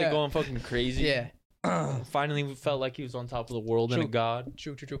was like going fucking crazy. Yeah. Finally felt like he was on top of the world and a True. god.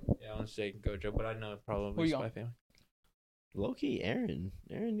 True. Yeah, I want to say Gojo, but I know Who probably you Spy on? Family. Low-key, Aaron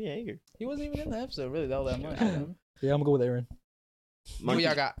Yeager. He wasn't even in the episode really that much. Yeah, I'm gonna go with Aaron. Who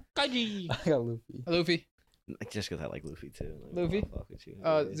y'all got? Kaiji. I got Luffy. Luffy. Just because I like Luffy too. Like, Luffy? I'll fuck with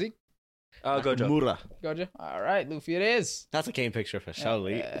you. Zeke. Gojo. Mura. Gojo. All right, Luffy. It is. That's a cane picture for sure.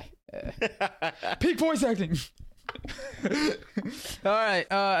 Lee. Peak voice acting. All right.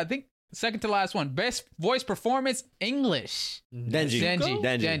 I think second to last one. Best voice performance English. Denji.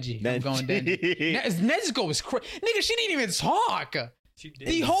 Denji. I'm going Denji. Nezuko was crazy. Nigga, she didn't even talk.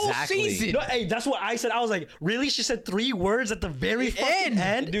 The whole Exactly. season. No, hey, that's what I said. I was like, really? She said 3 words at the very fucking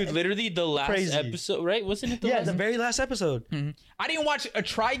end? Dude, literally the last Crazy. episode, right? Wasn't it the Yeah, last the very last episode. I didn't watch a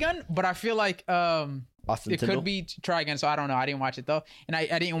Trigun, but I feel like Oh, Austin it Tyndall? could be Trigun, so I don't know. I didn't watch it though, and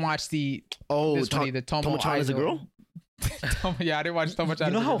I didn't watch the the Tomo-chan is a girl? Yeah, I didn't watch Tomo-chan.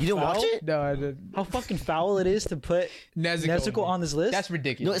 You know how You didn't watch it? No, I didn't. How fucking foul it is to put Nezuko on this list? That's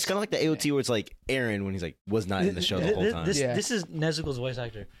ridiculous. No, it's kind of like the AOT where it's like Aaron when he's like was not in the show the whole time. This is Nezuko's voice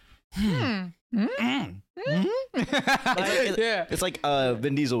actor. It's like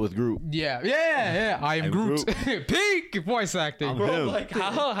Vin Diesel with Groot. Yeah. I am Groot. Peak voice acting. Bro, like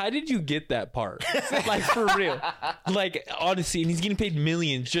how did you get that part? Like for real. Like honestly, and he's getting paid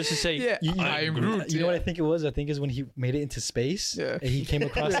millions just to say I am Groot. You know what I think it was? I think is when he made it into space and he came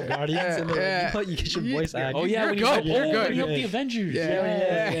across the Guardians and they're like, you get your voice acting. Oh yeah, You're good. You're good. When he helped the Avengers.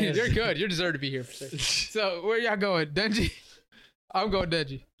 Yeah. You're good. You deserve to be here for sure. So where y'all going? Denji? I'm going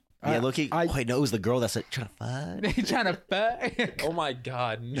Denji. Yeah, look-y. Wait, no, it was the girl that's like, trying to fuck. Trying to fuck. Oh my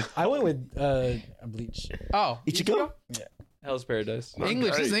god. No. I went with Bleach. Oh, Ichigo? Yeah. Hell's Paradise.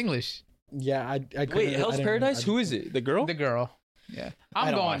 English is English. Yeah, I couldn't. Wait, Hell's Paradise? Who is it? The girl? The girl. Yeah.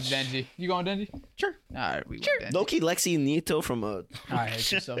 I'm going Denji. You going Denji? Sure. All right, we Sure. went Denji. Loki, Lexi, and Nito from I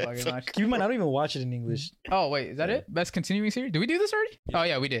hate you so fucking much. Keep in mind, I don't even watch it in English. Oh, wait, is that it? Best continuing series? Did we do this already? Oh,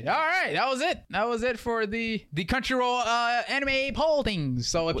 yeah, we did. All right, that was it. That was it for the Crunchyroll anime poll things.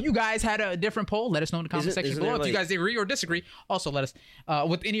 So if you guys had a different poll, let us know in the comment section below. If you guys agree or disagree, also let us,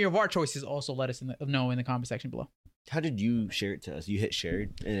 with any of our choices, also let us know in the comment section below. How did you share it to us? You hit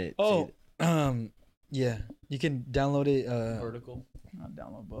shared and it yeah, you can download it. Vertical. I'll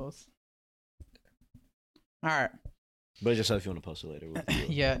download both. All right. But just so if you want to post it later.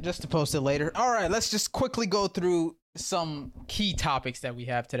 Yeah, just to post it later. All right, let's just quickly go through some key topics that we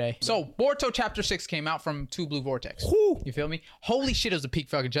have today. So, Boruto Chapter 6 came out from Two Blue Vortex. Woo. You feel me? Holy shit, it was a peak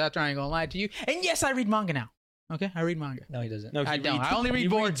fucking chapter. I ain't gonna lie to you. And yes, I read manga now. Okay, I read manga. No, he doesn't. I don't. I only read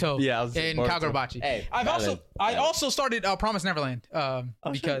Boruto and Kagurabachi. Hey, I also started Promised Neverland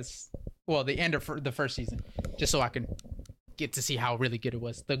because, well, the end of the first season, just so I can get to see how really good it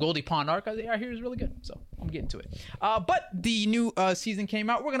was. The Goldie Pond arc I hear is really good, so I'm getting to it. But the new season came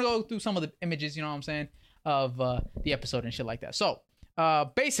out. We're gonna go through some of the images, you know what I'm saying, of the episode and shit like that. So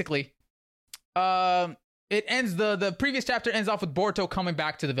basically, it ends the previous chapter ends off with Boruto coming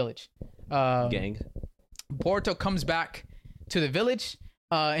back to the village. Gang. Boruto comes back to the village,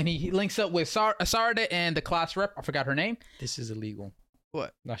 and he links up with Sarada and the class rep. I forgot her name. This is illegal.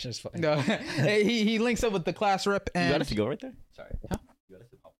 What? Not just fun. No, he links up with the class rep and You got us to go right there? Sorry. Huh? You got us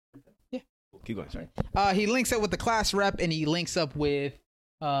to pop right there? Yeah. Keep going, sorry. He links up with the class rep and he links up with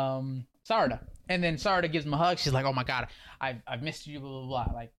Sarada. And then Sarada gives him a hug. She's like, "Oh my god, I've missed you, blah blah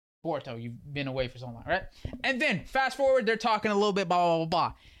blah." Like, Boruto, you've been away for so long, right? And then fast forward, they're talking a little bit, blah blah blah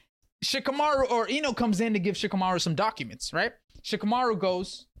blah. Shikamaru or Ino comes in to give Shikamaru some documents, right? Shikamaru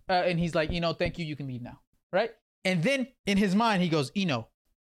goes and he's like, "Ino, thank you, you can leave now," right? And then in his mind, he goes, "Ino,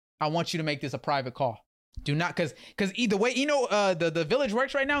 I want you to make this a private call. Do not, because either way, Ino, the village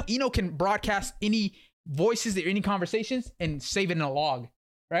works right now. Ino can broadcast any voices or any conversations and save it in a log,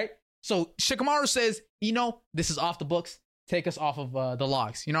 right? So Shikamaru says, Ino, this is off the books. Take us off of the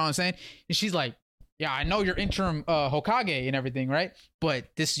logs. You know what I'm saying?" And she's like, "Yeah, I know you're interim Hokage and everything, right? But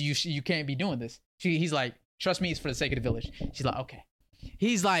this you can't be doing this." He's like, "Trust me, it's for the sake of the village." She's like, "Okay."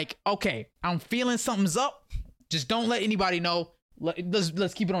 He's like, "Okay, I'm feeling something's up. Just don't let anybody know.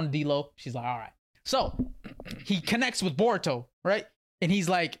 Let's keep it on the D-low." She's like, "All right." So he connects with Boruto, right? And he's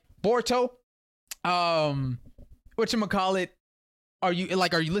like, "Boruto, whatchamacallit, are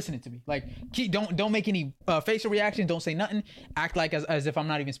you listening to me? Like, don't make any facial reaction. Don't say nothing. Act like as if I'm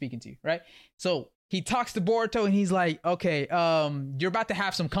not even speaking to you, right?" So he talks to Boruto and he's like, "Okay, you're about to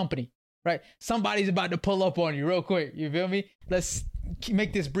have some company, right? Somebody's about to pull up on you real quick. You feel me? Let's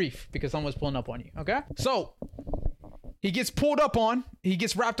make this brief because someone's pulling up on you, okay?" So he gets pulled up on. He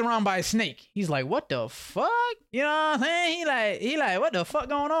gets wrapped around by a snake. He's like, "What the fuck?" You know what I'm saying? He like, "What the fuck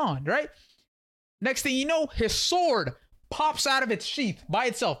going on?" Right? Next thing you know, his sword pops out of its sheath by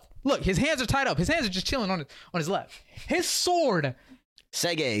itself. Look, his hands are tied up. His hands are just chilling on his lap. His sword,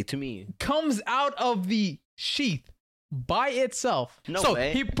 Sege to me, comes out of the sheath by itself. No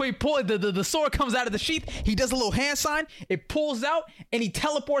way. He pull the sword comes out of the sheath. He does a little hand sign. It pulls out and he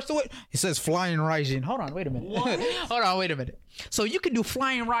teleports to it. It says Flying Raijin. Hold on, wait a minute. Hold on, wait a minute. So you can do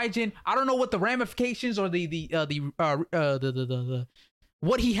Flying Raijin. I don't know what the ramifications or the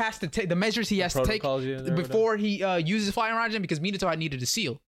what he has to take, the measures he has to take before he uses Flying Raijin, because Minato had needed a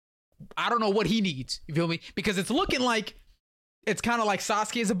seal. I don't know what he needs. You feel me? Because it's looking like it's kind of like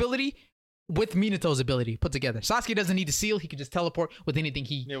Sasuke's ability with Minato's ability put together. Sasuke doesn't need a seal. He can just teleport with anything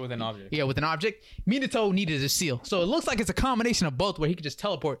with an object. Yeah, with an object. Minato needed a seal. So it looks like it's a combination of both where he could just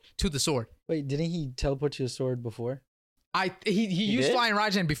teleport to the sword. Wait, didn't he teleport to his sword before? He used Flying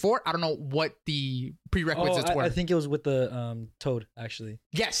Raijin before. I don't know what the prerequisites were. I think it was with the Toad, actually.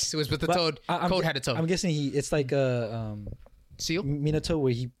 Yes, it was with the Toad. Code had a Toad. I'm guessing it's like a seal Minato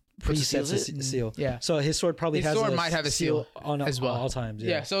where he presets a seal. Yeah. So his sword probably might have a seal on as well. All times.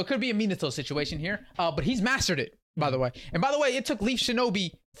 Yeah. So it could be a Minato situation here. But he's mastered it, by the way. And by the way, it took Leaf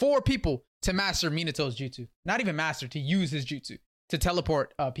Shinobi 4 people to master Minato's jutsu. Not even master, to use his jutsu to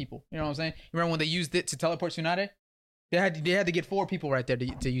teleport people. You know what I'm saying? Remember when they used it to teleport Tsunade? They had to get 4 people right there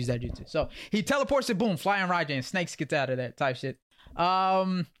to use that jutsu. So he teleports it, boom, Flying Raijin, Snakes gets out of that type shit.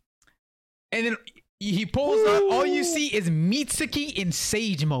 And then he pulls out, all you see is Mitsuki in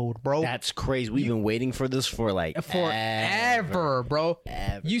Sage mode, bro. That's crazy. We've been waiting for this for like forever, bro.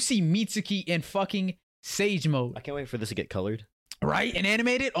 Ever. You see Mitsuki in fucking Sage mode. I can't wait for this to get colored. Right? And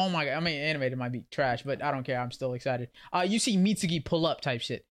animated? Oh my god. I mean, animated might be trash, but I don't care. I'm still excited. You see Mitsuki pull up type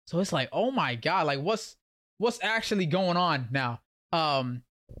shit. So it's like, oh my god, like what's actually going on now? And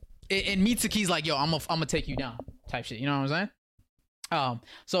Mitsuki's like, yo, I'm gonna take you down type shit. You know what I'm saying?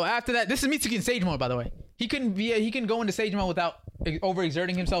 So after that, this is Mitsuki in Sage mode, by the way. He couldn't go into Sage mode without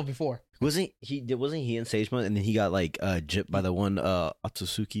overexerting himself before. Wasn't he in Sage mode and then he got like gypped by the one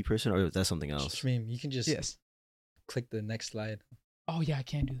Atsusuki person, or was that something else? Stream. You can just click the next slide. Oh yeah, I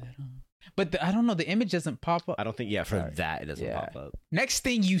can do that. But I don't know. The image doesn't pop up. I don't think. Yeah, for that it doesn't pop up. Next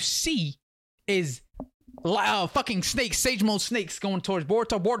thing you see is fucking snakes, Sage mode snakes going towards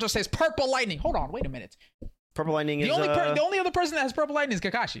Boruto. Boruto says purple lightning. Hold on, wait a minute. Purple lightning is the only other person that has purple lightning is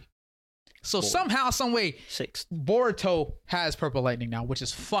Kakashi. So somehow, some way, Boruto has purple lightning now, which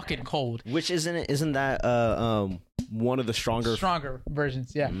is fucking cold. Which isn't that one of the stronger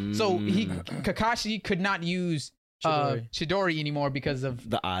versions? Yeah. So Kakashi could not use Chidori anymore because of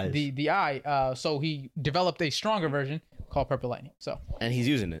the eyes. The eye. So he developed a stronger version called purple lightning. And he's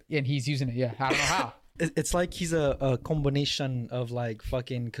using it. Yeah. I don't know how. It's like he's a combination of like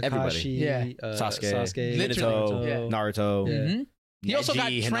fucking Kakashi, Sasuke, Minato, Naruto. Yeah. Mm-hmm. He also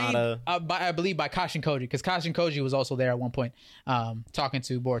got Neji, trained, I believe, by Kashin Koji, because Kashin Koji was also there at one point, talking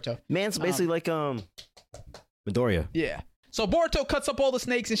to Boruto. Man's basically like Midoriya. Yeah. So Boruto cuts up all the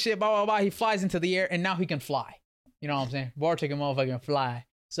snakes and shit. Blah blah blah. He flies into the air, and now he can fly. You know what I'm saying? Boruto can motherfucking fly.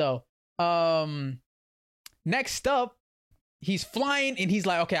 So, next up, he's flying, and he's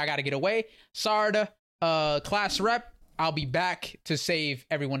like, okay, I gotta get away. Sarada, class rep. I'll be back to save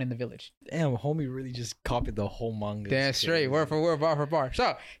everyone in the village. Damn, homie really just copied the whole manga. That's straight, word for word, bar for bar.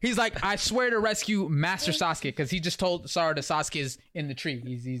 So he's like, I swear to rescue Master Sasuke, because he just told Sarada Sasuke is in the tree.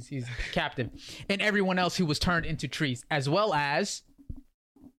 He's captive, and everyone else who was turned into trees, as well as,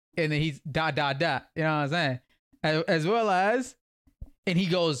 and then he's ... You know what I'm saying? As well as, and he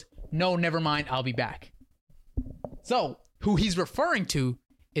goes, no, never mind, I'll be back. So who he's referring to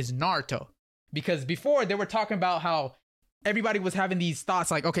is Naruto, because before they were talking about how everybody was having these thoughts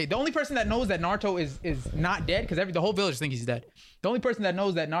like, okay, the only person that knows that Naruto is not dead, because the whole village thinks he's dead. The only person that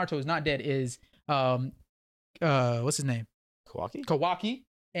knows that Naruto is not dead is what's his name? Kawaki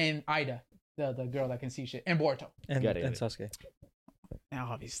and Ida, the girl that can see shit, and Boruto and Sasuke. Now,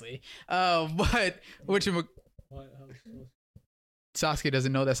 obviously, but Sasuke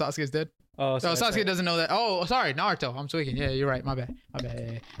doesn't know that Sasuke is dead. Oh, Sasuke doesn't know that. Oh, sorry, Naruto. I'm tweaking. Yeah, you're right. My bad.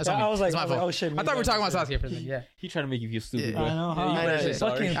 Yeah. That's I was like, oh shit. I thought we were talking about Sasuke for a second. Yeah. He trying to make you feel stupid. Yeah. I know.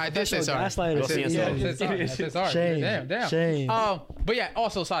 I did say sorry. I said sorry. Shame. Damn. Shame. But yeah,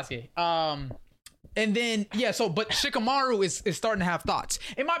 also Sasuke. And then but Shikamaru is starting to have thoughts.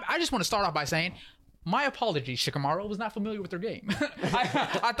 I just want to start off by saying, my apologies, Shikamaru was not familiar with their game.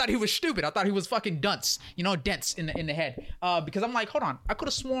 I thought he was stupid. I thought he was fucking dense in the head. Because I'm like, hold on, I could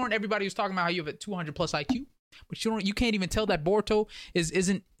have sworn everybody was talking about how you have a 200 plus IQ, but you can't even tell that Boruto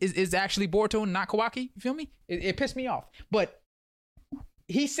is actually Boruto and not Kawaki. You feel me? It pissed me off. But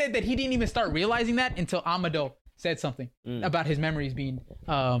he said that he didn't even start realizing that until Amado said something about his memories being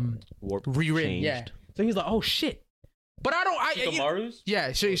rewritten. Changed. Yeah. So he's like, oh shit. But I don't. Shikamaru's? Yeah,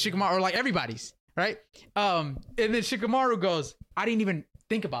 Shikamaru, or like everybody's. Right? And then Shikamaru goes, I didn't even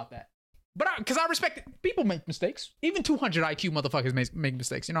think about that. But because I respect it. People make mistakes. Even 200 IQ motherfuckers make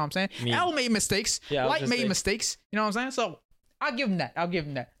mistakes. You know what I'm saying? L made mistakes. Yeah, Light made mistakes. You know what I'm saying? So I'll give him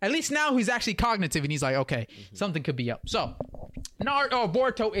that. At least now he's actually cognitive and he's like, okay, something could be up. So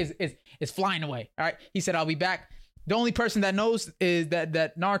Boruto is flying away. All right. He said, I'll be back. The only person that knows is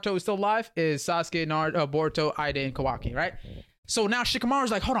that Naruto is still alive is Sasuke, Boruto, Ida, and Kawaki. Right? So now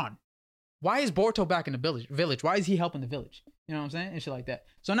Shikamaru's like, hold on. Why is Boruto back in the village? Why is he helping the village? You know what I'm saying? And shit like that.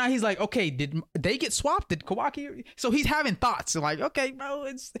 So now he's like, okay, did they get swapped? Did Kawaki? So he's having thoughts. Like, okay,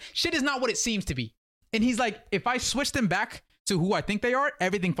 bro, shit is not what it seems to be. And he's like, if I switch them back to who I think they are,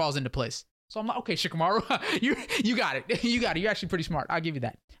 everything falls into place. So I'm like, okay, Shikamaru, you got it. You got it. You're actually pretty smart. I'll give you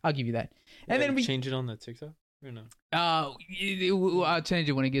that. And then we change it on the TikTok or no? I'll change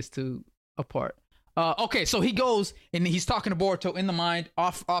it when it gets to a part. Okay, so he goes and he's talking to Boruto in the mind,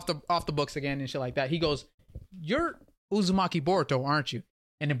 off the books again and shit like that. He goes, "You're Uzumaki Boruto, aren't you?"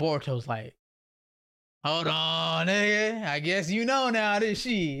 And then Boruto's like, "Hold on, nigga. I guess you know now this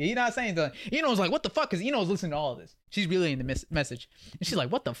she." He not saying something. Ino's like, "What the fuck?" Because Ino's listening to all of this. She's relaying the message. And she's like,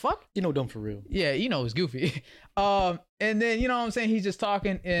 "What the fuck?" Dumb for real. Yeah, Ino is goofy. And then, you know what I'm saying? He's just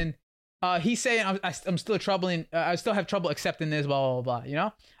talking and he's saying, I'm still troubling. I still have trouble accepting this, blah, blah, blah, you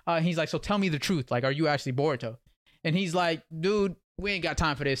know? He's like, so tell me the truth. Like, are you actually Boruto? And he's like, dude, we ain't got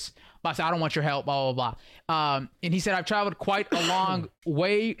time for this. I said, I don't want your help, blah, blah, blah. And he said, I've traveled quite a long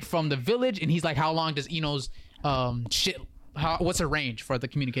way from the village. And he's like, how long does Ino's what's her range for the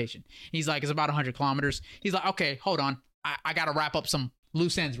communication? He's like, it's about 100 kilometers. He's like, okay, hold on. I got to wrap up some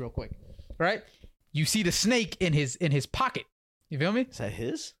loose ends real quick. Right? You see the snake in his pocket. You feel me? Is that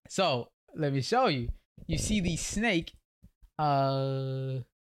his? So let me show you. You see the snake. I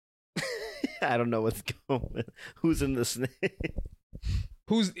don't know what's going. Who's in the snake?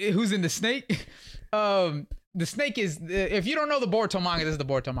 Who's in the snake? The snake is. If you don't know the Boruto manga, this is the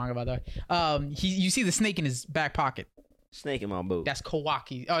Boruto manga, by the way. You see the snake in his back pocket. Snake in my boot. That's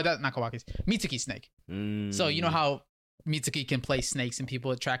Kawaki. Oh, that's not Kawaki's. Mitsuki's snake. So you know how Mitsuki can place snakes and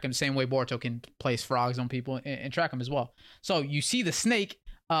people track him the same way Boruto can place frogs on people and track them as well. So you see the snake,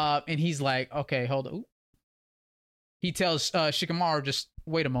 and he's like, okay, hold on. Ooh. He tells Shikamaru, just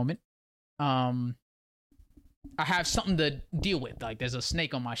wait a moment. I have something to deal with. Like, there's a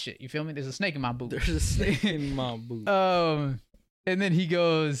snake on my shit. You feel me? There's a snake in my boot. There's a snake in my boot. And then he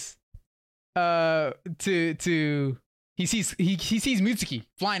goes he sees Mitsuki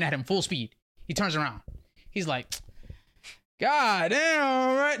flying at him full speed. He turns around. He's like, God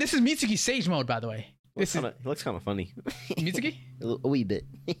damn, right? This is Mitsuki's Sage mode, by the way. He looks kind of funny. Mitsuki? A wee bit.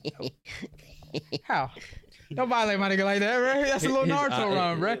 How? Don't violate my nigga like that, right? That's a little Naruto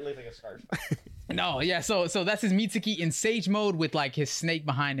run, right? It looks like a scarf. No, yeah. So that's his Mitsuki in Sage mode with like his snake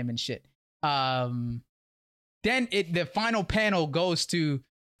behind him and shit. Then the final panel goes to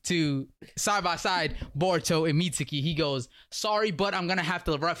side by side Boruto and Mitsuki. He goes, sorry, but I'm gonna have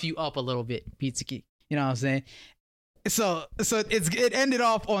to rough you up a little bit, Mitsuki. You know what I'm saying? So it ended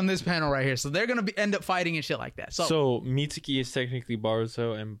off on this panel right here. So they're gonna end up fighting and shit like that. So Mitsuki is technically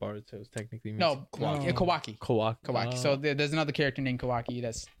Boruto, and Boruto is technically Mitsuki. No, Kawaki. Kawaki. So there's another character named Kawaki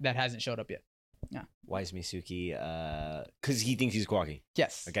that hasn't showed up yet. Yeah. Why is Mitsuki? Because he thinks he's Kawaki.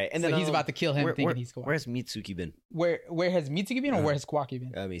 Yes. Okay, and so then he's about to kill him, thinking he's Kawaki. Where has Mitsuki been? Where has Mitsuki been, or where has Kawaki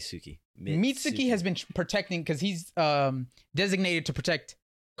been? Mitsuki. Mitsuki has been protecting because he's designated to protect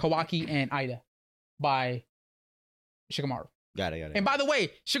Kawaki and Ida by Shikamaru. Got it. And by the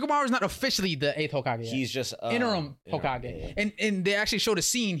way, Shikamaru is not officially the 8th Hokage yet. He's just interim Hokage. Yeah. And they actually showed a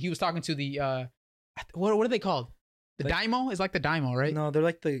scene. He was talking to the what are they called? The Daimyo is like the Daimyo, right? No, they're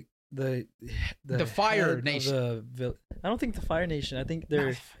like the Fire Nation. I don't think the Fire Nation. I think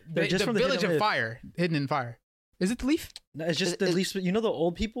they're just the from village of Fire, hidden in fire. Is it the Leaf? No, it's just the Leaf. You know the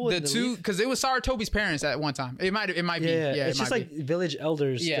old people. The two, because it was Saratobi's parents at one time. It might be. Yeah, it's just like village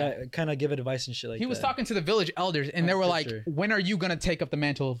elders. that kind of give advice and shit like that. He was talking to the village elders, and they were like, "When are you gonna take up the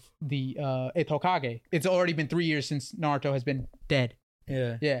mantle of the 8th Hokage? It's already been 3 years since Naruto has been dead."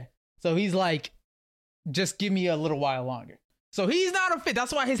 Yeah. So he's like, "Just give me a little while longer." So he's not a fit.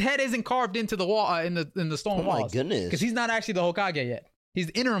 That's why his head isn't carved into the wall in the stone walls. Oh my goodness! Because he's not actually the Hokage yet. He's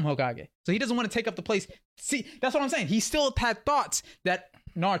the interim Hokage. So he doesn't want to take up the place. See, that's what I'm saying. He still had thoughts that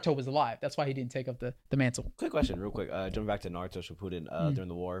Naruto was alive. That's why he didn't take up the mantle. Quick question, real quick. Jumping back to Naruto Shippuden during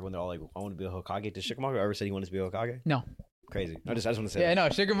the war, when they're all like, I want to be a Hokage. Did Shikamaru ever say he wanted to be a Hokage? No. Crazy. I just want to say that. No,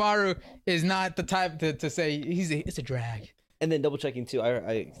 Shikamaru is not the type to say it's a drag. And then double checking too,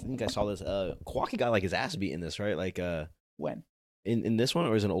 I think I saw this. Kawaki got like his ass beat in this, right? Like when? In this one,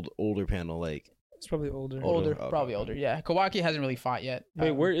 or is it an older panel? Like it's probably older. Probably older. Yeah, Kawaki hasn't really fought yet. Wait,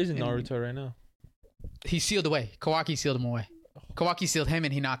 where is Naruto right now? He sealed away. Kawaki sealed him away. Kawaki sealed him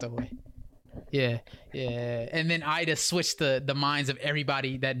and Hinata away. Yeah. And then Ida switched the minds of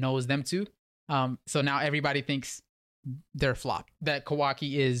everybody that knows them too. So now everybody thinks they're flopped. That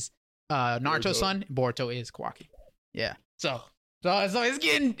Kawaki is Naruto's son. Boruto is Kawaki. Yeah. So it's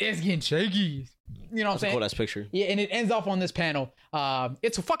getting shaky. You know what I'm saying? Cool ass picture. Yeah, and it ends off on this panel.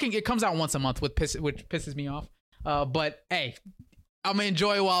 It comes out once a month, which pisses me off. But hey, I'm gonna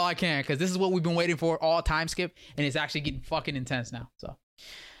enjoy it while I can, because this is what we've been waiting for all time skip, and it's actually getting fucking intense now. So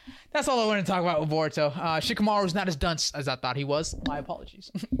that's all I want to talk about with Boruto. Shikamaru's not as dunce as I thought he was. My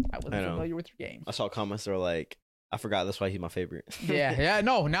apologies. I wasn't familiar with your game. I saw comments that were like, I forgot that's why he's my favorite. Yeah.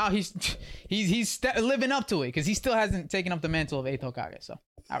 No, now he's living up to it because he still hasn't taken up the mantle of 8th Hokage. So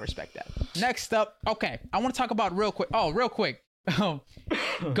I respect that. Next up, okay, I want to talk about real quick.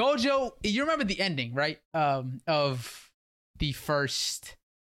 Gojo. You remember the ending, right? Of the first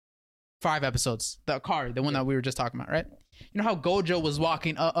 5 episodes, the one that we were just talking about, right? You know how Gojo was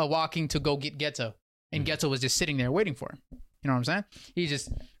walking to go get Geto, and Geto was just sitting there waiting for him. You know what I'm saying? He just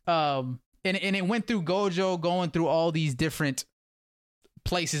and it went through Gojo going through all these different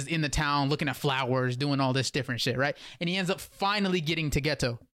places in the town, looking at flowers, doing all this different shit, right? And he ends up finally getting to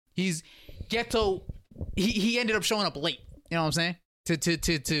Geto. Geto. He ended up showing up late. You know what I'm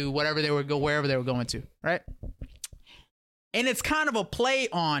saying? To wherever they were going to, right? And it's kind of a play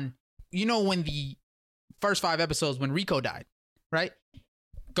on, when the first 5 episodes when Rico died, right?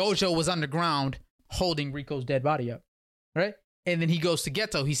 Gojo was underground holding Rico's dead body up, right? And then he goes to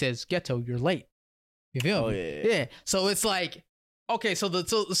Geto. He says, "Geto, you're late." You feel me? Yeah. So it's like, okay, so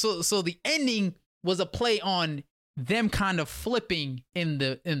the ending was a play on them kind of flipping in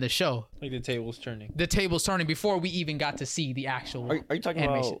the show, like the tables turning. The tables turning before we even got to see the actual. Are you talking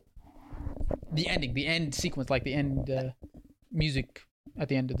animation? About the ending, the end sequence, like the end music at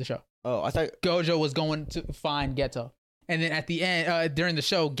the end of the show? Oh, I thought Gojo was going to find Geto, and then at the end, during the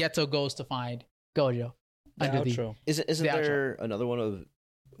show, Geto goes to find Gojo. Isn't there another one of?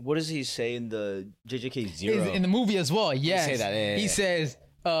 What does he say in the JJK Zero? In the movie as well, yes. He say that. Yeah. He says,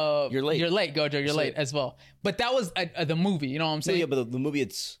 "You're late, Gojo. You're late as well." But that was the movie. You know what I'm saying? Yeah, but the movie,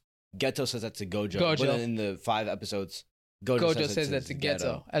 it's Geto says that to Gojo. But then in the 5 episodes, Gojo says that to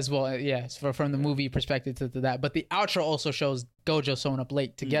Geto as well. Yeah, from the movie perspective to that. But the outro also shows Gojo showing up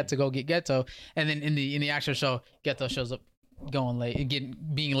late to get to go get Geto, and then in the actual show, Geto shows up going late and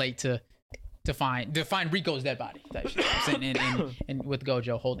being late to find Rico's dead body type shit. And with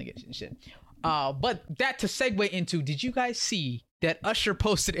Gojo holding it and shit. But that to segue into, did you guys see that Usher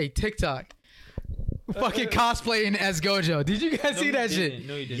posted a TikTok fucking cosplaying as Gojo? Did you guys see that shit?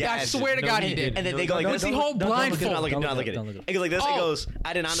 No, he didn't. Yeah, I swear to God he did. And then they go like this. The whole blindfold. Not look at it. It goes like this. It goes,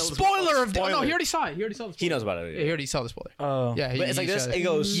 I did not know. Spoiler of... No, he already saw it. He already saw the spoiler. He knows about it. Yeah, he already saw the spoiler. Oh. Yeah, but it's like this. It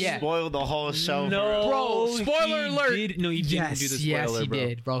goes, spoil the whole show. No. Bro, spoiler alert. He didn't do the spoiler, yes, he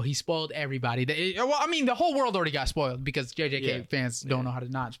did, bro. He spoiled everybody. Well, I mean, the whole world already got spoiled because JJK fans don't know how to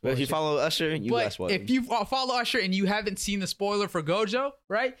not spoil. But if you follow Usher, you got spoiled. If you follow Usher and you haven't seen the spoiler for Gojo,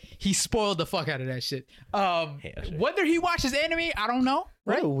 right? He spoiled the fuck out of that shit. Whether he watches anime, I don't know.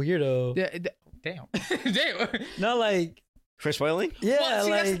 Right? What a weirdo. Damn. Not like for spoiling? Yeah. Well, see,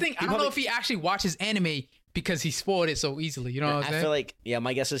 that's the thing. I don't know if he actually watches anime because he spoiled it so easily. You know what I'm saying? I feel like,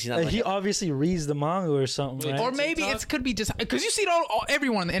 my guess is he's not. He obviously reads the manga or something, right? Or maybe it could be just because you see it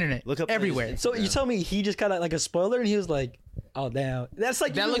everyone on the internet. Look up everywhere. So you tell me he just got like a spoiler and he was like, "Oh damn, that's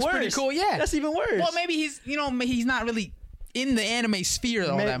like that looks worse. Pretty cool." Yeah, that's even worse. Well, maybe he's not really in the anime sphere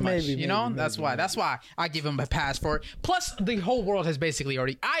all that much, that's why I give him a pass for it. Plus, the whole world has basically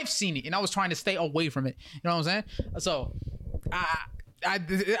I've seen it, and I was trying to stay away from it. You know what I'm saying? So,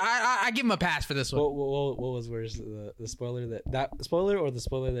 I give him a pass for this one. What was worse, the spoiler that spoiler or the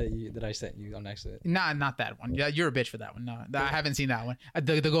spoiler that I sent you on accident? Nah, not that one. Yeah, you're a bitch for that one. No, I haven't seen that one.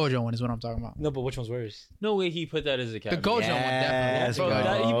 The Gojo one is what I'm talking about. No, but which one's worse? No way he put that as a caption. The Gojo one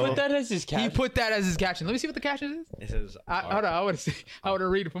definitely. He put that as his caption. He put that as his caption. Let me see what the caption is. It says, hold on, I want to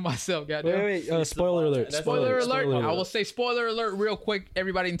read it for myself. Goddamn. Wait. Spoiler alert. Spoiler alert. I will say spoiler alert real quick.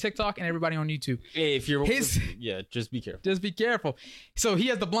 Everybody in TikTok and everybody on YouTube. Hey, if you're just be careful. Just be careful. So he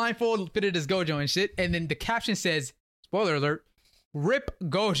has the blindfold fitted as Gojo and shit, and then the caption says, spoiler alert, "Rip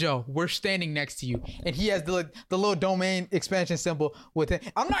Gojo, we're standing next to you." And he has the little domain expansion symbol with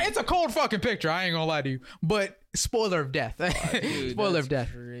it. It's a cold fucking picture, I ain't gonna lie to you. But spoiler of death. Dude, spoiler of death.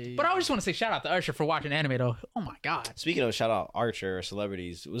 Crazy. But I just want to say shout out to Usher for watching anime though. Oh my god. Speaking of shout out Archer or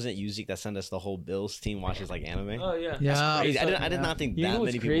celebrities, wasn't it Yuzik that sent us the whole Bills team watches like anime? Oh yeah. Yeah. Crazy. I did not think that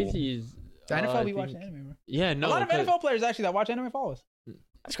many people. Is, the NFL we watch anime, bro. Yeah, no. A lot of NFL players actually that watch anime follow us.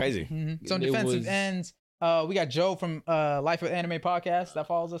 That's crazy. Mm-hmm. So defensive ends, we got Joe from Life of Anime Podcast that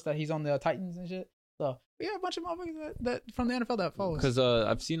follows us. That he's on the Titans and shit. So we got a bunch of motherfuckers that from the NFL that follow us. Because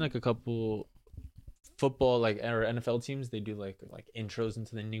I've seen like a couple football or NFL teams. They do like intros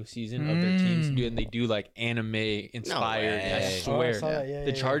into the new season of their teams, and they do like anime inspired. I swear,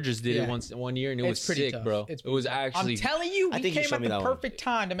 the Chargers did it one year, and it was sick, tough. Bro. It was actually. I'm telling you, we came at the perfect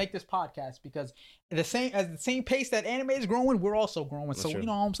time to make this podcast because the same pace that anime is growing, we're also growing. That's so true. You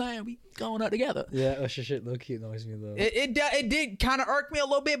know what I'm saying? We going up together. Yeah, shit, low key annoys me though. It did kind of irk me a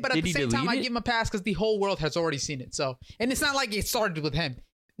little bit, but at the same time, I give him a pass because the whole world has already seen it. So, and it's not like it started with him.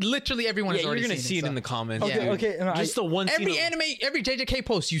 Literally everyone has already seen it. You're gonna see it in the comments. Okay. No, just the one. Every JJK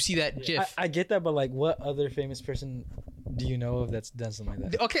post, you see that GIF. I get that, but like, what other famous person do you know of that's done something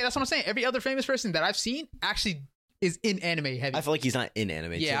like that? Okay, that's what I'm saying. Every other famous person that I've seen actually is in anime heavy. I feel like he's not in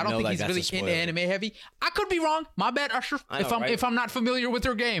anime. Yeah, I don't think he's really in anime heavy. I could be wrong. My bad, Usher. If I'm not familiar with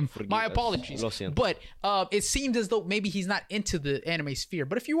your game, my apologies. But it seems as though maybe he's not into the anime sphere.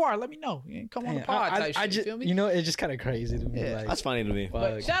 But if you are, let me know. Come on the pod. I just, feel me? You know, it's just kind of crazy to me. Yeah. Like, that's funny to me.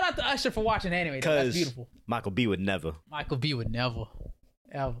 But shout out to Usher for watching anime. That's beautiful. Michael B would never.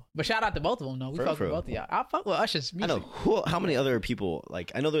 Ever. But shout out to both of them. No, we fuck with both of y'all. I fuck with Usher's music. I know how many other people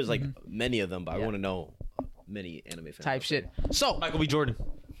like. I know there's like many of them, but I want to know many anime fans type shit. So Michael B. Jordan.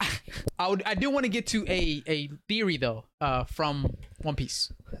 I do want to get to a theory though, from One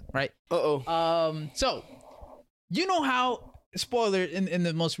Piece, right? So you know how spoiler in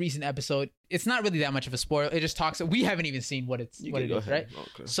the most recent episode, it's not really that much of a spoiler. It just talks. We haven't even seen what it is, right?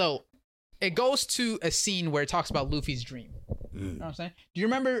 Okay. So it goes to a scene where it talks about Luffy's dream. You know what I'm saying? Do you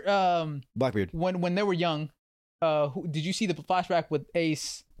remember Blackbeard when they were young? Did you see the flashback with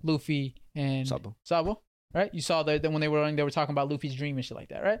Ace, Luffy, and Sabo? Right? You saw that when they were young, they were talking about Luffy's dream and shit like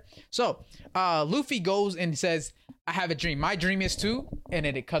that, right? So Luffy goes and says, "I have a dream. My dream is too," and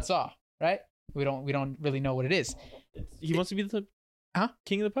then it cuts off. Right? We don't really know what it is. He wants to be the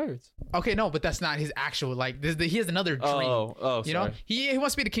king of the pirates. Okay, no, but that's not his actual he has another dream. Oh, you know, he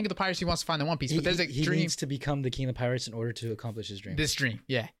wants to be the king of the pirates. He wants to find the One Piece, but there's a dream. He needs to become the king of the pirates in order to accomplish his dream. This dream,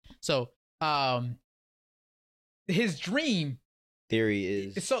 yeah. So, his dream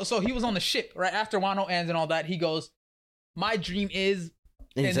theory is so he was on the ship right after Wano ends and all that. He goes, "My dream is,"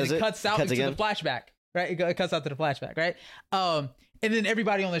 and then it cuts out into the flashback. Right, it cuts out to the flashback. Right, and then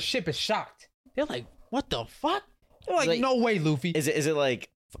everybody on the ship is shocked. They're like, "What the fuck?" They're like, "No way, Luffy." Is it like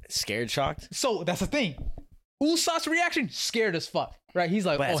scared, shocked? So that's the thing. Usopp's reaction, scared as fuck. Right? He's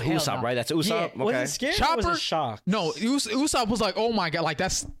like, that's Usopp, no. Right? That's Usopp. Yeah. Okay. Was it scared? Chopper, or was it shocked? No, Usopp was like, "Oh my god, like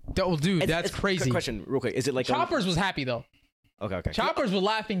that's crazy." Question, real quick. Is it like Choppers was happy though? Okay. Choppers was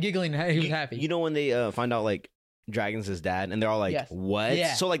laughing, giggling. He was happy. You know when they find out like Dragon's his dad, and they're all like, "What?"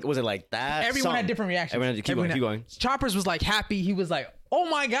 Yeah. So like, was it like that? Everyone had different reactions. Everyone had, keep going. Choppers was like happy. He was like, "Oh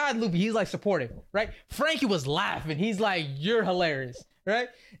my god, Luffy." He's like supportive, right? Frankie was laughing. He's like, "You're hilarious," right?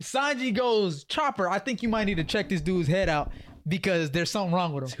 Sanji goes, "Chopper, I think you might need to check this dude's head out because there's something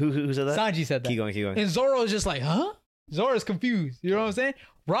wrong with him." Who said that? Sanji said that. Keep going. And Zoro is just like, "Huh?" Zoro's confused. You know what I'm saying?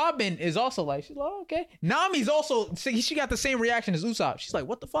 Robin is also like, she's like, "Oh, okay." Nami's also, she got the same reaction as Usopp. She's like,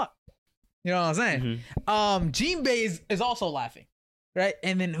 "What the fuck?" You know what I'm saying? Mm-hmm. Jinbei is also laughing, right?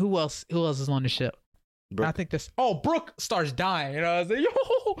 And then who else is on the ship? Brooke. I think Brooke starts dying. You know what I'm saying?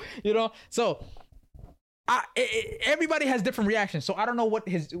 You know, so everybody has different reactions. So I don't know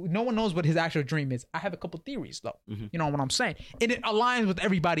no one knows what his actual dream is. I have a couple theories though. Mm-hmm. You know what I'm saying? And it aligns with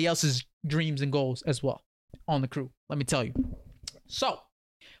everybody else's dreams and goals as well on the crew. Let me tell you. So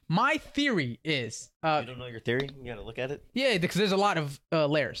my theory is... you don't know your theory? You gotta look at it? Yeah, because there's a lot of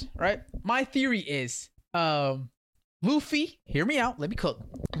layers, right? My theory is Luffy, hear me out, let me cook.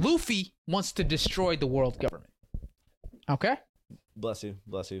 Luffy wants to destroy the world government. Okay? Bless you.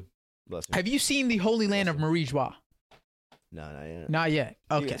 Have you seen the Holy Land of Marijua? No, not yet. Not yet.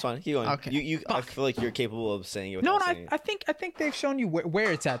 Okay. It's fine. Keep going. Okay. I feel like you're capable of saying it. I think they've shown you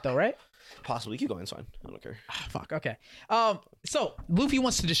where it's at though, right? Possibly. Keep going. It's fine. I don't care. Fuck. Okay. So Luffy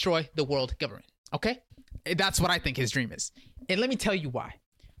wants to destroy the world government. Okay, that's what I think his dream is, and let me tell you why.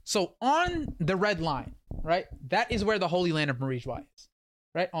 So on the red line, right? That is where the Holy Land of Marijua is.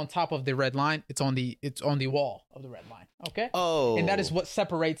 Right on top of the red line, it's on the wall of the red line. Okay. Oh. And that is what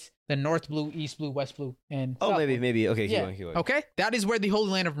separates the North Blue, East Blue, West Blue, and South Blue. maybe. Okay. Keep going. Okay. That is where the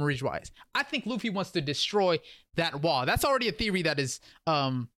Holy Land of Marijua is. I think Luffy wants to destroy that wall. That's already a theory that is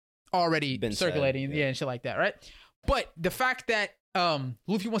already been circulating, said, and shit like that, right? But the fact that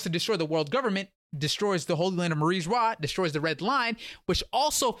Luffy wants to destroy the world government destroys the Holy Land of Marijua, destroys the red line, which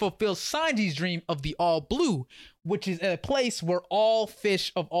also fulfills Sanji's dream of the all blue, which is a place where all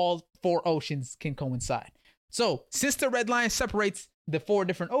fish of all four oceans can coincide. So since the red line separates the four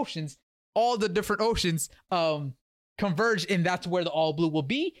different oceans, all the different oceans converge, and that's where the all blue will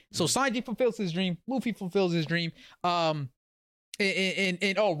be. So Sanji fulfills his dream, Luffy fulfills his dream, and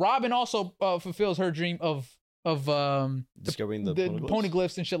Robin also fulfills her dream of discovering the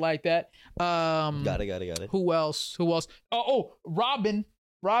poneglyphs and shit like that. Got it. Who else?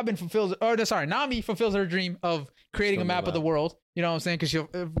 Robin fulfills, Nami fulfills her dream of creating a map of the world. You know what I'm saying? Because she'll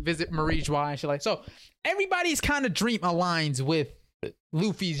visit Marijua and shit like. So everybody's kind of dream aligns with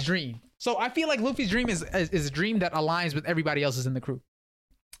Luffy's dream. So I feel like Luffy's dream is a dream that aligns with everybody else's in the crew.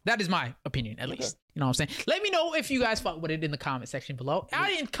 That is my opinion, at least. You know what I'm saying? Let me know if you guys fuck with it in the comment section below. I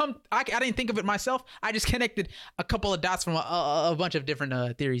didn't think of it myself. I just connected a couple of dots from a bunch of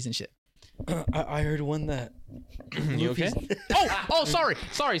different theories and shit. I heard one that. You okay? Sorry.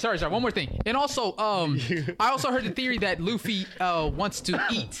 One more thing. And also, I also heard the theory that Luffy wants to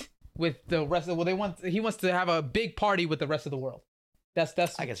eat with the rest of. Well, he wants to have a big party with the rest of the world.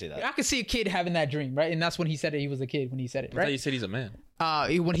 That's. I can see that. I can see a kid having that dream, right? And that's when he said it. He was a kid when he said it, right? I thought you said he's a man.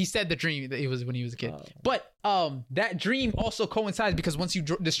 When he said the dream, it was when he was a kid. But that dream also coincides because once you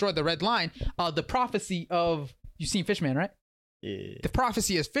destroy the red line, the prophecy of you've seen Fishman, right? Yeah. The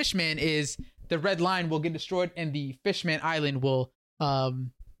prophecy of Fishman is the red line will get destroyed and the Fishman Island will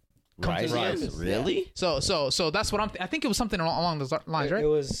come to the surface. Really? So that's what I think it was something along those lines, right? It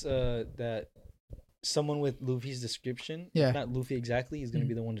was that someone with Luffy's description, not Luffy exactly, is going to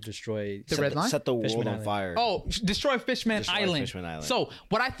be the one to destroy the red line. Set the Fishman world on Island. fire. Oh, destroy Fishman Island. So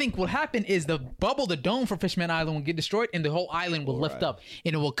what I think will happen is the dome for Fishman Island will get destroyed, and the whole island will lift up,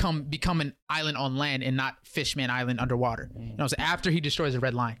 and it will become an island on land and not Fishman Island underwater. You know, so after he destroys the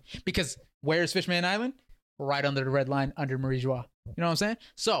red line, because where's Fishman Island? Right under the red line, under Marie Joie. You know what I'm saying?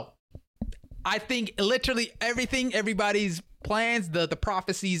 So I think literally everything, everybody's plans, the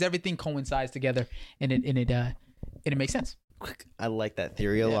prophecies, everything coincides together, and it makes sense. I like that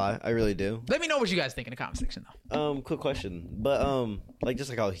theory a lot. I really do. Let me know what you guys think in the comment section, though. Quick question, but like just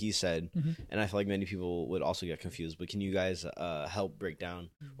like how he said, and I feel like many people would also get confused. But can you guys help break down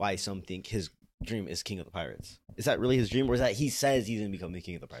why some think his dream is King of the Pirates? Is that really his dream, or is that he says he's gonna become the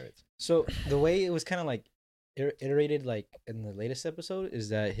King of the Pirates? So the way it was kind of like iterated, like in the latest episode, is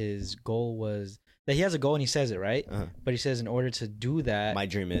that his goal was that he has a goal and he says it right, but he says in order to do that, my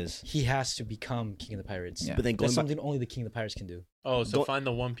dream is he has to become King of the Pirates. Yeah. But then that's something only the King of the Pirates can do. Oh, so find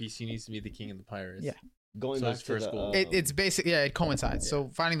the One Piece. He needs to be the King of the Pirates. Yeah. Going back to the, it's basic. Yeah, it coincides. So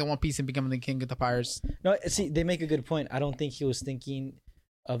finding the One Piece and becoming the King of the Pirates. No, see, they make a good point. I don't think he was thinking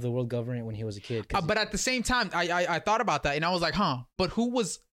of the world government when he was a kid. But at the same time, I thought about that and I was like, but who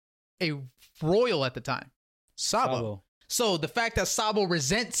was a royal at the time? Sabo. So the fact that Sabo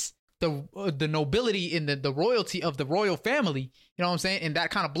resents the nobility and the royalty of the royal family, you know what I'm saying, in that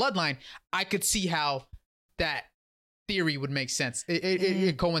kind of bloodline, I could see how that theory would make sense.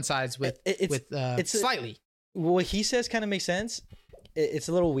 It coincides with slightly. What he says kind of makes sense. It's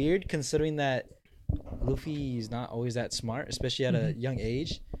a little weird considering that Luffy is not always that smart, especially at a young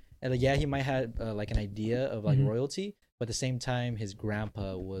age. And he might have like an idea of like royalty, but at the same time, his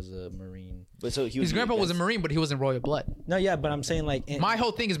grandpa was a Marine. But so his grandpa was a Marine, but he wasn't royal blood. No, but I'm saying like my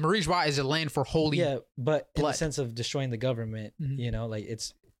whole thing is Marie Joie is a land for holy. Yeah, but blood. In the sense of destroying the government, you know, like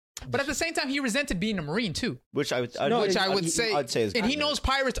it's. But at the same time, he resented being a Marine too, which I would say, is and he knows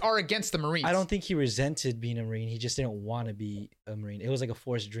pirates are against the Marines. I don't think he resented being a Marine. He just didn't want to be a Marine. It was like a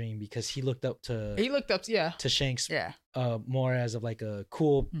forced dream because he looked up to Shanks, more as of like a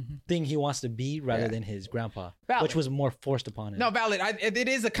cool thing he wants to be rather than his grandpa, which was more forced upon him. No, valid. It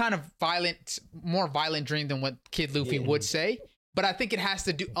is a kind of more violent dream than what Kid Luffy would say. But I think it has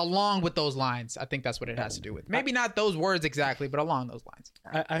to do along with those lines. I think that's what it has to do with. Maybe not those words exactly, but along those lines.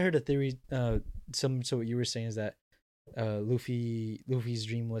 I heard a theory. So what you were saying is that Luffy's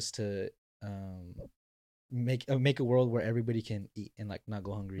dream was to make a world where everybody can eat and like not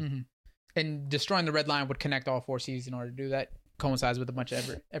go hungry. And destroying the red line would connect all four seas in order to do that. Coincides with a bunch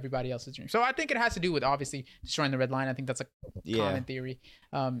of everybody else's dream. So I think it has to do with obviously destroying the red line. I think that's a common theory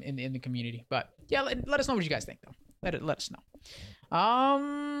in the community. But yeah, let us know what you guys think though. Let us know.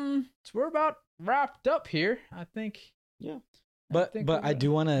 So we're about wrapped up here, I think. Yeah. But I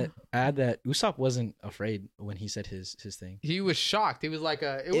do want to add that Usopp wasn't afraid when he said his thing. He was shocked. He was like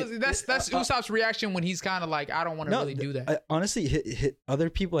that's Usopp's reaction when he's kind of like, I don't want to really do that. Honestly, hit other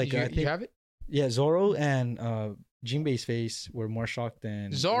people like I think you have it. Yeah, Zoro and Jinbei's face were more shocked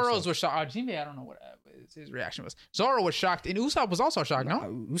than Zoro's was shocked. Jinbei, I don't know what his reaction was. Zoro was shocked, and Usopp was also shocked.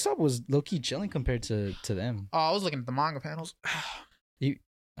 No, Usopp was low key chilling compared to them. Oh, I was looking at the manga panels. If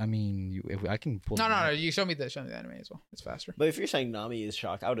I can pull. No. You show me the anime as well. It's faster. But if you're saying Nami is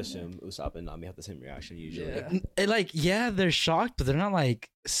shocked, I would assume Usopp and Nami have the same reaction usually. Yeah. They're shocked, but they're not like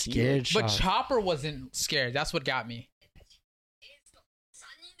scared. But Chopper wasn't scared. That's what got me.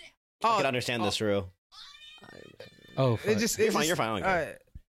 I can understand this, Ru. Oh, you're fine.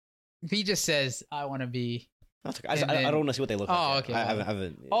 He just says, "I want to be." That's okay. I don't want to see what they look like. Oh, okay. I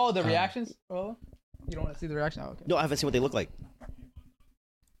haven't. Oh, the reactions. Oh, you don't want to see the reaction? Oh, okay. No, I haven't seen what they look like.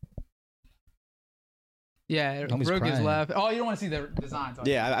 Yeah, Rook is laughing. Oh, you don't want to see the designs.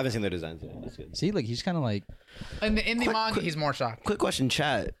 Yeah, I haven't seen the designs yet. That's good. See, like he's kind of like in the manga, he's more shocked. Quick question,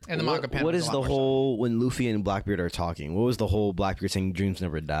 chat. In the manga panel, what is the whole when Luffy and Blackbeard are talking? What was the whole Blackbeard saying dreams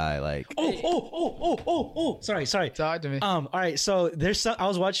never die? Like Sorry. Talk to me. All right, so there's some. I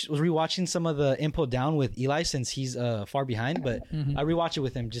was rewatching some of the Info Down with Eli since he's far behind, but I rewatch it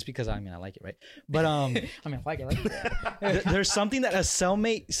with him just because I like it, right? But I like it. there's something that a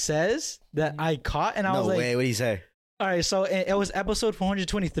cellmate says that I caught, and I was like, "No way!" What did he say? All right, so it was episode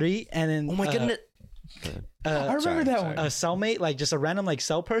 423, and then oh my goodness. I remember that one. A cellmate, like just a random like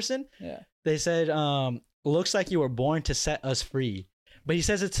cell person. Yeah. They said, looks like you were born to set us free. But he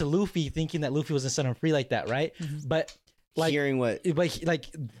says it to Luffy, thinking that Luffy wasn't set him free like that, right? But like hearing what, like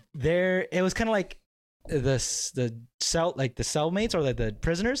there, it was kind of like the cellmates or like the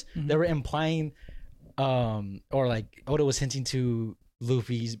prisoners. They were implying, or like Oda was hinting to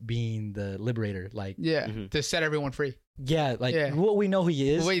Luffy's being the liberator, like to set everyone free. Yeah, like what we know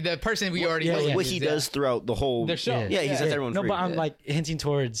he is. Wait, the person we already know what he does throughoughout the whole show. Yeah, he sets everyone free. No, but I'm like hinting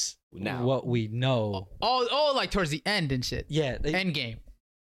towards now what we know. Oh, like towards the end and shit. Yeah, end game.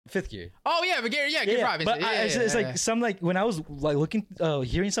 5th gear. Oh yeah, but Gear 5. But it's like some like when I was like looking,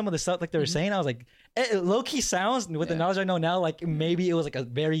 hearing some of the stuff like they were saying, I was like, it low key sounds with the knowledge I know now, like maybe it was like a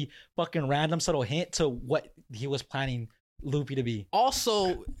very fucking random subtle hint to what he was planning Luffy to be.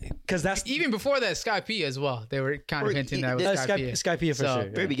 Also, because that's even before that, Sky P as well. They were kind of hinting that was Sky P for sure.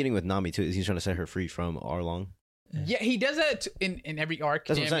 Very beginning with Nami too. He's trying to set her free from Arlong. Yeah, he does that in every arc.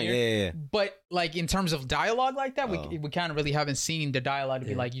 That's what I'm saying. Yeah. But like in terms of dialogue like that, we kind of really haven't seen the dialogue to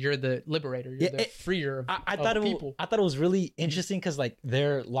be like, you're the liberator, you're the freer of people. I thought it was really interesting because like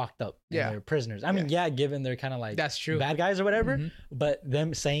they're locked up. And they're prisoners. I mean, given they're kind of like that's true bad guys or whatever. But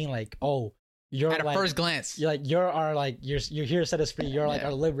them saying like, oh, you're at like, a first glance, you're like you're here to set us free. You're like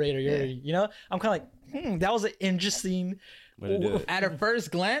our liberator. You're I'm kind of like that was an interesting. At a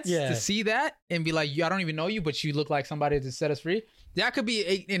first glance, to see that and be like, I don't even know you, but you look like somebody to set us free. That could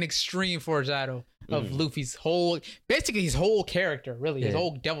be an extreme foreshadow of Luffy's basically his whole character, really, his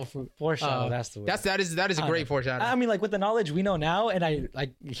whole devil fruit. Foreshadow, that's the word. That is a great foreshadow. I mean, like with the knowledge we know now, and I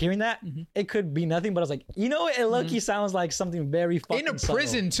like hearing that, it could be nothing, but I was like, you know, it lucky sounds like something very fucking in a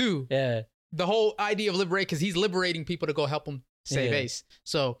prison too. Yeah, the whole idea of liberate because he's liberating people to go help him save Ace.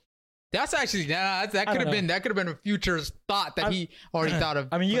 So. That's actually that could have been a future thought that he already thought of.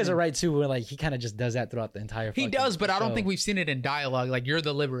 I mean, you guys are right too. Where like he kind of just does that throughout the entire. He does, but I don't think we've seen it in dialogue. Like you're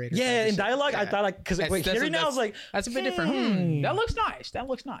the liberator. Yeah, in dialogue, I thought like because hearing now I was like, that's a bit different. That looks nice.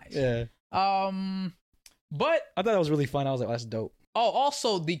 Yeah. But I thought that was really fun. I was like, that's dope. Oh,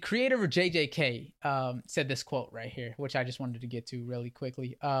 also the creator of JJK said this quote right here, which I just wanted to get to really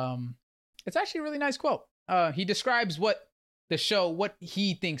quickly. It's actually a really nice quote. He describes what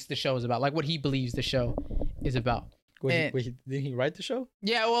he thinks the show is about, like what he believes the show is about. Wait, did he write the show?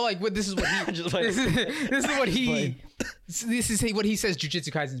 Yeah, well, like this is what he this is what he says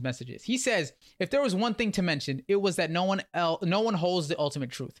Jujutsu Kaisen's message is. He says, if there was one thing to mention, it was that no one holds the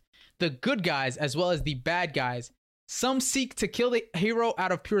ultimate truth. The good guys as well as the bad guys, some seek to kill the hero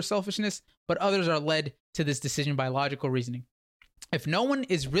out of pure selfishness, but others are led to this decision by logical reasoning. If no one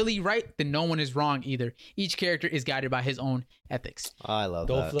is really right, then no one is wrong either. Each character is guided by his own ethics. I love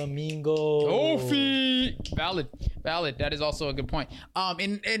that. Doflamingo. Dofi. Valid. That is also a good point.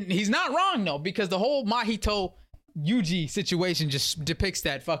 And he's not wrong though, because the whole Mahito Yuji situation just depicts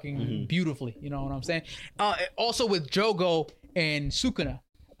that fucking beautifully. You know what I'm saying? Also with Jogo and Sukuna.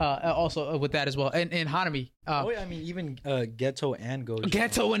 Also with that as well, and Hanami. I mean, even Geto and Gojo.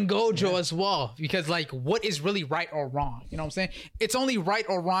 Geto and Gojo as well, because like, what is really right or wrong? You know what I'm saying? It's only right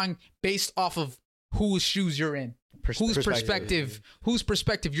or wrong based off of whose shoes you're in, whose perspective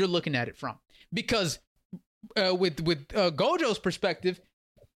you're looking at it from. Because with Gojo's perspective,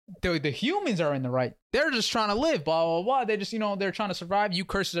 the humans are in the right. They're just trying to live, blah blah blah. They just they're trying to survive. You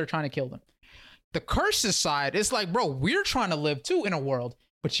curses are trying to kill them. The curses side, it's like, bro, we're trying to live too in a world.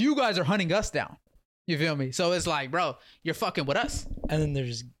 But you guys are hunting us down. You feel me? So it's like, bro, you're fucking with us. And then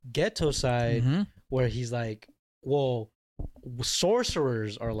there's Geto side where he's like, well,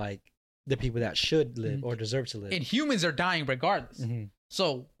 sorcerers are like the people that should live or deserve to live. And humans are dying regardless.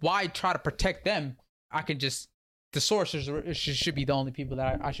 So why try to protect them? The sorcerers should be the only people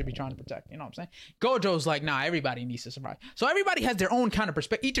that I should be trying to protect. You know what I'm saying? Gojo's like, nah, everybody needs to survive. So everybody has their own kind of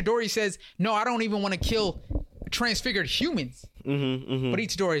perspective. Itadori says, no, I don't even want to kill transfigured humans. But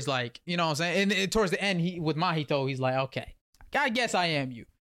Itadori's like, you know what I'm saying? And towards the end, with Mahito, he's like, okay, I guess I am you.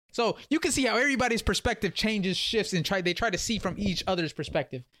 So you can see how everybody's perspective changes, shifts, and they try to see from each other's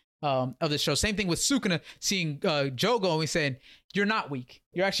perspective of the show. Same thing with Sukuna seeing Jogo and saying, you're not weak.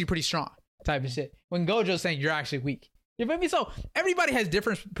 You're actually pretty strong. type of shit. When Gojo's saying you're actually weak. You feel me? So everybody has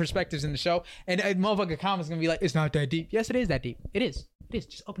different perspectives in the show, and a motherfucker comment's gonna be like, it's not that deep. Yes, it is that deep. It is.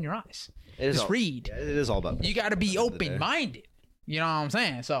 Just open your eyes. Just read. Yeah, it is all about. You got to be open-minded. You know what I'm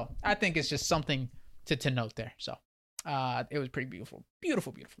saying? So I think it's just something to note there. So it was pretty beautiful.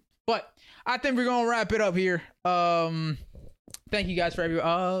 Beautiful. But I think we're gonna wrap it up here. Thank you guys for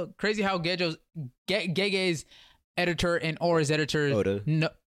every crazy how Gege's editor and Aura's editor Oda.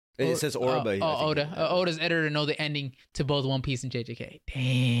 It says Aura, but Oda's editor know the ending to both One Piece and JJK.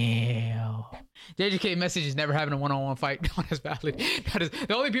 Damn. JJK messages never having a one-on-one fight. That's valid. That is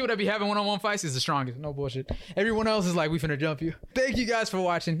the only people that be having one-on-one fights is the strongest. No bullshit. Everyone else is like, we finna jump you. Thank you guys for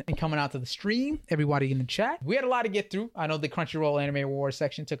watching and coming out to the stream. Everybody in the chat. We had a lot to get through. I know the Crunchyroll Anime Awards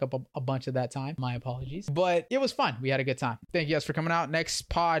section took up a bunch of that time. My apologies. But it was fun. We had a good time. Thank you guys for coming out. Next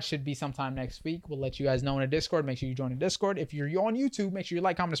pod should be sometime next week. We'll let you guys know in the Discord. Make sure you join the Discord. If you're on YouTube, make sure you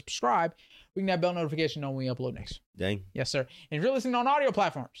like, comment, and subscribe. We can have bell notification on when we upload next. Dang. Yes, sir. And if you're listening on audio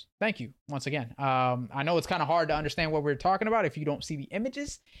platforms, thank you once again. I know it's kind of hard to understand what we're talking about if you don't see the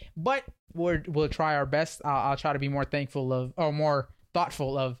images, but we'll try our best. I'll try to be more more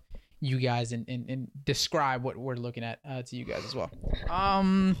thoughtful of you guys and describe what we're looking at to you guys as well.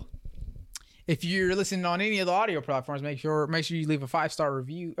 If you're listening on any of the audio platforms, make sure you leave a 5-star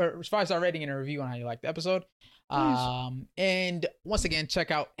review or 5-star rating and a review on how you like the episode. And once again,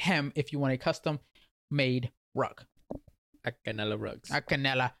 check out Hem if you want a custom made rug. Acanella Rugs.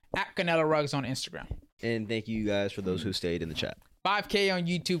 Acanella Rugs on Instagram. And thank you guys for those who stayed in the chat. 5K on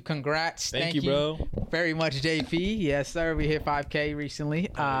YouTube. Congrats. Thank you, bro. Very much, JP. Yes, sir. We hit 5K recently.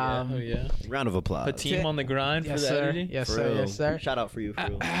 Yeah. Round of applause. Put team on the grind for the editing. Yes, sir. Yes, sir. Shout out for you. For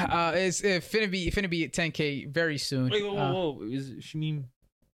real. It's finna be at 10K very soon. Wait, whoa. Is Shamim?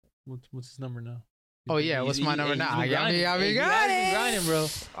 What's his number now? Oh yeah, what's my number now? I mean, grinding, bro.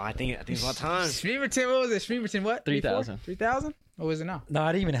 I think it's about time. Streamerton, what was it? Streamerton, what? 3,000. 3,000? What was it now? No,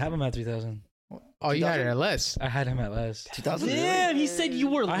 I didn't even have him at 3,000. Oh, you had it at less. I had him at less. 2,000. Damn, he said you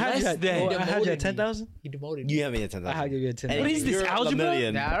were less than. I had you at 10,000. He demoted. You have me at 10,000. I had you at 10,000. What is this, algebra?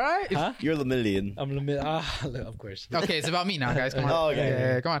 Lemillion. All right. Huh? You're Lemillion. I'm of course. Okay, it's about me now, guys. Come on. Oh, okay.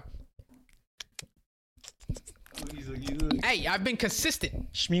 Yeah, come on. Hey, I've been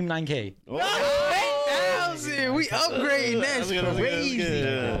consistent. Shmeem 9K. 9,000. We upgrading. That's crazy.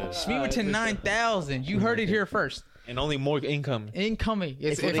 Shmeemerton 9,000. You heard it here first. And only more income. Incoming.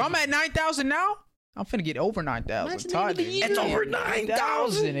 If I'm at 9,000 now, I'm finna get over 9,000. It's over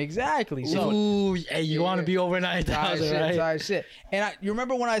 9,000. Exactly. So, ooh, hey, you want to be over 9,000, right? Shit. And you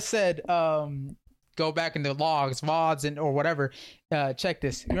remember when I said, go back in the logs, VODs, or whatever. Check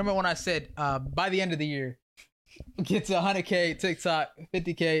this. You remember when I said, by the end of the year, get to 100K TikTok,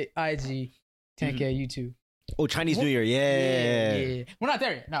 50K IG, 10K YouTube. Oh, Chinese New Year. Yeah. We're not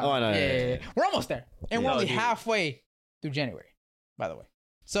there yet. No. Oh, no. Yeah. We're almost there. And we're only halfway through January, by the way.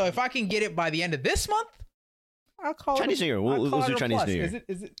 So if I can get it by the end of this month, I'll call Chinese New Year. We'll do Chinese New Year.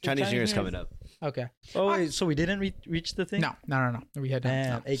 Is it Chinese New Year is coming up. Okay. Oh, wait, so we didn't reach the thing? No. We had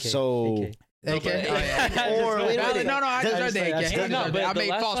Damn, AK. So... AK. Or I tried the AK. No, but I made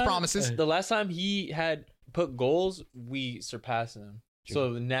false time, promises. The last time he had put goals, we surpassed him.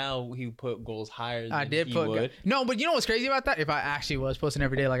 So now he put goals higher than he would. No, but you know what's crazy about that? If I actually was posting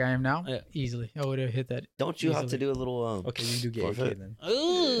every day like I am now, easily, I would have hit that. Don't you have to do a little... Okay, you do get AK then.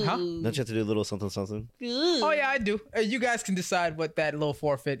 Huh? Don't you have to do a little something? Oh, yeah, I do. You guys can decide what that little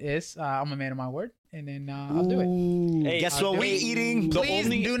forfeit is. I'm a man of my word. And then I'll do it. Hey, guess what we eating? Please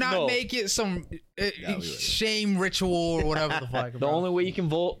do not make it some shame ritual or whatever the fuck. The only way you can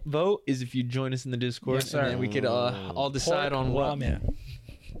vote is if you join us in the Discord. Yes, sir. And then we could all decide on what. Ramen.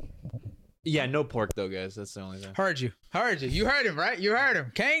 Yeah, no pork though, guys. That's the only thing. Heard you. You heard him, right? You heard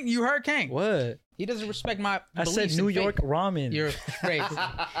him. Kang, you heard Kang. What? He doesn't respect my I said New York ramen. You're crazy.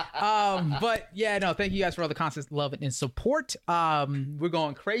 But yeah, no, thank you guys for all the constant love and support. We're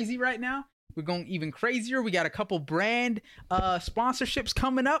going crazy right now. We're going even crazier. We got a couple brand sponsorships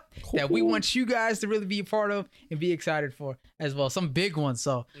coming up that we want you guys to really be a part of and be excited for as well. Some big ones.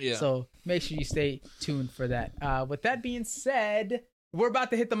 So make sure you stay tuned for that. With that being said, we're about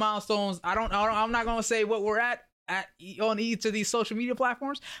to hit the milestones. I'm not going to say what we're at on each of these social media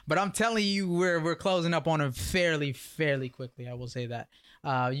platforms, but I'm telling you we're closing up on them fairly quickly. I will say that.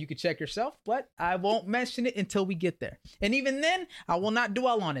 You can check yourself, but I won't mention it until we get there. And even then, I will not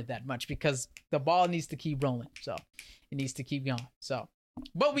dwell on it that much because the ball needs to keep rolling. So it needs to keep going. So,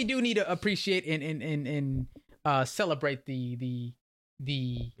 but we do need to appreciate and celebrate the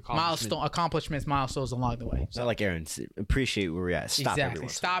the accomplishments, milestones along the way. It's not like Aaron. Appreciate where we're at. Stop exactly.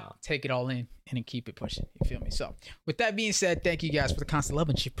 Stop, take it all in, and then keep it pushing. You feel me? So, with that being said, thank you guys for the constant love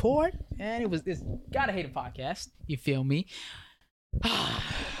and support. And it's Gotta Hate a podcast. You feel me?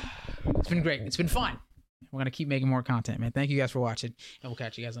 It's been great. It's been fun. We're gonna keep making more content, man. Thank you guys for watching, and we'll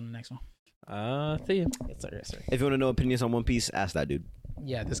catch you guys on the next one. See you. Yes, sir. Yes, sir. If you want to know opinions on One Piece, ask that dude.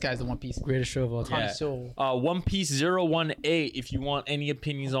 Yeah, this guy's the One Piece greatest show of all time. Yeah. One Piece 018. If you want any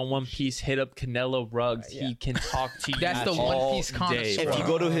opinions on One Piece, hit up Canelo Ruggs. He can talk to you. That's the One Piece connoisseur. If you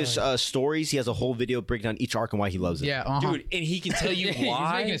go to his stories, he has a whole video breaking down each arc and why he loves it. Yeah, dude, and he can tell you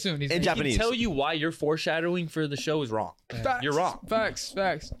why. He's in Japanese. Japanese. He can tell you why your foreshadowing for the show is wrong. Facts, you're wrong. Facts.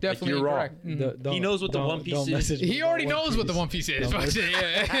 Definitely you're wrong. Mm-hmm. He knows what the One Piece is. He already knows what the One Piece is.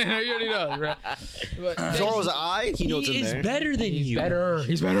 Yeah, he already knows, bro. Zoro's eye, he knows He is better than you.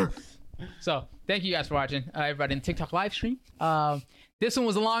 He's better. So, thank you guys for watching. Everybody in the TikTok live stream. This one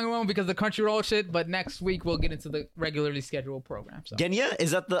was a long one because of the Crunchyroll shit, but next week we'll get into the regularly scheduled program. So. Genya?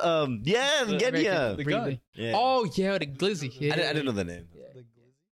 Is that the Genya? The gun. Yeah. Oh, yeah, the glizzy. Yeah, I didn't know the name. Yeah.